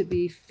seems to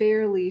be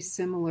fairly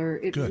similar.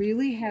 It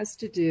really has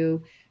to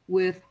do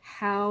with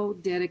how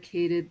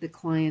dedicated the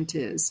client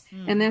is.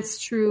 And that's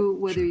true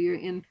whether you're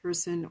in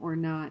person or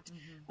not.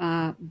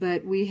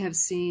 But we have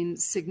seen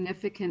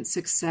significant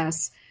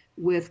success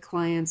with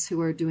clients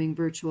who are doing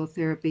virtual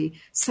therapy.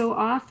 So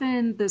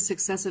often the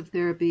success of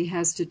therapy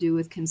has to do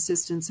with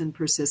consistency and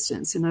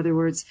persistence. In other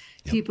words,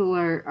 people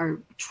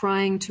are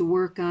trying to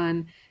work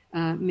on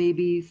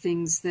maybe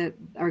things that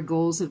are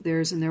goals of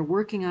theirs, and they're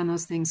working on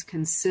those things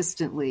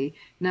consistently,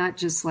 not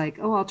just like,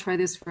 oh, I'll try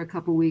this for a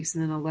couple weeks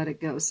and then I'll let it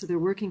go. So they're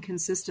working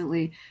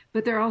consistently,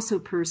 but they're also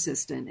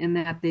persistent in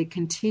that they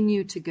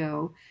continue to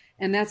go.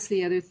 And that's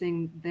the other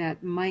thing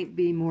that might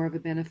be more of a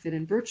benefit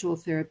in virtual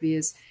therapy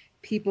is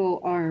people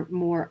are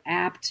more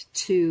apt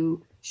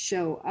to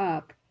show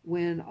up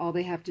when all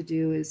they have to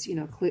do is,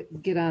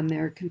 get on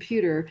their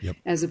computer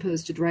as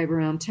opposed to drive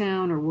around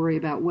town or worry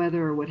about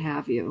weather or what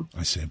have you.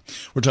 I see.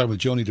 We're talking with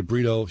Joni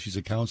DeBrito. She's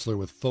a counselor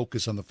with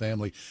Focus on the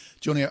Family.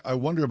 Joni, I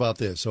wonder about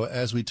this. So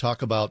as we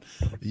talk about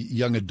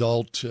young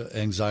adult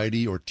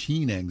anxiety or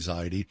teen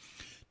anxiety,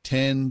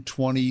 10,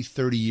 20,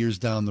 30 years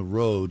down the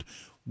road,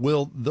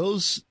 will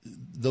those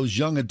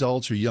young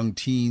adults or young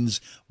teens,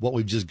 what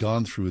we've just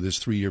gone through this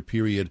 3-year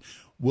period,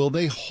 will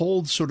they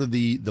hold sort of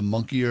the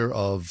monkey-ear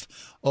of,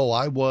 oh,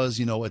 I was,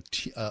 a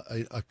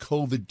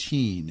COVID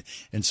teen,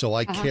 and so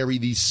I carry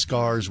these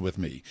scars with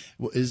me?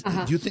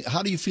 Do you think?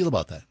 How do you feel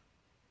about that?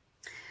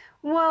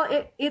 Well,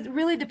 it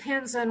really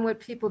depends on what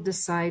people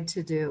decide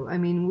to do. I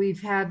mean,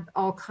 we've had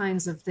all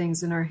kinds of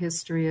things in our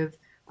history of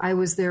I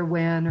was there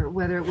when, or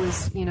whether it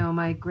was,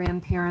 my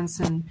grandparents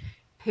and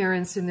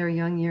parents in their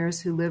young years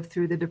who lived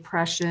through the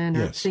Depression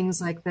or things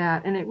like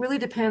that. And it really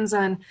depends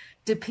on,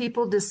 do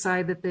people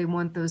decide that they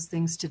want those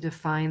things to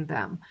define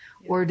them?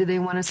 Or do they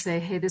want to say,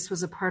 hey, this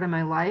was a part of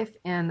my life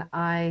and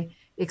I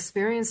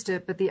experienced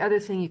it. But the other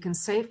thing you can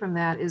say from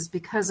that is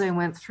because I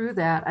went through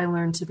that, I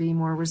learned to be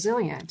more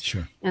resilient.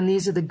 Sure. And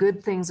these are the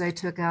good things I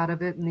took out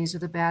of it. And these are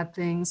the bad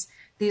things.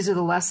 These are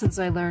the lessons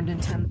I learned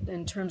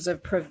in terms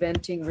of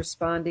preventing,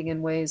 responding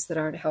in ways that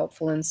aren't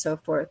helpful and so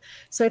forth.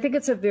 So I think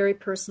it's a very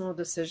personal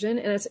decision.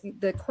 And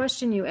the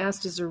question you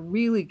asked is a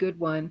really good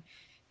one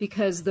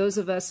because those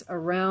of us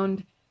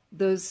around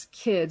those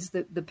kids,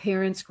 the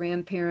parents,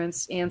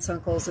 grandparents, aunts,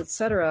 uncles, et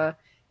cetera,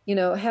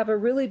 have a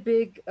really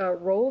big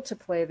role to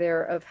play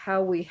there of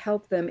how we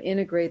help them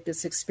integrate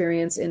this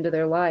experience into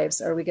their lives.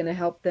 Are we going to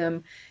help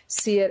them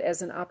see it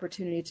as an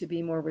opportunity to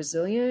be more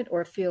resilient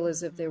or feel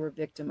as if they were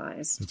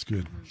victimized? That's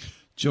good.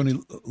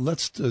 Joni,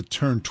 let's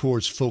turn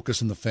towards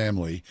Focus on the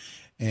Family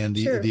and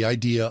the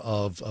idea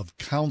of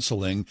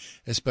counseling,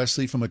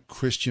 especially from a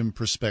Christian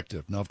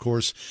perspective. Now, of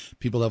course,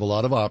 people have a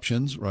lot of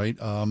options, right?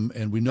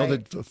 And we know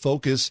that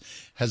Focus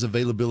has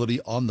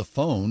availability on the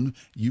phone.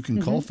 You can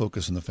call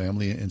Focus on the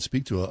Family and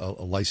speak to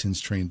a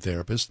licensed, trained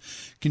therapist.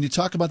 Can you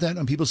talk about that?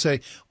 And people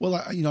say, well,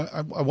 I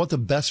want the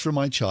best for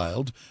my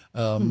child.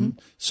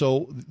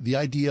 So the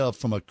idea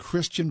from a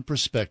Christian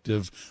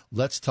perspective,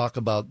 let's talk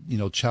about,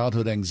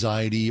 childhood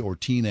anxiety or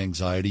teen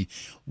anxiety.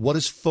 What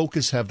does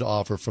Focus have to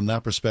offer from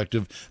that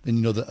perspective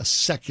than, a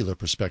secular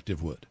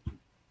perspective would?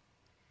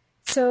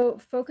 So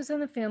Focus on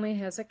the Family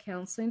has a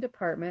counseling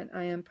department.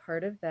 I am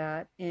part of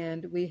that.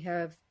 And we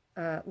have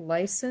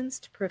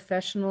licensed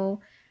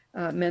professional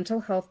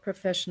mental health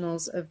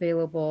professionals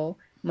available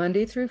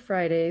Monday through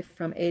Friday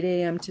from 8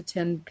 a.m. to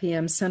 10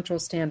 p.m. Central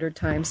Standard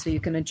Time. So you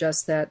can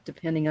adjust that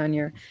depending on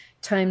your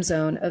time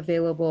zone.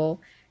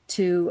 Available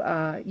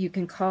to, you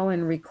can call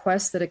and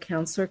request that a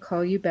counselor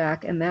call you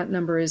back. And that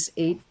number is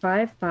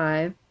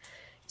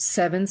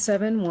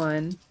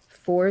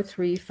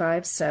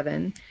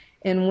 855-771-4357.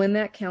 And when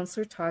that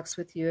counselor talks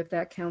with you, if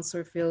that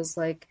counselor feels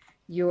like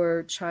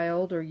your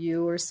child or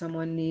you or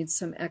someone needs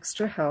some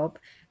extra help,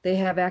 they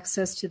have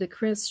access to the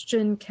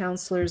Christian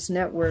Counselors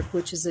Network,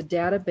 which is a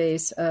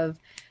database of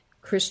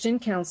Christian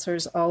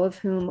counselors, all of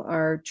whom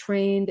are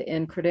trained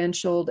and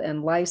credentialed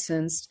and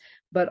licensed,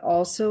 but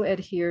also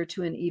adhere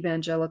to an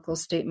evangelical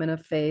statement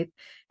of faith.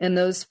 And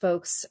those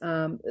folks,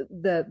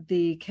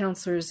 the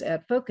counselors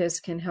at Focus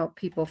can help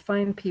people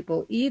find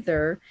people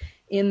either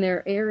in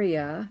their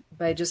area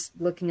by just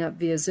looking up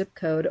via zip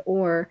code,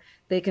 or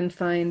they can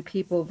find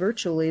people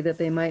virtually that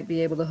they might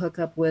be able to hook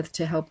up with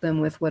to help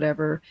them with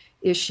whatever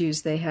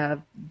issues they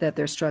have that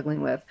they're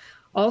struggling with.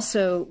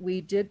 Also, we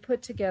did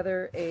put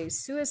together a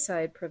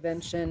suicide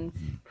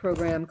prevention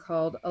program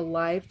called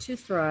Alive to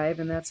Thrive,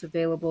 and that's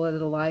available at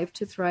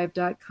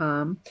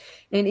alivetothrive.com.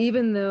 And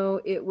even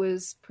though it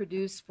was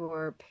produced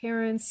for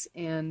parents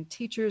and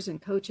teachers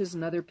and coaches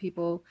and other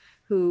people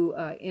who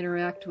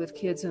interact with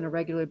kids on a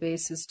regular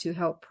basis to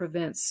help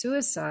prevent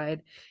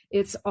suicide,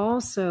 it's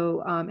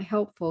also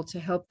helpful to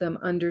help them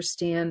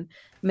understand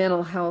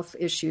mental health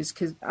issues,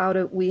 because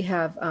we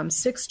have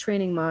 6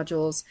 training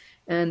modules,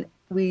 and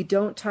we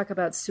don't talk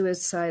about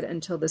suicide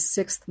until the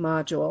 6th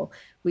module.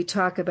 We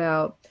talk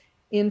about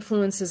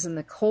influences in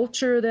the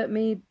culture that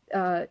may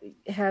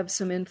have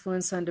some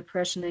influence on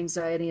depression,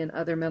 anxiety, and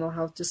other mental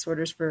health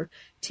disorders for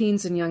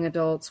teens and young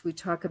adults. We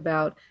talk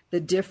about the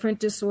different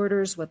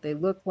disorders, what they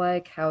look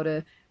like, how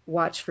to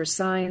watch for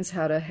signs,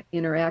 how to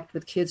interact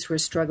with kids who are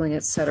struggling,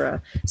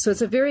 etc. So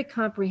it's a very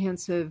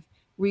comprehensive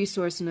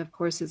resource, and of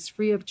course it's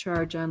free of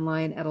charge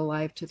online at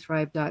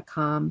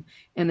alivetothrive.com,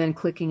 and then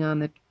clicking on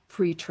the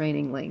free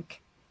training link.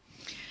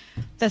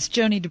 That's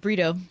Joni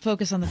DeBrito,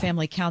 Focus on the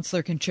Family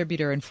counselor,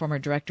 contributor, and former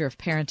director of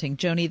parenting.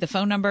 Joni, the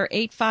phone number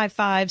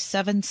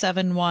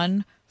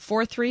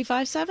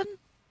 855-771-4357?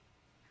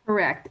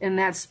 Correct, and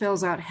that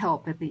spells out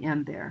help at the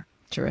end there.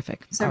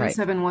 Terrific.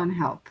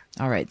 771-HELP.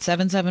 All right,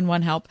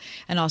 771-HELP,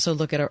 and also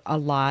look at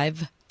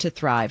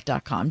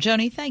AliveToThrive.com.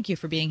 Joni, thank you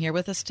for being here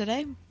with us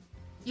today.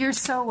 You're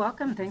so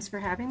welcome. Thanks for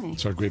having me.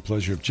 It's our great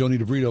pleasure. Joni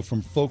DeBrito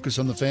from Focus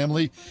on the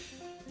Family,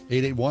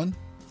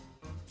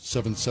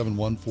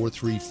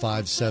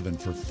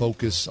 881-771-4357 for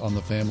Focus on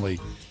the Family,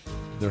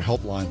 their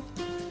helpline.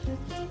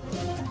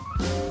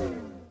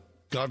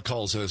 God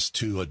calls us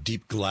to a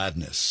deep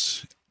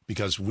gladness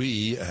because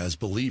we, as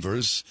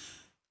believers,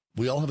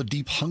 we all have a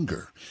deep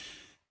hunger.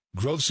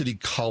 Grove City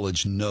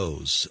College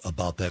knows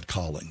about that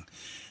calling,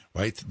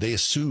 right? They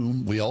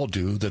assume, we all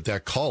do,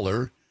 that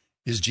caller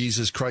is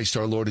Jesus Christ,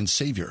 our Lord and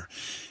Savior.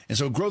 And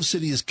so Grove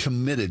City is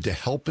committed to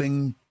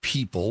helping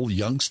people,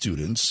 young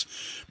students,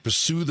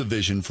 pursue the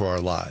vision for our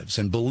lives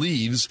and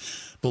believe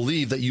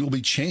that you will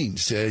be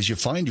changed as you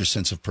find your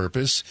sense of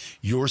purpose,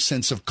 your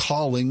sense of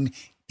calling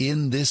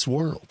in this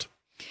world.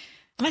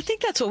 And I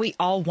think that's what we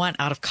all want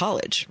out of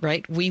college,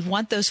 right? We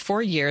want those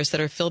 4 years that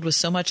are filled with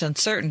so much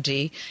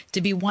uncertainty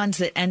to be ones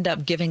that end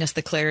up giving us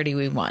the clarity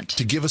we want.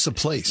 To give us a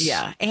place.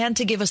 Yeah. And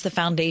to give us the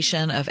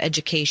foundation of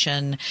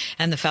education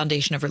and the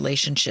foundation of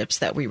relationships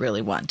that we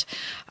really want.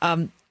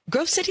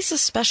 Grove City's a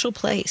special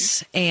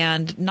place,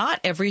 and not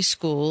every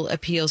school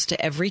appeals to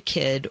every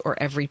kid or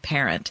every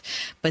parent.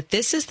 But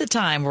this is the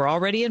time, we're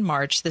already in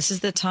March, this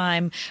is the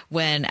time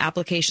when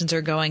applications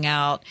are going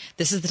out.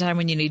 This is the time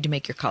when you need to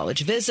make your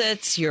college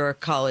visits, your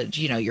college,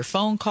 your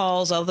phone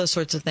calls, all those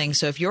sorts of things.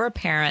 So if you're a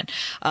parent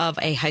of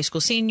a high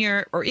school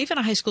senior or even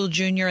a high school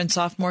junior and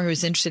sophomore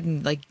who's interested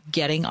in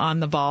getting on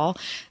the ball,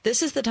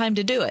 this is the time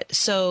to do it.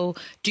 So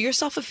do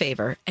yourself a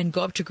favor and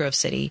go up to Grove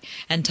City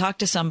and talk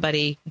to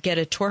somebody, get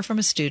a tour from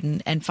a student,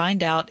 and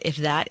find out if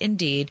that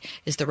indeed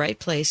is the right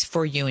place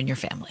for you and your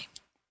family.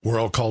 We're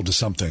all called to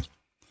something.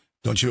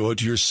 Don't you owe it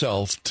to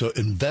yourself to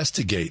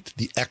investigate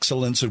the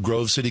excellence of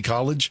Grove City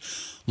College?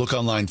 Look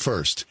online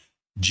first.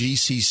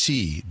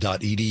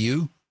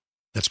 gcc.edu.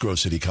 That's Grove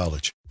City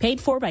College. Paid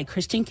for by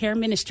Christian Care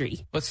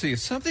Ministry. Let's see, if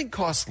something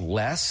costs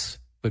less,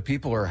 but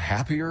people are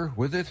happier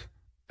with it,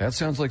 that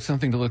sounds like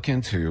something to look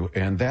into,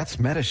 and that's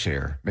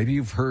Medi-Share. Maybe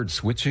you've heard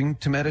switching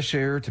to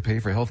Medi-Share to pay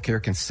for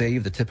healthcare can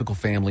save the typical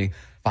family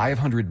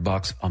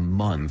 $500 a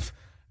month,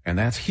 and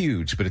that's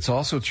huge. But it's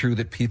also true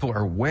that people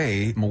are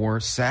way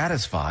more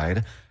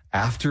satisfied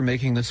after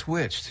making the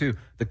switch, too.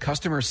 The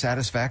customer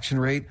satisfaction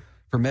rate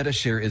for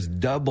Medi-Share is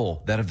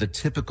double that of the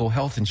typical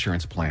health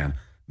insurance plan.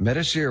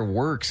 Medi-Share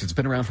works. It's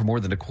been around for more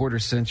than a quarter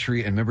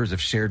century, and members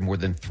have shared more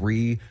than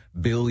 $3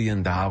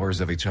 billion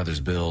of each other's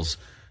bills.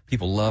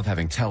 People love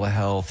having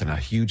telehealth and a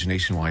huge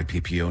nationwide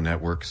PPO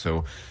network.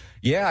 So,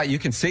 yeah, you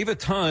can save a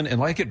ton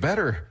and like it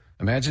better.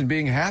 Imagine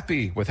being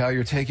happy with how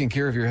you're taking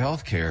care of your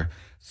health care.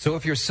 So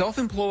if you're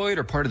self-employed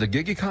or part of the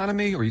gig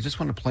economy, or you just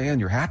want a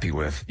plan you're happy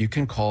with, you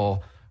can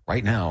call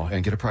right now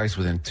and get a price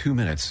within 2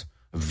 minutes.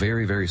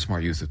 Very, very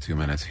smart use of 2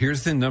 minutes.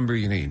 Here's the number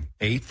you need.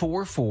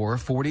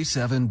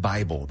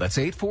 844-47-BIBLE. That's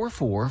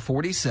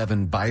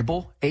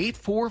 844-47-BIBLE.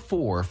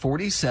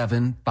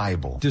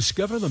 844-47-BIBLE.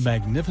 Discover the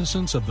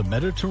magnificence of the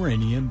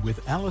Mediterranean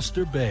with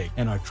Alistair Begg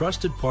and our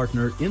trusted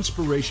partner,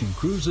 Inspiration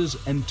Cruises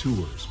and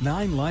Tours.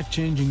 9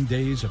 life-changing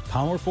days of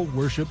powerful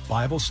worship,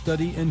 Bible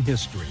study, and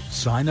history.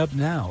 Sign up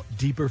now.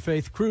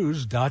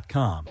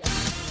 deeperfaithcruise.com.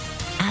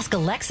 Ask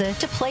Alexa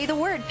to play the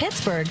word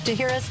Pittsburgh to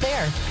hear us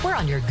there. We're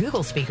on your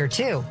Google speaker,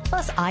 too.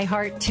 Plus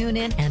iHeart,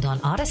 TuneIn, and on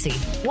Odyssey.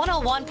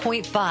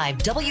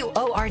 101.5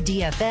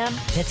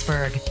 WORD-FM,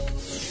 Pittsburgh.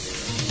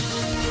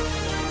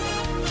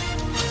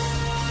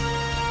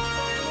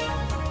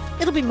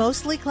 It'll be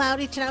mostly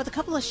cloudy tonight with a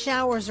couple of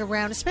showers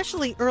around,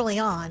 especially early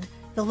on.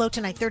 The low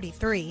tonight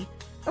 33.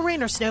 A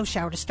rain or snow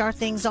shower to start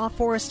things off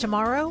for us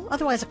tomorrow.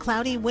 Otherwise, a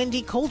cloudy,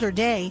 windy, colder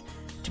day.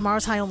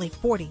 Tomorrow's high only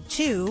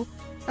 42.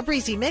 A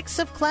breezy mix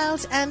of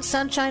clouds and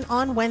sunshine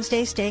on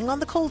Wednesday, staying on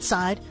the cold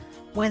side.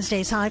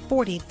 Wednesday's high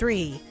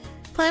 43.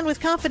 Plan with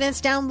confidence.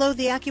 Download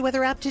the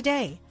AccuWeather app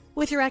today.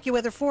 With your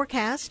AccuWeather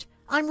forecast,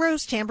 I'm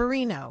Rose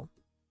Tamburino.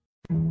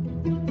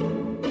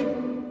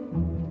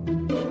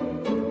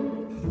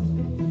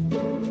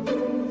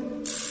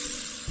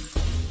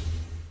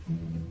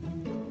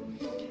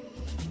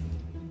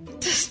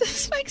 Does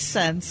this make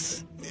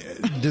sense?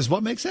 Does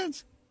what make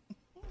sense?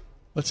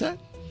 What's that?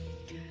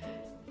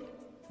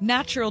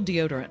 Natural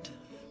deodorant.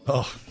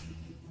 Oh.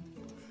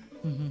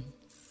 Mm-hmm.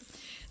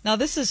 Now,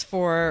 this is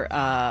for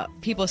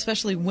people,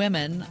 especially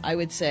women, I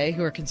would say,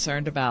 who are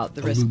concerned about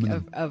the risk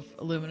of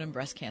aluminum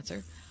breast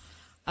cancer.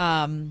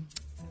 I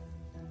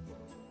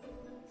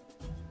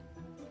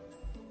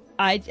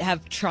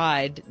have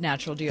tried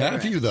natural deodorant.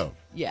 Have you, though?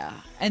 Yeah.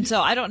 And so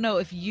I don't know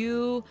if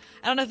this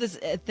is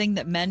a thing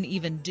that men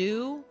even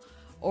do,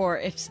 or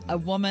if a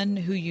woman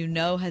who you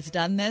know has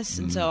done this.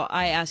 And so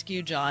I ask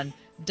you, John,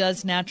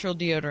 does natural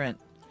deodorant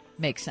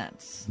make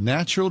sense?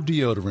 Natural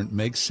deodorant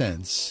makes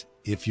sense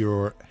if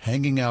you're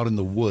hanging out in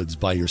the woods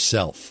by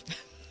yourself.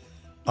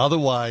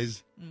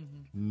 Otherwise,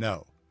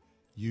 no.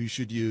 You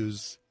should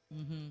use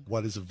Mm-hmm.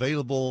 what is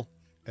available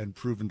and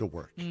proven to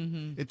work.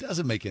 Mm-hmm. It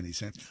doesn't make any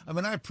sense. I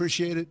mean, I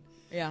appreciate it.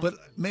 Yeah. But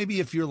maybe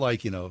if you're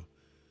like,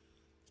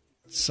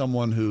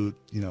 someone who,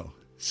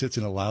 sits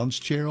in a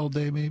lounge chair all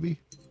day maybe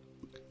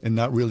and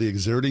not really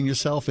exerting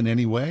yourself in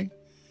any way,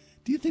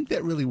 do you think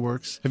that really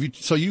works?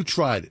 So you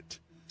tried it.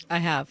 I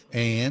have.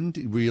 And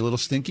were you a little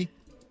stinky?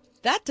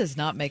 That does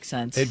not make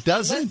sense. It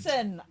doesn't?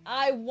 Listen,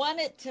 I want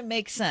it to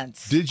make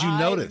sense. Did you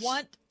notice?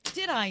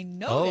 Did I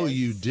notice? Oh,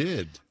 you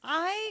did.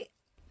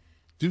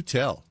 Do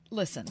tell.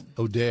 Listen.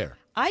 Oh, dare.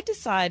 I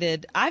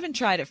decided, I haven't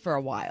tried it for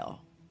a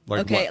while.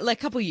 Like okay, what? like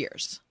a couple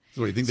years.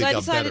 So you think So they I got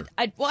decided,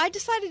 better? I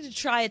decided to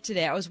try it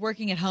today. I was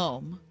working at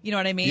home. You know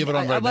what I mean? You have it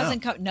on right I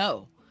wasn't now?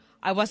 no.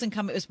 I wasn't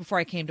coming. It was before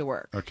I came to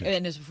work. Okay.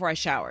 And it was before I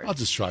showered. I'll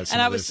just try some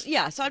and of I was, this.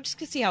 yeah, so I'm just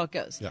going to see how it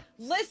goes. Yeah.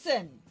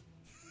 Listen.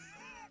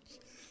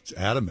 It's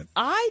adamant.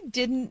 I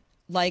didn't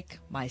like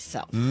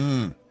myself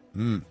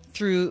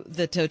through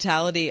the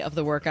totality of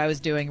the work I was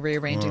doing,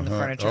 rearranging the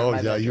furniture. Oh, in my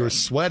yeah. bedroom. You were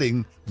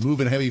sweating,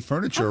 moving heavy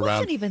furniture I around.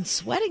 wasn't even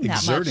sweating that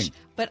exerting. much,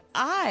 but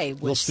I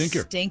was Little stinker.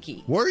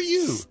 stinky. Were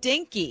you?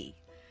 Stinky.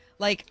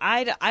 Like,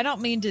 I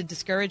don't mean to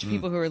discourage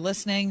people who are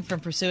listening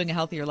from pursuing a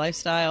healthier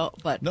lifestyle,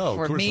 but No, of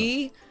for course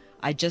me,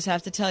 I just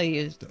have to tell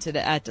you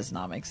today, that does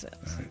not make sense.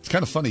 It's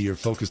kind of funny you're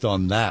focused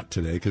on that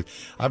today because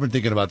I've been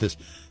thinking about this.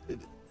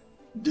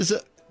 Does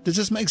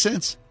this make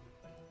sense?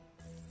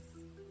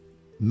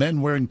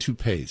 Men wearing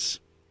toupees.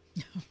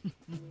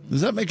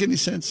 Does that make any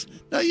sense?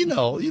 Now, you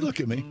look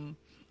at me.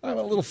 I'm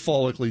a little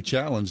follically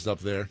challenged up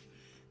there.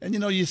 And, you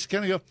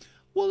kind of go,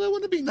 well,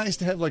 wouldn't it be nice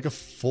to have like a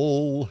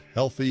full,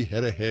 healthy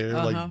head of hair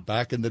like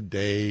back in the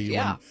day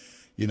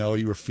when,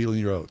 you were feeling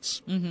your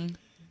oats. Mm-hmm.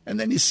 And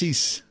then you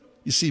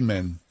see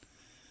men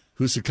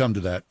who succumb to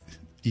that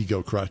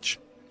ego crutch.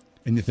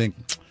 And you think,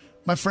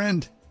 my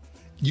friend,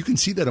 you can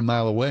see that a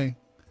mile away.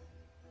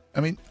 I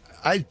mean,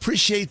 I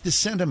appreciate the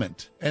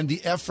sentiment and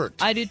the effort.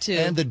 I do too.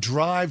 And the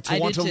drive to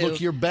want to look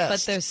your best.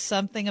 But there's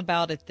something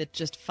about it that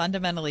just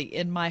fundamentally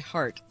in my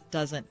heart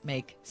doesn't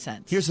make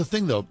sense. Here's the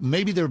thing, though.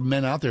 Maybe there are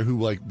men out there who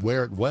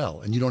wear it well,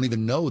 and you don't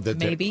even know that.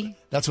 Maybe.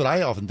 That's what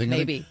I often think.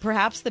 Maybe.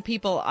 Perhaps the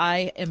people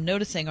I am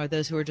noticing are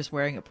those who are just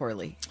wearing it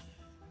poorly.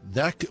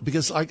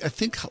 Because I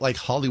think like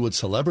Hollywood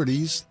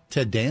celebrities,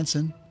 Ted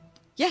Danson.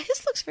 Yeah,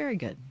 his looks very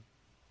good.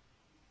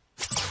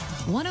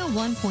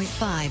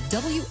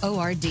 101.5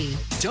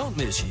 WORD. Don't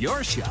miss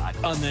your shot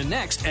on the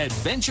next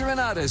Adventure in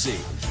Odyssey.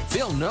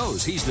 Phil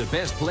knows he's the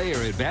best player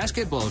at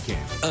basketball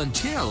camp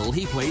until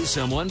he plays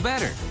someone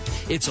better.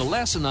 It's a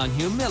lesson on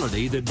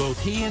humility that both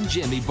he and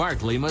Jimmy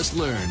Barkley must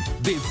learn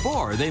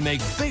before they make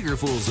bigger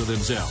fools of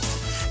themselves.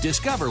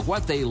 Discover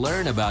what they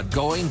learn about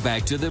going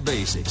back to the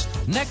basics.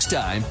 Next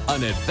time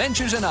on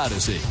Adventures in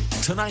Odyssey.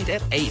 Tonight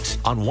at 8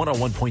 on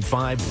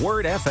 101.5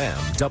 Word FM,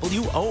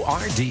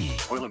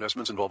 WORD. Oil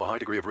investments involve a high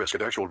degree of risk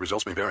and actual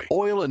results may vary.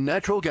 Oil and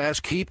natural gas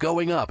keep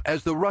going up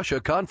as the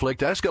Russia conflict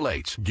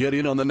escalates. Get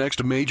in on the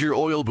next major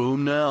oil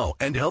boom now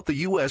and help the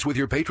U.S. with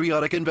your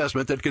patriotic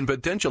investment that can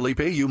potentially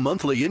pay you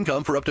monthly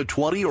income for up to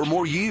 20 or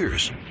more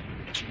years.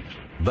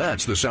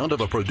 That's the sound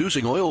of a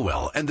producing oil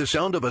well and the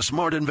sound of a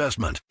smart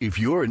investment. If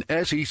you're an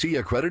SEC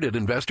accredited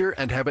investor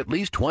and have at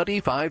least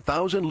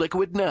 $25,000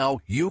 liquid now,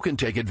 you can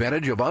take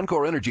advantage of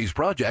Encore Energy's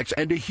projects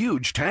and a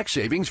huge tax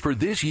savings for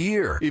this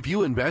year. If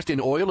you invest in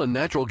oil and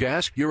natural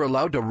gas, you're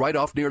allowed to write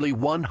off nearly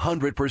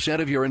 100%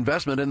 of your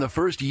investment in the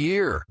first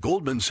year.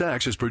 Goldman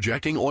Sachs is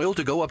projecting oil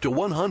to go up to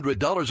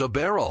 $100 a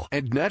barrel,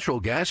 and natural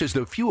gas is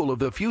the fuel of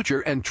the future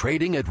and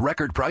trading at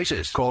record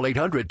prices. Call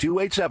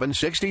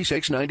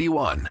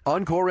 800-287-6691.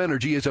 Encore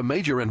Energy is a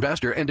major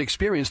investor and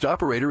experienced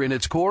operator in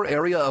its core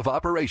area of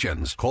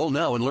operations. Call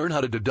now and learn how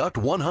to deduct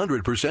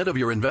 100% of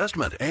your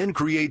investment and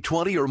create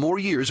 20 or more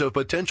years of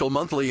potential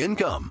monthly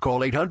income. Call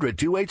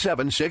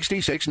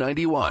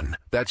 800-287-6691.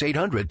 That's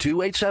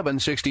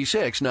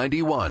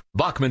 800-287-6691.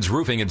 Bachman's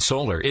Roofing and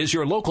Solar is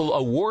your local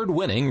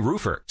award-winning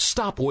roofer.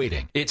 Stop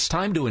waiting. It's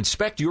time to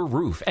inspect your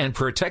roof and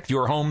protect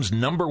your home's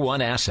 #1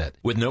 asset.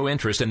 With no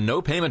interest and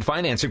no payment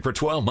financing for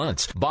 12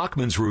 months,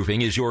 Bachman's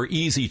Roofing is your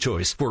easy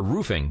choice for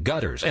roofing,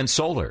 gutters, and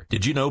solar.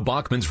 Did you know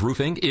Bachman's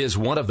Roofing is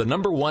one of the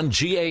 #1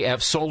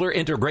 GAF solar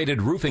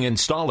integrated roofing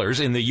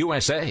installers in the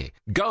USA?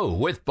 Go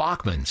with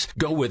Bachman's.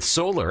 Go with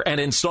solar and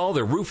install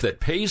the roof that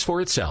pays for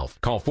itself.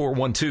 Call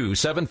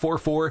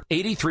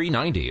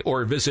 412-744-8390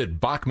 or visit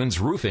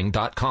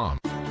bachmansroofing.com.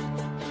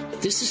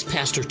 This is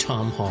Pastor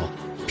Tom Hall.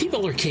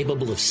 People are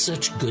capable of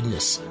such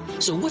goodness.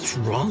 So what's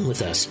wrong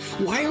with us?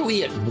 Why are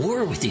we at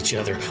war with each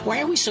other?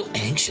 Why are we so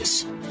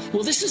anxious?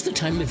 Well, this is the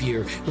time of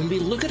year when we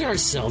look at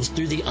ourselves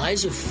through the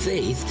eyes of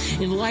faith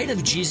in light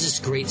of Jesus'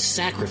 great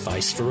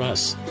sacrifice for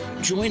us.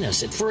 Join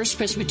us at First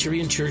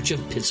Presbyterian Church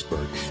of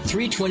Pittsburgh,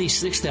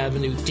 326th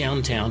Avenue,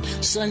 downtown,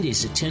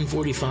 Sundays at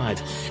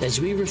 10:45, as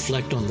we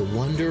reflect on the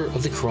wonder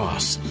of the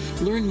cross.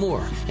 Learn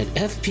more at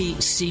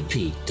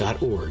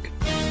fpcp.org.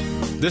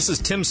 This is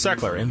Tim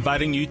Seckler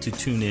inviting you to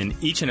tune in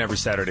each and every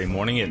Saturday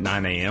morning at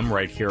 9 a.m.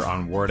 right here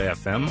on Word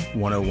FM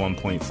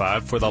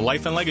 101.5 for the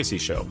Life and Legacy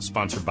Show,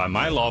 sponsored by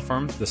my law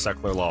firm, the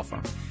Seckler Law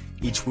Firm.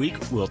 Each week,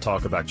 we'll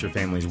talk about your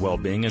family's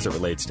well-being as it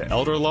relates to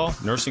elder law,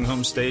 nursing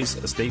home stays,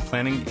 estate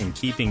planning, and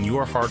keeping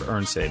your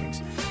hard-earned savings.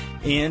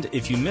 And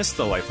if you missed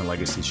the Life and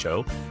Legacy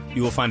Show,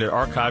 you will find it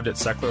archived at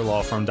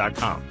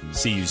SecklerLawFirm.com.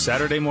 See you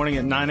Saturday morning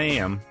at 9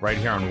 a.m. right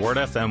here on Word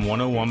FM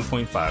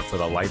 101.5 for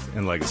the Life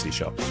and Legacy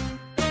Show.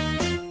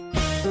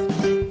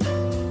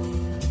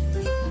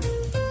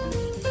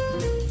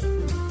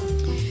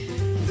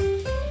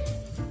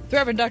 The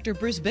Reverend Dr.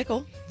 Bruce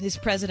Bickle is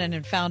president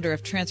and founder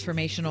of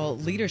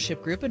Transformational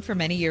Leadership Group, and for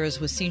many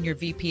years was senior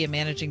VP and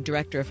managing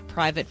director of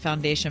private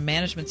foundation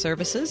management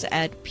services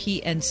at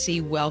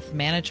PNC Wealth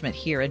Management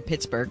here in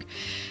Pittsburgh.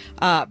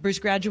 Bruce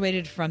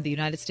graduated from the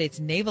United States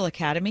Naval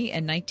Academy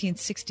in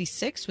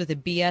 1966 with a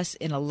BS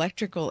in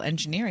electrical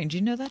engineering. Do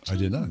you know that, John? I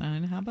did not.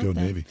 How about Go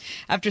that? Navy.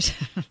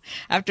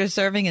 After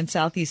serving in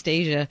Southeast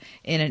Asia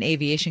in an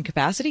aviation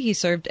capacity, he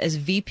served as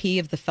VP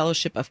of the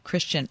Fellowship of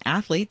Christian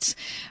Athletes.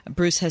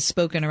 Bruce has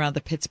spoken around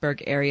the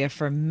Pittsburgh area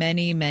for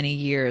many, many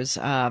years,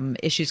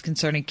 issues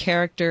concerning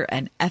character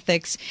and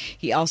ethics.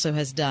 He also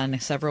has done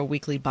several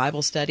weekly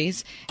Bible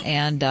studies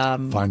and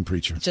fine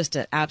preacher. Just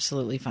an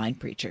absolutely fine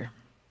preacher.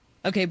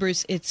 Okay,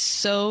 Bruce, it's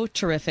so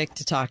terrific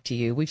to talk to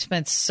you. We've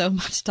spent so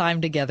much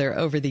time together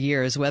over the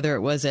years, whether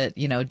it was at,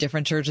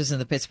 different churches in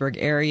the Pittsburgh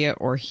area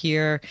or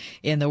here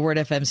in the Word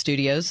FM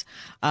studios.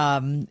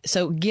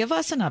 So give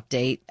us an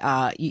update.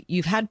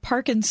 You've had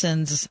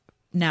Parkinson's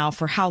now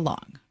for how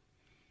long?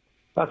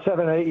 About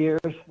 7 or 8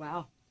 years.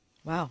 Wow.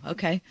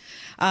 Okay.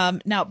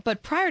 Now,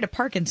 but prior to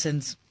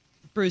Parkinson's,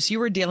 Bruce, you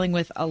were dealing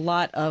with a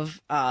lot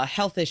of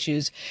health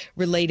issues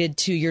related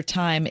to your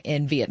time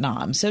in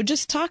Vietnam. So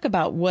just talk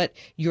about what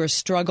your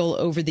struggle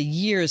over the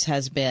years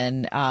has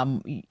been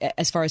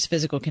as far as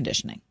physical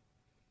conditioning.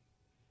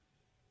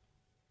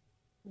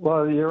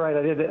 Well, you're right.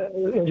 I did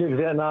injured in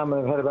Vietnam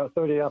and I've had about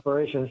 30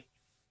 operations.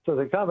 So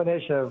the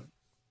combination of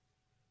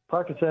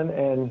Parkinson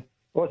and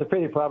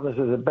orthopedic problems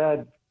is a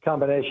bad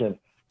combination.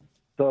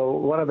 So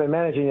what I've been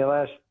managing the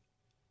last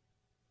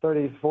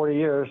 30, 40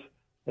 years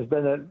has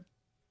been that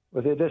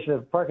with the addition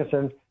of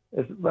Parkinson,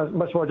 it's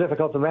much more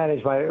difficult to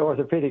manage my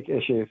orthopedic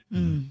issues.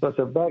 So it's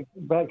a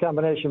bad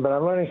combination, but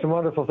I'm learning some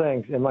wonderful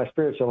things in my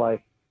spiritual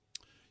life.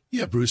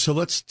 Yeah, Bruce, so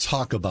let's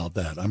talk about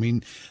that. I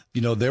mean,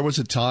 there was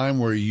a time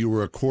where you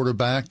were a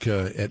quarterback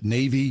at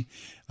Navy.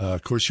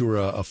 Of course, you were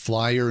a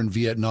flyer in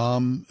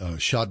Vietnam,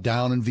 shot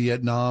down in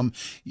Vietnam.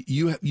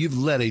 You've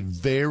led a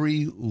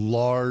very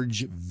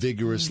large,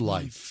 vigorous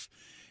life.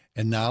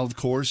 And now, of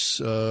course,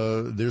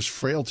 there's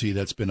frailty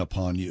that's been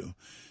upon you.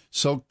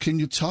 So can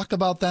you talk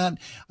about that?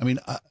 I mean,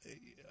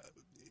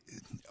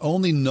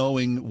 only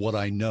knowing what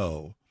I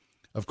know,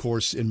 of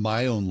course, in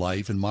my own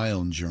life, in my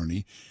own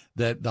journey,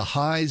 that the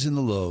highs and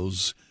the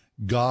lows,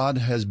 God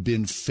has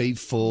been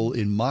faithful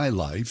in my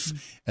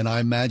life. And I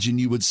imagine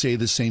you would say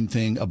the same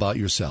thing about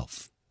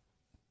yourself.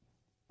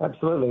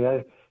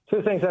 Absolutely.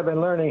 Two things I've been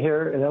learning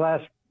here in the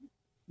last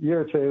year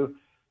or two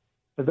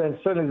have been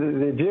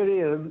certainly the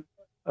beauty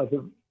of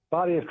the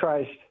body of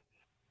Christ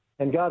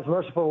and God's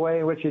merciful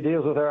way in which he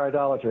deals with our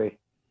idolatry.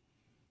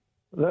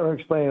 Let me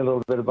explain a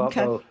little bit about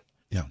both.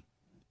 Yeah.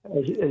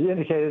 As you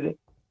indicated,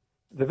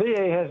 the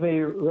VA has me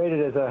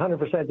rated as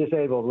 100%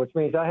 disabled, which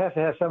means I have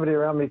to have somebody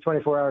around me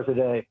 24 hours a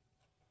day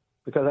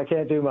because I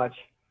can't do much.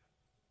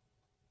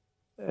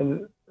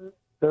 And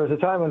there was a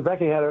time when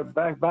Becky had a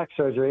back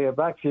surgery, a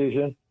back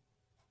fusion,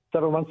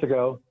 several months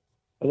ago.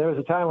 And there was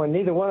a time when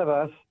neither one of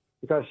us,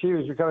 because she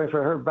was recovering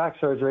from her back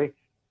surgery,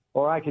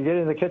 or I could get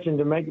in the kitchen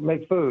to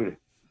make food.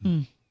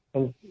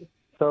 And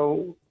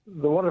so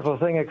the wonderful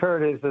thing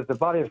occurred is that the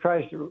body of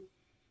Christ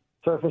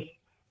surfaced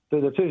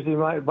through the Tuesday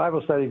night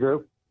Bible study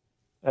group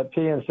at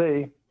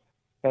PNC,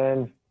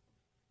 and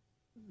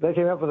they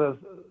came up with a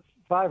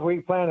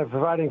 5-week plan of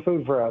providing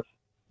food for us.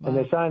 Wow. And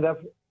they signed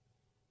up,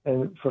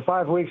 and for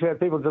 5 weeks we had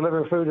people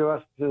deliver food to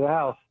us to the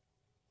house.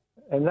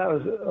 And that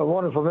was a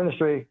wonderful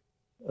ministry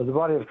of the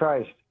body of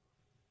Christ.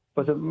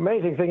 But the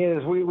amazing thing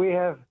is we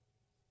have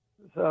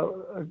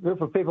a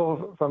group of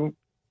people from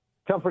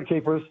Comfort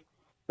Keepers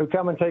who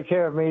come and take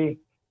care of me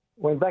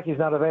when Becky's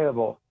not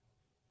available.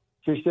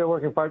 She's still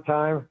working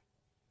part-time.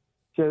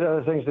 She has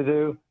other things to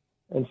do.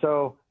 And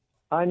so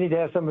I need to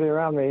have somebody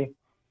around me.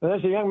 And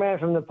there's a young man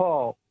from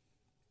Nepal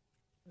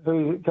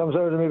who comes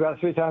over to me about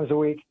 3 times a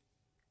week.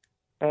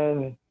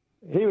 And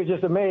he was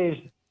just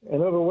amazed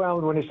and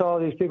overwhelmed when he saw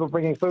these people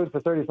bringing food for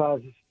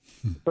 35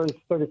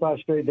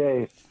 straight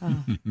days.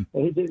 And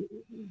he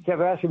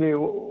kept asking me,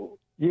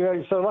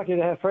 "You're so lucky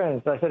to have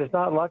friends." I said, "It's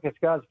not luck, it's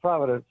God's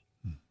providence."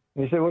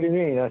 And he said, "What do you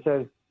mean?" I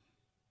said,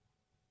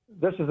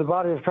 "This is the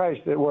body of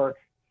Christ at work."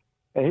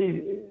 And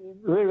he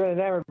really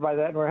enamored by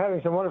that. And we're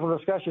having some wonderful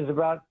discussions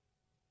about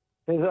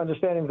his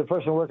understanding of the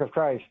personal work of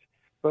Christ.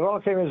 But it all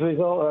came as a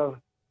result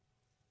of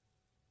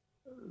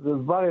the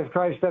body of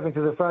Christ stepping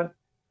to the front.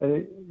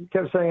 And he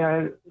kept saying,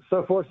 "I'm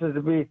so fortunate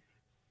to be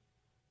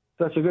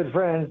such a good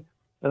friend."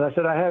 And I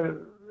said, "I have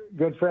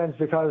good friends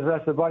because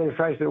that's the body of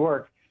Christ at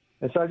work.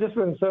 And so I've just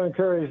been so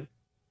encouraged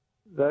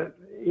that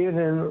even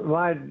in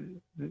my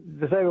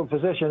disabled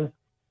position,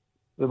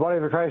 the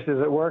body of Christ is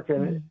at work,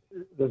 and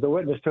there's a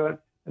witness to it.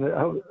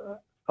 And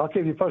I'll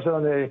keep you posted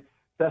on the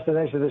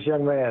destination of this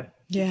young man.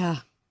 Yeah,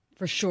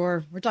 for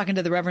sure. We're talking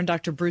to the Reverend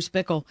Dr. Bruce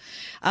Bickle.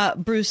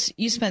 Bruce,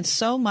 you spent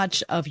so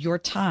much of your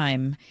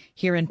time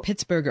here in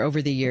Pittsburgh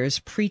over the years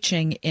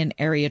preaching in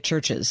area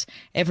churches,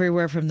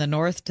 everywhere from the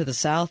north to the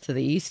south to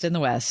the east and the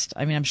west.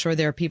 I mean, I'm sure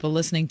there are people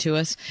listening to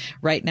us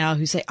right now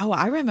who say, oh,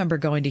 I remember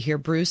going to hear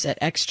Bruce at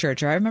X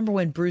church, or I remember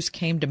when Bruce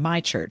came to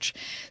my church.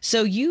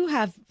 So you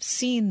have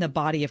seen the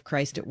body of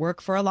Christ at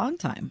work for a long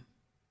time.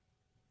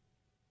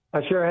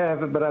 I sure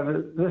have, but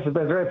this has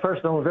been very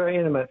personal and very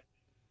intimate.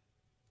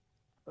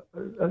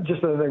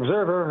 Just an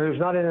observer who's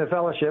not in the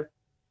fellowship,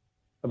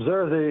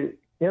 observe the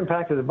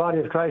impact of the body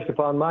of Christ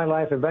upon my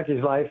life and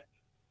Becky's life,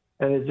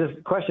 and it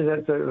just questions that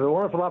it's a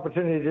wonderful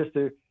opportunity just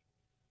to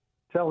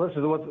tell this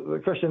is what the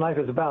Christian life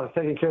is about. It's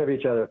taking care of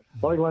each other,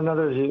 loving one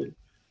another as you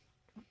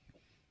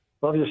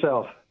love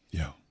yourself.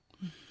 Yeah.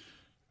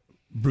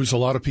 Bruce, a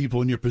lot of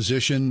people in your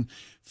position,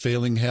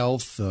 failing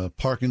health,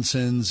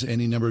 Parkinson's,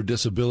 any number of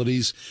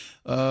disabilities,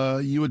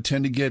 you would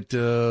tend to get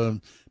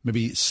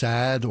maybe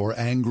sad or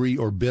angry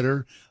or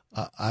bitter.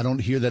 I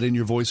don't hear that in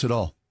your voice at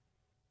all.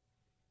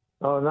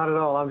 Oh, not at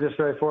all. I'm just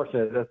very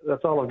fortunate.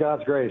 That's all of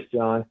God's grace,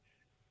 John.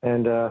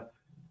 And the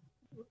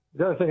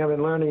other thing I've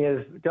been learning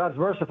is God's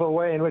merciful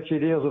way in which he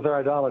deals with our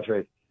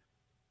idolatry.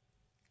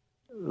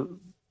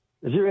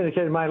 As you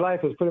indicated, my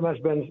life has pretty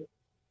much been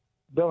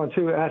built on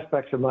two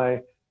aspects of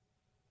my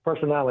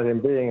personality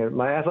and being,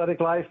 my athletic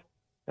life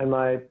and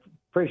my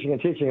preaching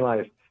and teaching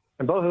life.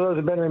 And both of those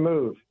have been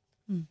removed.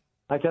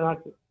 I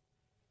cannot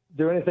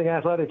do anything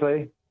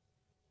athletically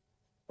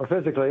or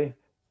physically,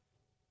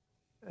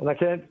 and I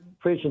can't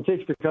preach and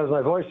teach because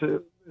my voice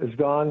is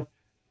gone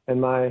and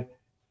my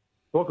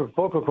vocal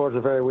cords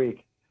are very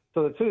weak.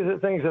 So the two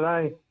things that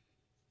I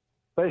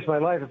base my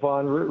life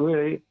upon,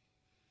 really,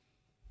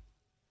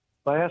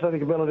 my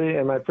athletic ability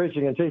and my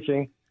preaching and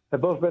teaching,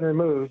 have both been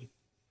removed.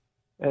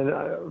 And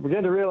I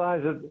begin to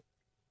realize that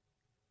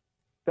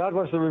God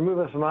wants to remove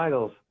us from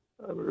idols,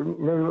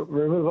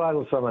 remove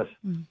idols from us.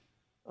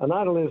 An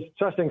idol is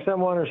trusting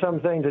someone or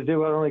something to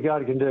do what only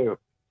God can do.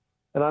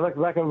 And I look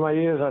back over my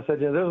years and I said,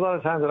 there's a lot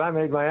of times that I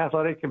made my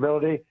athletic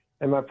ability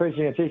and my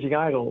preaching and teaching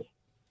idols.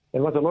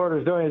 And what the Lord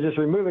is doing is just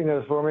removing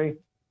those for me.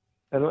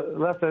 And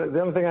the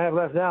only thing I have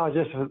left now is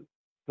just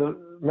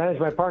to manage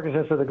my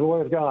Parkinson's for the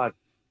glory of God.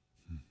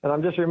 And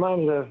I'm just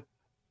reminded of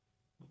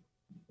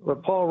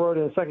what Paul wrote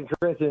in 2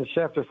 Corinthians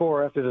chapter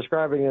 4 after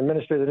describing the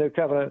ministry of the new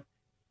covenant.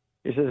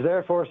 He says,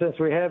 therefore, since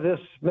we have this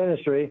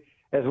ministry,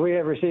 as we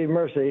have received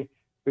mercy,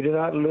 we do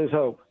not lose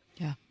hope.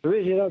 Yeah. The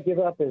reason you don't give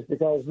up is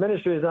because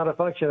ministry is not a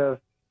function of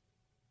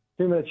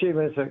human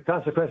achievement. It's a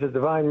consequence of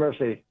divine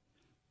mercy.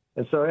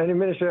 And so any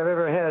ministry I've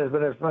ever had has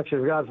been a function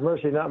of God's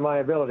mercy, not my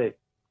ability.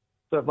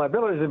 So if my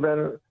abilities have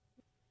been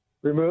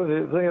removed,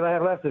 the thing that I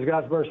have left is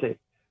God's mercy.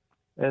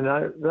 And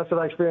that's what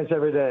I experience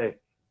every day.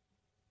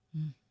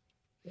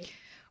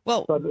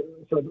 Well,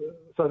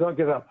 so don't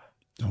give up.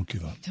 Don't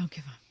give up. Don't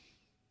give up.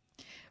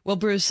 Well,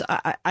 Bruce,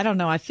 I don't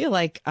know. I feel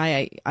like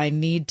I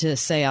need to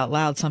say out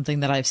loud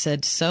something that I've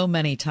said so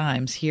many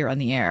times here on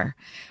the air,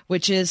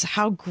 which is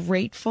how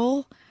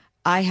grateful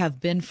I have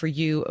been for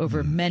you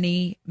over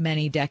many,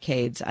 many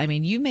decades. I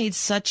mean, you made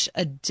such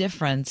a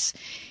difference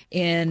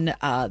in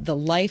the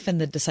life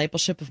and the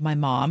discipleship of my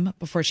mom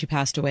before she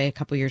passed away a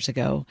couple years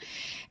ago.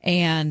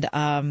 And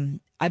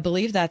I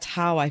believe that's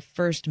how I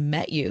first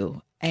met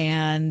you.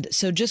 And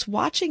so just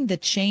watching the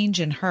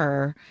change in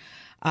her,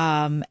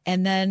 and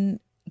then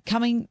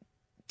coming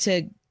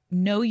to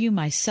know you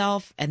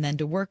myself and then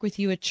to work with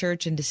you at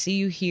church and to see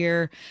you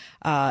here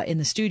in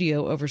the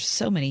studio over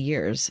so many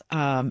years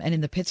and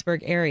in the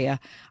Pittsburgh area,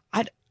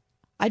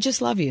 I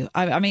just love you.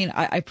 I mean,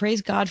 I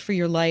praise God for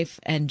your life,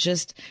 and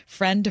just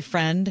friend to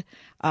friend,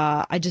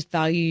 I just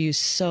value you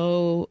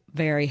so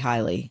very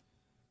highly.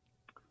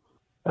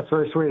 That's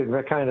very sweet and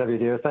very kind of you,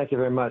 dear. Thank you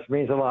very much. It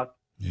means a lot.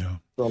 Yeah.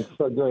 So I'm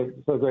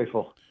so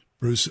grateful.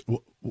 Bruce,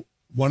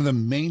 one of the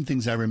main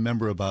things I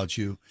remember about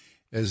you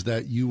is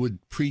that you would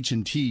preach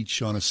and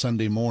teach on a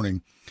Sunday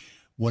morning.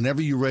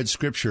 Whenever you read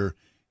Scripture,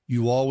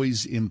 you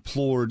always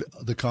implored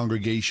the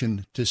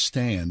congregation to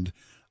stand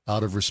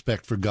out of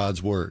respect for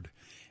God's Word.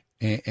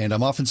 And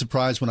I'm often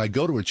surprised when I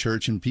go to a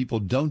church and people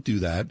don't do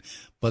that,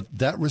 but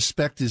that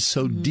respect is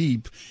so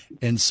deep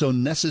and so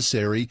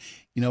necessary.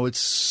 You know, it's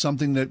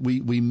something that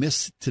we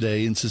miss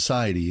today in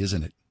society,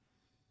 isn't it?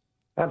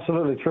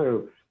 Absolutely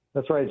true.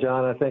 That's right,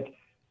 John. I think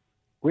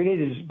we need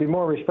to be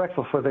more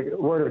respectful for the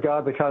Word of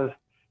God, because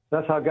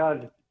that's how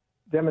God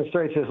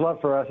demonstrates his love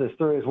for us, is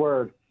through his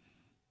Word.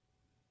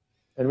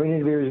 And we need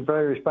to be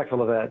very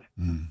respectful of that.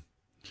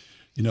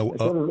 You know,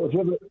 if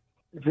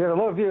you have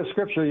a low view of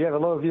Scripture, you have a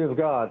low view of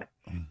God.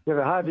 If you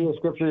have a high view of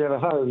Scripture, you have a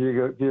higher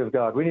view of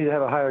God. We need to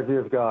have a higher view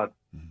of God.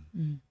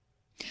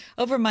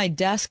 Over my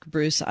desk,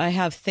 Bruce, I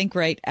have Think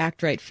Right,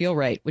 Act Right, Feel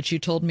Right, which you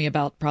told me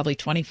about probably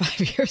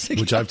 25 years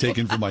ago. Which I've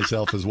taken for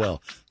myself as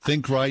well.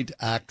 Think right,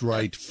 act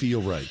right,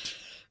 feel right.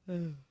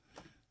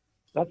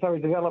 That's how we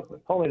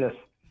develop holiness.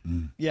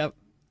 Yep.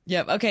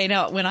 Okay,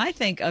 now, when I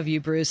think of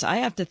you, Bruce, I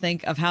have to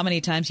think of how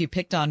many times you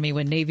picked on me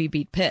when Navy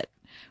beat Pitt,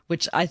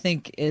 which I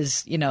think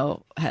is,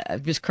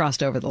 just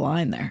crossed over the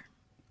line there.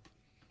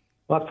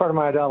 Well, that's part of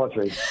my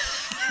idolatry.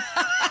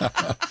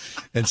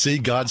 And see,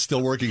 God's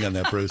still working on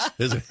that, Bruce,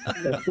 isn't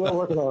It's still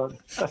working on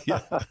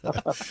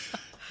it.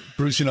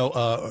 Bruce,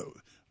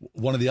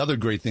 one of the other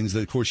great things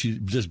that, of course, you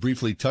just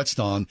briefly touched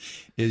on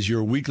is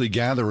your weekly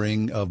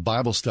gathering of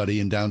Bible study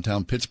in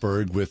downtown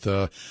Pittsburgh with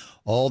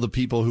all the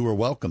people who are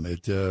welcome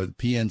at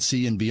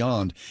PNC and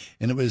beyond.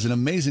 And it was an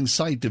amazing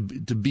sight to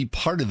be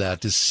part of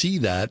that, to see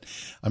that.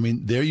 I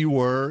mean, there you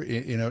were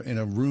in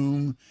a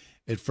room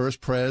at First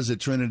Pres at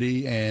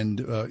Trinity,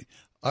 and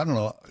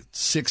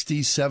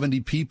 60, 70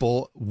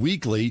 people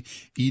weekly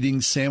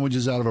eating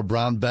sandwiches out of a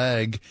brown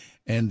bag.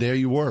 And there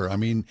you were. I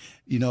mean,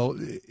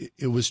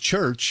 it was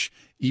church,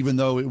 even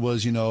though it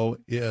was,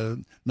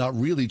 not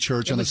really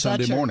church on a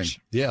Sunday morning.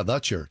 Yeah, the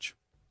church.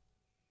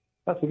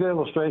 That's a good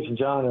illustration,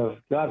 John, of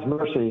God's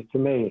mercy to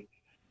me.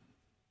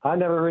 I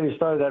never really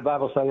started that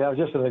Bible study. I was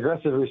just an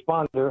aggressive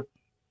responder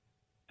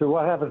to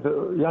what happened to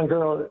a young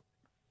girl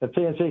at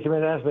PNC came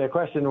in and asked me a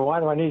question, why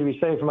do I need to be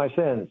saved from my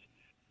sins?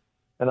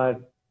 And I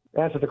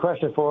answered the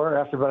question for her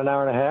after about an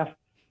hour and a half.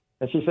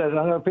 And she said,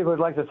 I know people would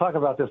like to talk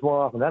about this more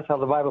often. That's how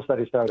the Bible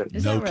study started.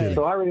 Is that right?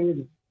 So I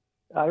really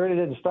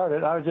didn't start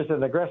it. I was just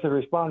an aggressive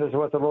responder to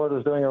what the Lord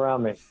was doing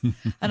around me.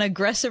 An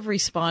aggressive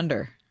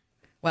responder.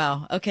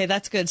 Wow. Okay,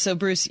 that's good. So,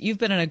 Bruce, you've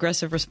been an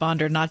aggressive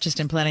responder, not just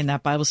in planning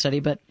that Bible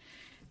study, but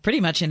pretty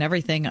much in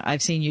everything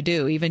I've seen you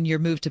do. Even your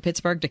move to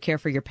Pittsburgh to care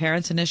for your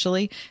parents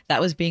initially, that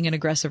was being an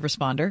aggressive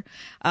responder.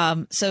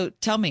 So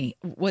tell me,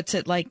 what's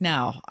it like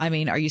now? I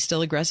mean, are you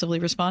still aggressively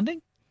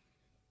responding?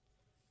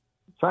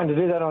 Trying to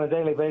do that on a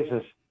daily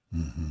basis,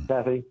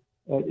 Kathy.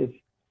 It's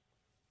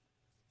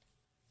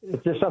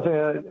just something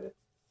that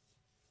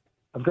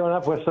I've grown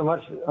up with so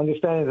much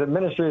understanding that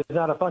ministry is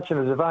not a function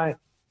of divine,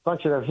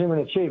 function of human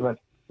achievement,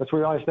 which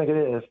we always think it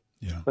is.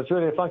 Yeah. But it's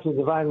really a function of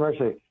divine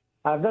mercy.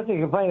 I have nothing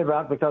to complain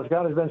about because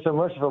God has been so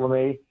merciful to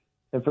me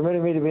and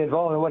permitting me to be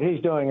involved in what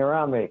He's doing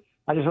around me.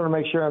 I just want to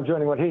make sure I'm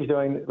doing what He's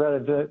doing rather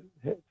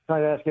than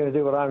trying to ask Him to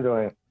do what I'm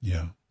doing.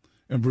 Yeah.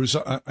 And Bruce,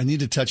 I need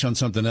to touch on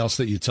something else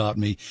that you taught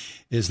me,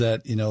 is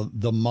that,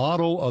 the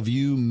model of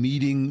you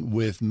meeting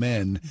with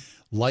men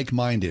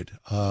like-minded,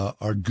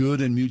 our good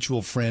and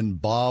mutual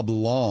friend, Bob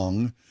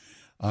Long.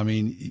 I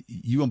mean,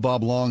 you and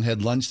Bob Long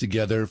had lunch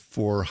together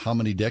for how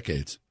many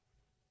decades?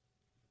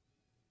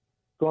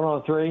 Going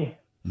on 3.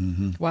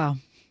 Mm-hmm. Wow.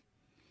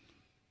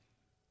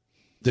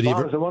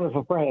 Bob is a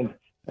wonderful friend,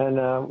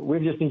 and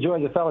we've just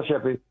enjoyed the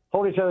fellowship. We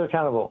hold each other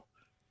accountable.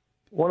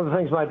 One of the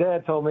things my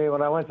dad told me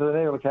when I went to the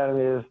Naval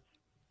Academy is,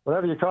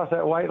 whenever you cross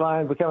that white line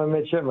and become a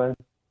midshipman,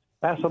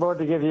 ask the Lord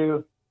to give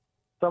you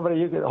somebody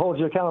you can hold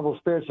you accountable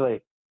spiritually.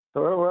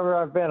 So wherever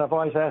I've been, I've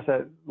always asked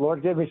that,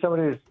 Lord, give me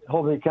somebody who's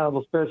holding me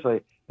accountable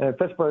spiritually. And in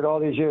Pittsburgh, all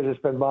these years, it's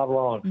been Bob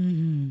Long.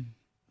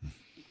 Mm-hmm.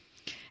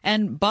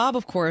 And Bob,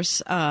 of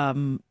course,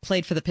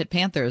 played for the Pitt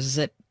Panthers. Is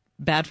it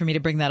bad for me to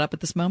bring that up at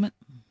this moment?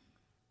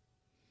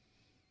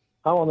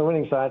 I'm on the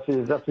winning side, so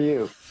it's up to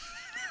you.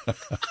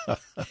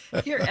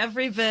 You're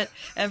every bit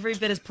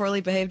as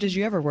poorly behaved as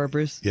you ever were,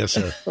 Bruce. Yes,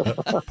 sir.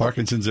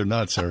 Parkinson's are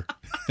not, sir.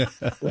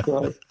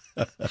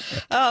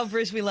 Oh,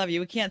 Bruce, we love you.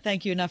 We can't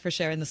thank you enough for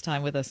sharing this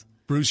time with us.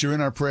 Bruce, you're in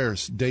our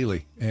prayers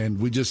daily, and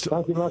we just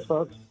thank you much,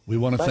 folks. We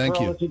want to thank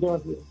you.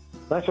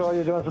 Thanks for all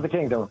you're doing for the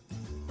kingdom.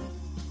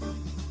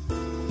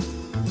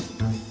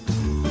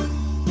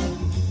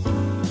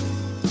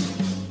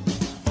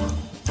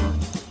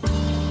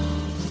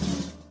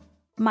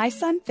 My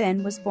son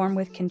Finn was born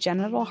with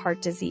congenital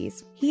heart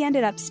disease. He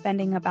ended up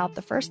spending about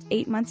the first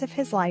 8 months of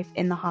his life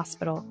in the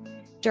hospital.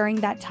 During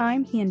that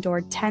time, he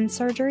endured 10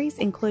 surgeries,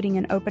 including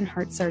an open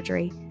heart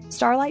surgery.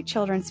 Starlight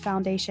Children's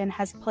Foundation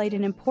has played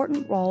an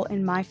important role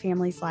in my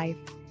family's life.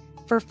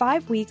 For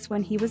 5 weeks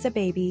when he was a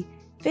baby,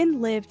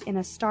 Finn lived in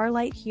a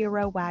Starlight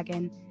Hero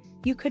wagon.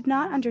 You could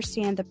not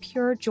understand the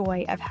pure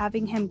joy of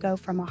having him go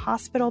from a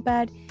hospital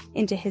bed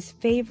into his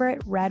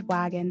favorite red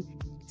wagon.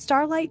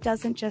 Starlight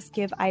doesn't just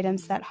give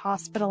items that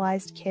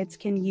hospitalized kids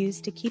can use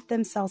to keep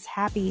themselves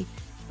happy,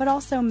 but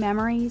also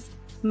memories,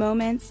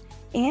 moments,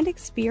 and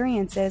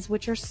experiences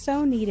which are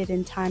so needed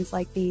in times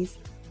like these.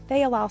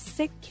 They allow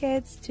sick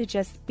kids to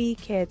just be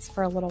kids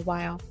for a little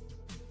while.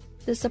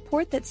 The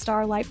support that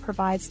Starlight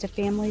provides to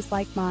families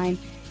like mine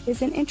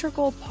is an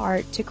integral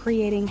part to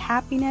creating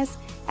happiness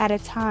at a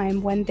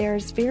time when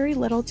there's very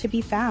little to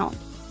be found.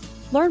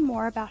 Learn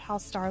more about how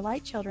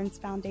Starlight Children's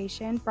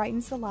Foundation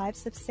brightens the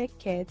lives of sick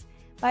kids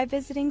by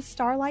visiting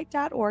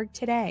starlight.org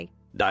today.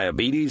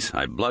 Diabetes,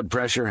 high blood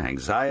pressure,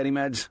 anxiety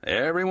meds,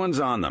 everyone's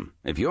on them.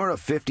 If you're a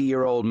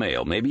 50-year-old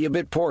male, maybe a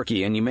bit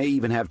porky, and you may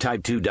even have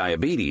type 2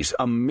 diabetes,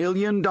 $1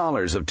 million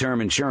of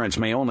term insurance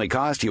may only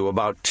cost you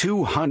about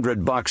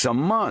 $200 a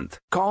month.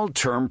 Call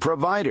Term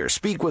Provider.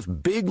 Speak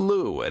with Big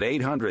Lou at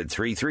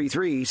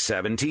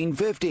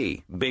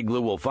 800-333-1750. Big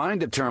Lou will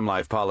find a term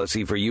life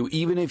policy for you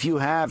even if you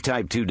have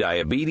type 2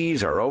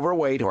 diabetes, are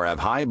overweight, or have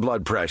high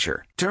blood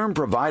pressure. Term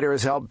Provider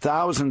has helped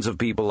thousands of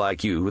people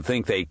like you who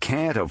think they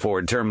can't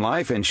afford term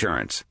life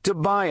insurance. To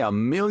buy $1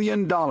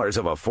 million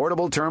of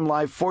affordable term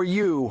life for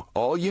you,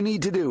 all you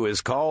need to do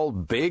is call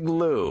Big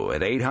Lou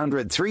at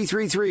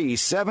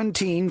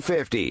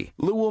 800-333-1750.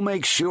 Lou will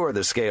make sure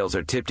the scales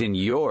are tipped in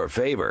your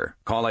favor.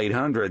 Call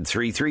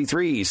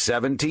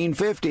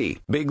 800-333-1750.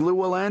 Big Lou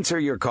will answer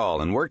your call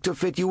and work to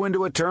fit you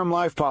into a term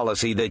life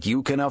policy that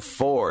you can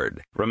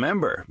afford.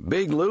 Remember,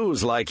 Big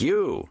Lou's like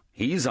you.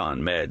 He's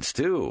on meds,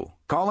 too.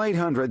 Call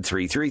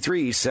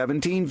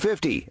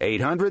 800-333-1750.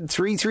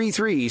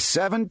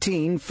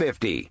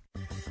 800-333-1750.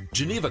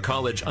 Geneva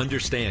College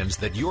understands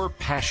that you're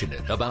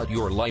passionate about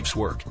your life's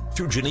work.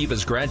 Through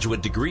Geneva's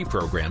graduate degree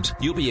programs,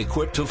 you'll be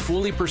equipped to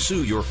fully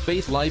pursue your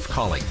faith life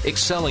calling,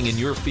 excelling in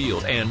your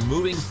field, and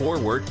moving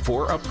forward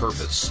for a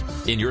purpose.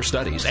 In your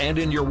studies and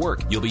in your work,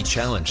 you'll be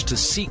challenged to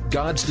seek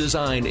God's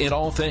design in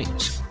all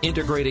things,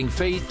 integrating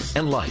faith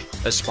and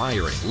life,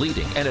 aspiring,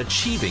 leading, and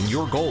achieving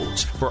your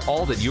goals for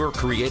all that you're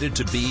created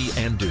to be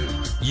and do.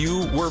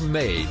 You were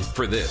made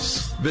for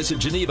this. Visit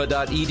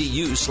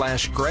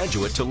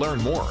geneva.edu/graduate to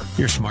learn more.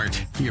 You're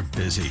smart, you're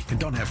busy, and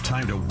don't have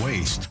time to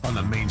waste on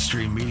the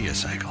mainstream media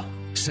cycle.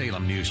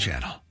 Salem News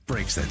Channel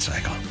breaks that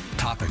cycle.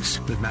 Topics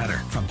that matter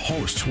from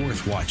hosts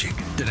worth watching.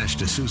 Dinesh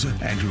D'Souza,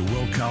 Andrew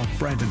Wilkow,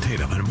 Brandon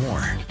Tatum, and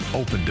more.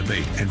 Open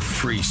debate and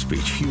free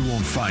speech you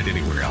won't find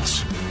anywhere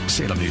else.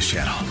 Salem News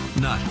Channel.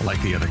 Not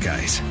like the other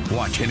guys.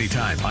 Watch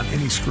anytime on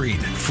any screen.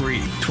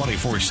 Free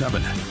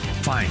 24/7.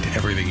 Find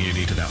everything you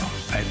need to know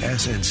at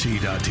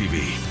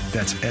snc.tv.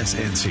 That's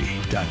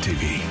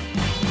snc.tv.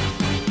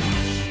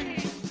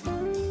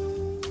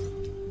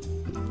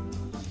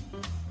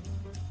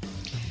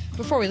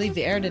 Before we leave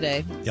the air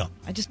today,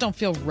 I just don't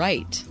feel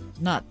right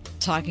not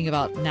talking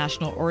about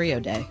National Oreo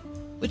Day,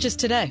 which is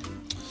today.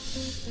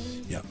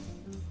 Yeah.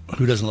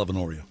 Who doesn't love an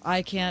Oreo?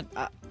 I can't.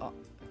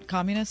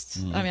 Communists?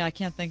 Mm. I mean, I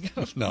can't think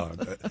of. No.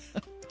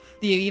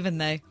 Even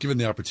they. Given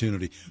the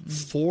opportunity.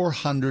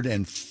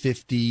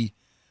 450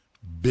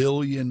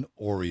 billion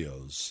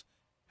Oreos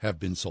have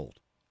been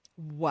sold.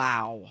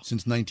 Wow.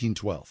 Since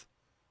 1912.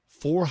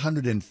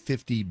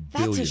 450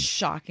 billion. That's a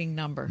shocking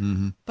number,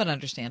 but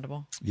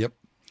understandable. Yep.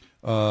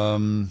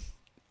 Do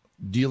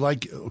you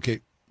like, okay,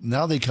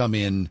 now they come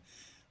in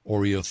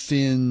Oreo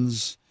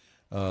Thins,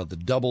 the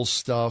double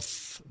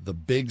stuff, the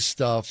big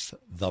stuff,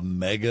 the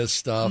mega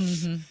stuff.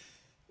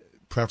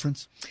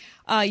 Preference?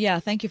 Yeah,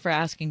 thank you for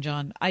asking,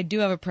 John. I do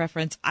have a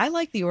preference. I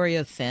like the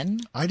Oreo Thin.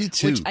 I did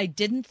too. Which I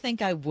didn't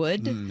think I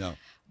would. No.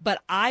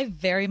 But I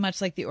very much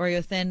like the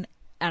Oreo Thin,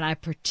 and I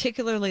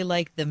particularly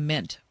like the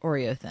mint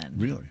Oreo Thin.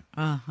 Really?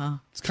 Uh-huh.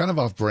 It's kind of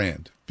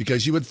off-brand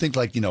because you would think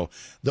like, the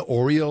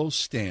Oreo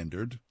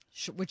standard.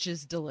 Which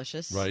is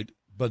delicious. Right.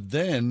 But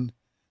then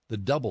the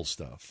double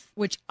stuff.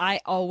 Which I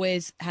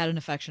always had an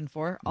affection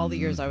for all the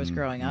years I was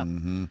growing up.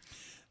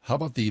 How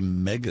about the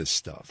mega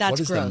stuff? That's what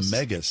is gross. the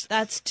mega stuff?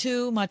 That's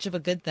too much of a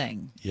good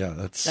thing. Yeah,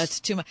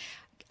 that's too much.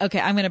 Okay,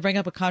 I'm going to bring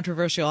up a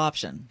controversial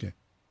option. Okay.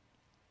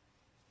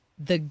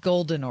 The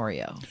golden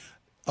Oreo.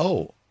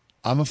 Oh,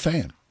 I'm a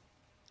fan.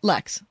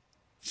 Lex.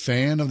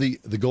 Fan of the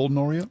golden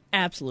Oreo?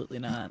 Absolutely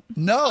not.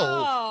 No.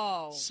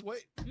 Oh.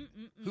 Wait.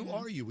 Who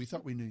are you? We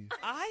thought we knew you.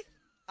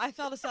 I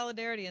felt a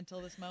solidarity until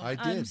this moment. I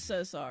did. I'm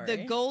so sorry. The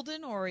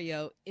golden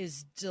Oreo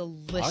is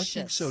delicious. I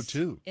think so,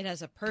 too. It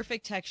has a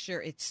perfect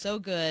texture. It's so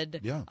good.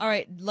 Yeah. All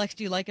right, Lex,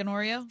 do you like an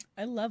Oreo?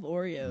 I love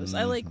Oreos.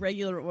 I like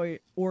regular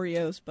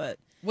Oreos, but...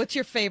 What's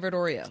your favorite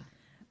Oreo?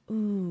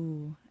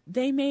 Ooh,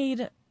 they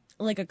made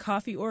like a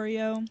coffee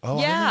Oreo.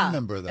 Oh, yeah. I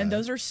remember that. And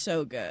those are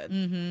so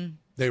good.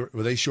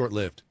 Were they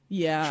short-lived?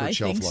 Yeah, Short I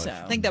shelf think life. so.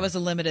 I think that was a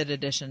limited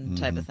edition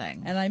type of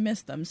thing. And I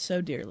miss them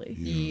so dearly.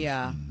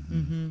 Yeah.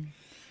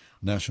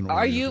 National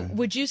Are Oreo you? Day.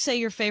 Would you say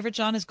your favorite,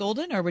 John, is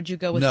golden, or would you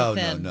go with No,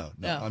 the thin?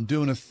 no. I'm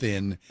doing a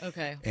thin.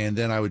 Okay. And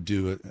then I would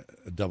do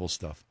a double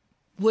stuff.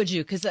 Would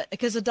you? Because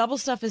the double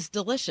stuff is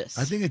delicious.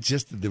 I think it's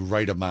just the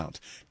right amount.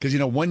 Because,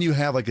 when you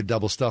have like a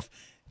double stuff,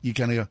 you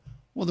kind of go,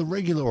 well, the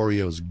regular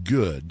Oreo is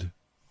good,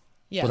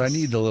 yes. but I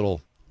need a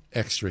little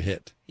extra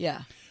hit.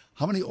 Yeah.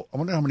 I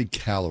wonder how many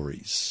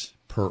calories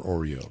per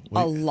Oreo.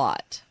 A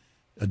lot.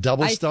 A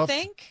double stuff? I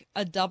think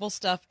a double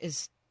stuff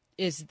is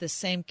the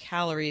same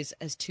calories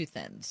as two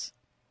thins.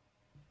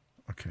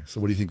 Okay. So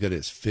what do you think that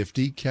is?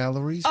 50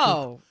 calories?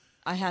 Oh,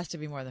 it has to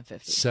be more than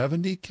 50.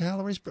 70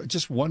 calories?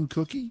 Just one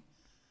cookie?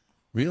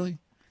 Really?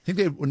 Think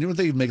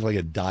they make like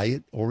a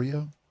diet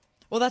Oreo?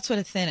 Well, that's what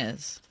a thin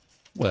is.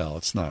 Well,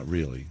 it's not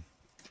really.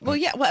 Well,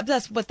 yeah, well,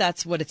 that's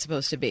what it's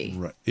supposed to be.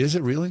 Right. Is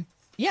it really?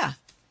 Yeah.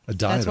 A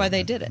diet. That's why Oreo.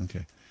 they did it.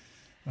 Okay.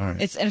 All right.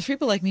 And it's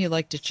people like me who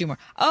like to chew more.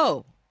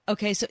 Oh,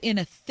 okay. So in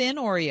a thin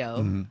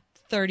Oreo,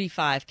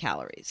 35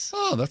 calories.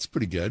 Oh, that's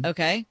pretty good.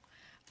 Okay.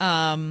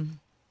 I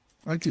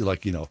do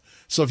like,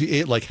 so if you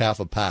ate like half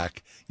a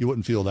pack, you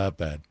wouldn't feel that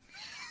bad.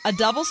 A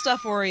double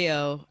stuffed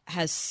Oreo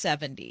has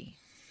 70.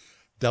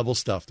 Double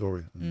stuffed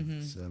Oreo.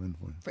 Mm-hmm. 7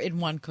 in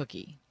one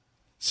cookie.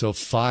 So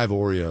 5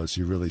 Oreos,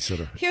 you really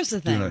sort of. Here's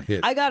the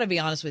thing. I got to be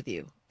honest with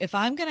you. If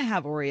I'm going to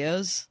have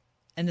Oreos,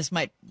 and this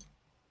might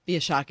be a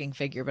shocking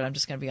figure, but I'm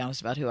just going to be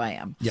honest about who I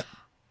am. Yeah.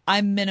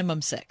 I'm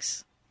minimum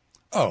 6.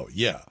 Oh,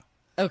 yeah.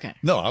 Okay.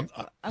 No,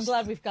 I'm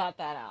glad we've got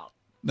that out.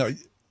 No,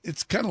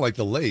 it's kind of like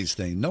the Lay's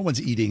thing. No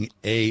one's eating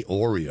a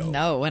Oreo.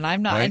 No, and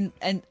I'm not. Right?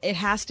 And it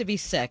has to be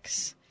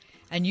 6.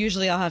 And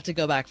usually I'll have to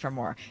go back for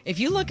more. If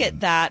you look at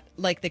that,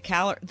 like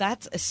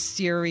that's a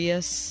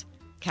serious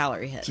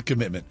calorie hit. It's a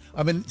commitment.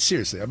 I mean,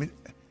 seriously. I mean,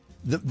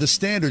 the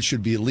standard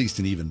should be at least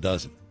an even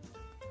dozen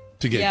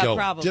to get going.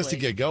 Probably. Just to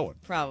get going.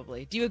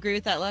 Probably. Do you agree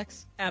with that,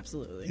 Lex?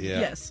 Absolutely. Yeah.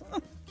 Yes.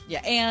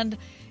 Yeah, and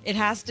it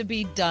has to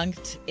be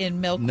dunked in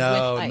milk with ice.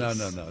 No.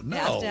 It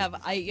has to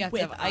have, you have to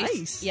have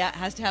ice. Yeah, it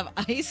has to have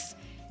ice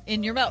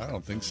in your milk. I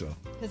don't think so.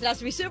 Because it has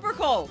to be super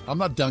cold. I'm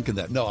not dunking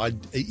that. No, I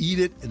eat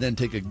it and then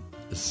take a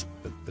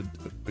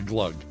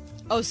glug.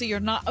 Oh, so you're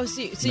not. Oh,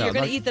 so No, you're going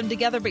not- to eat them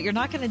together, but you're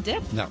not going to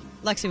dip? No.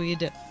 Lexi, will you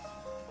dip?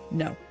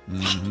 No.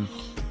 Mm-hmm.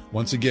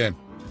 Once again,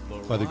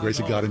 by the grace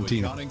of God and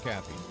Tina. John and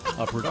Kathy,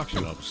 a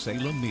production of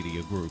Salem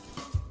Media Group.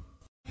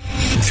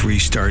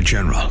 3-star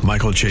General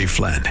Michael J.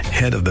 Flynn,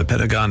 head of the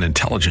Pentagon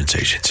Intelligence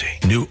Agency,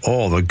 knew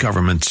all the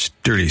government's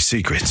dirty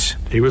secrets.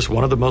 He was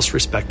one of the most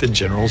respected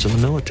generals in the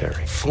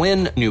military.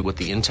 Flynn knew what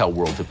the intel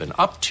world had been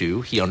up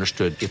to. He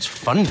understood its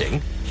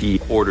funding. He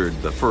ordered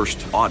the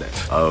first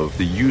audit of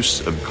the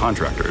use of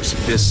contractors.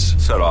 This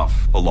set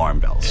off alarm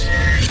bells.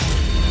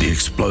 The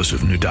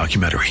explosive new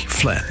documentary,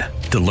 Flynn,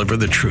 Deliver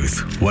the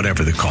Truth,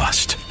 Whatever the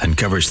Cost,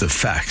 uncovers the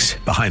facts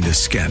behind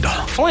this scandal.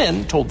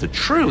 Flynn told the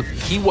truth.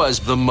 He was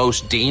the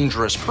most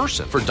dangerous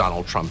person for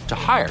Donald Trump to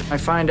hire. I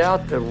find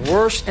out the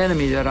worst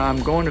enemy that I'm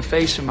going to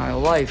face in my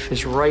life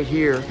is right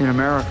here in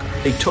America.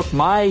 They took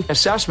my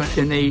assessment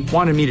and they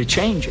wanted me to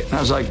change it. And I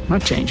was like, I'm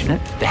not changing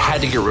it. They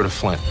had to get rid of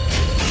Flynn.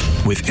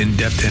 With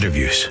in-depth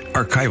interviews,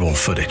 archival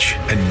footage,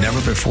 and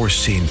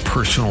never-before-seen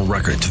personal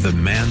records of the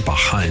man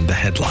behind the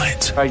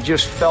headlines. I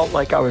just felt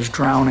like I was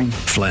drowning.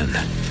 Flynn,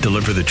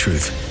 Deliver the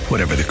Truth,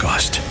 Whatever the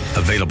Cost.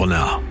 Available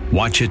now.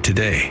 Watch it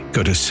today.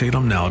 Go to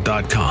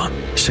salemnow.com.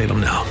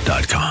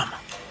 salemnow.com.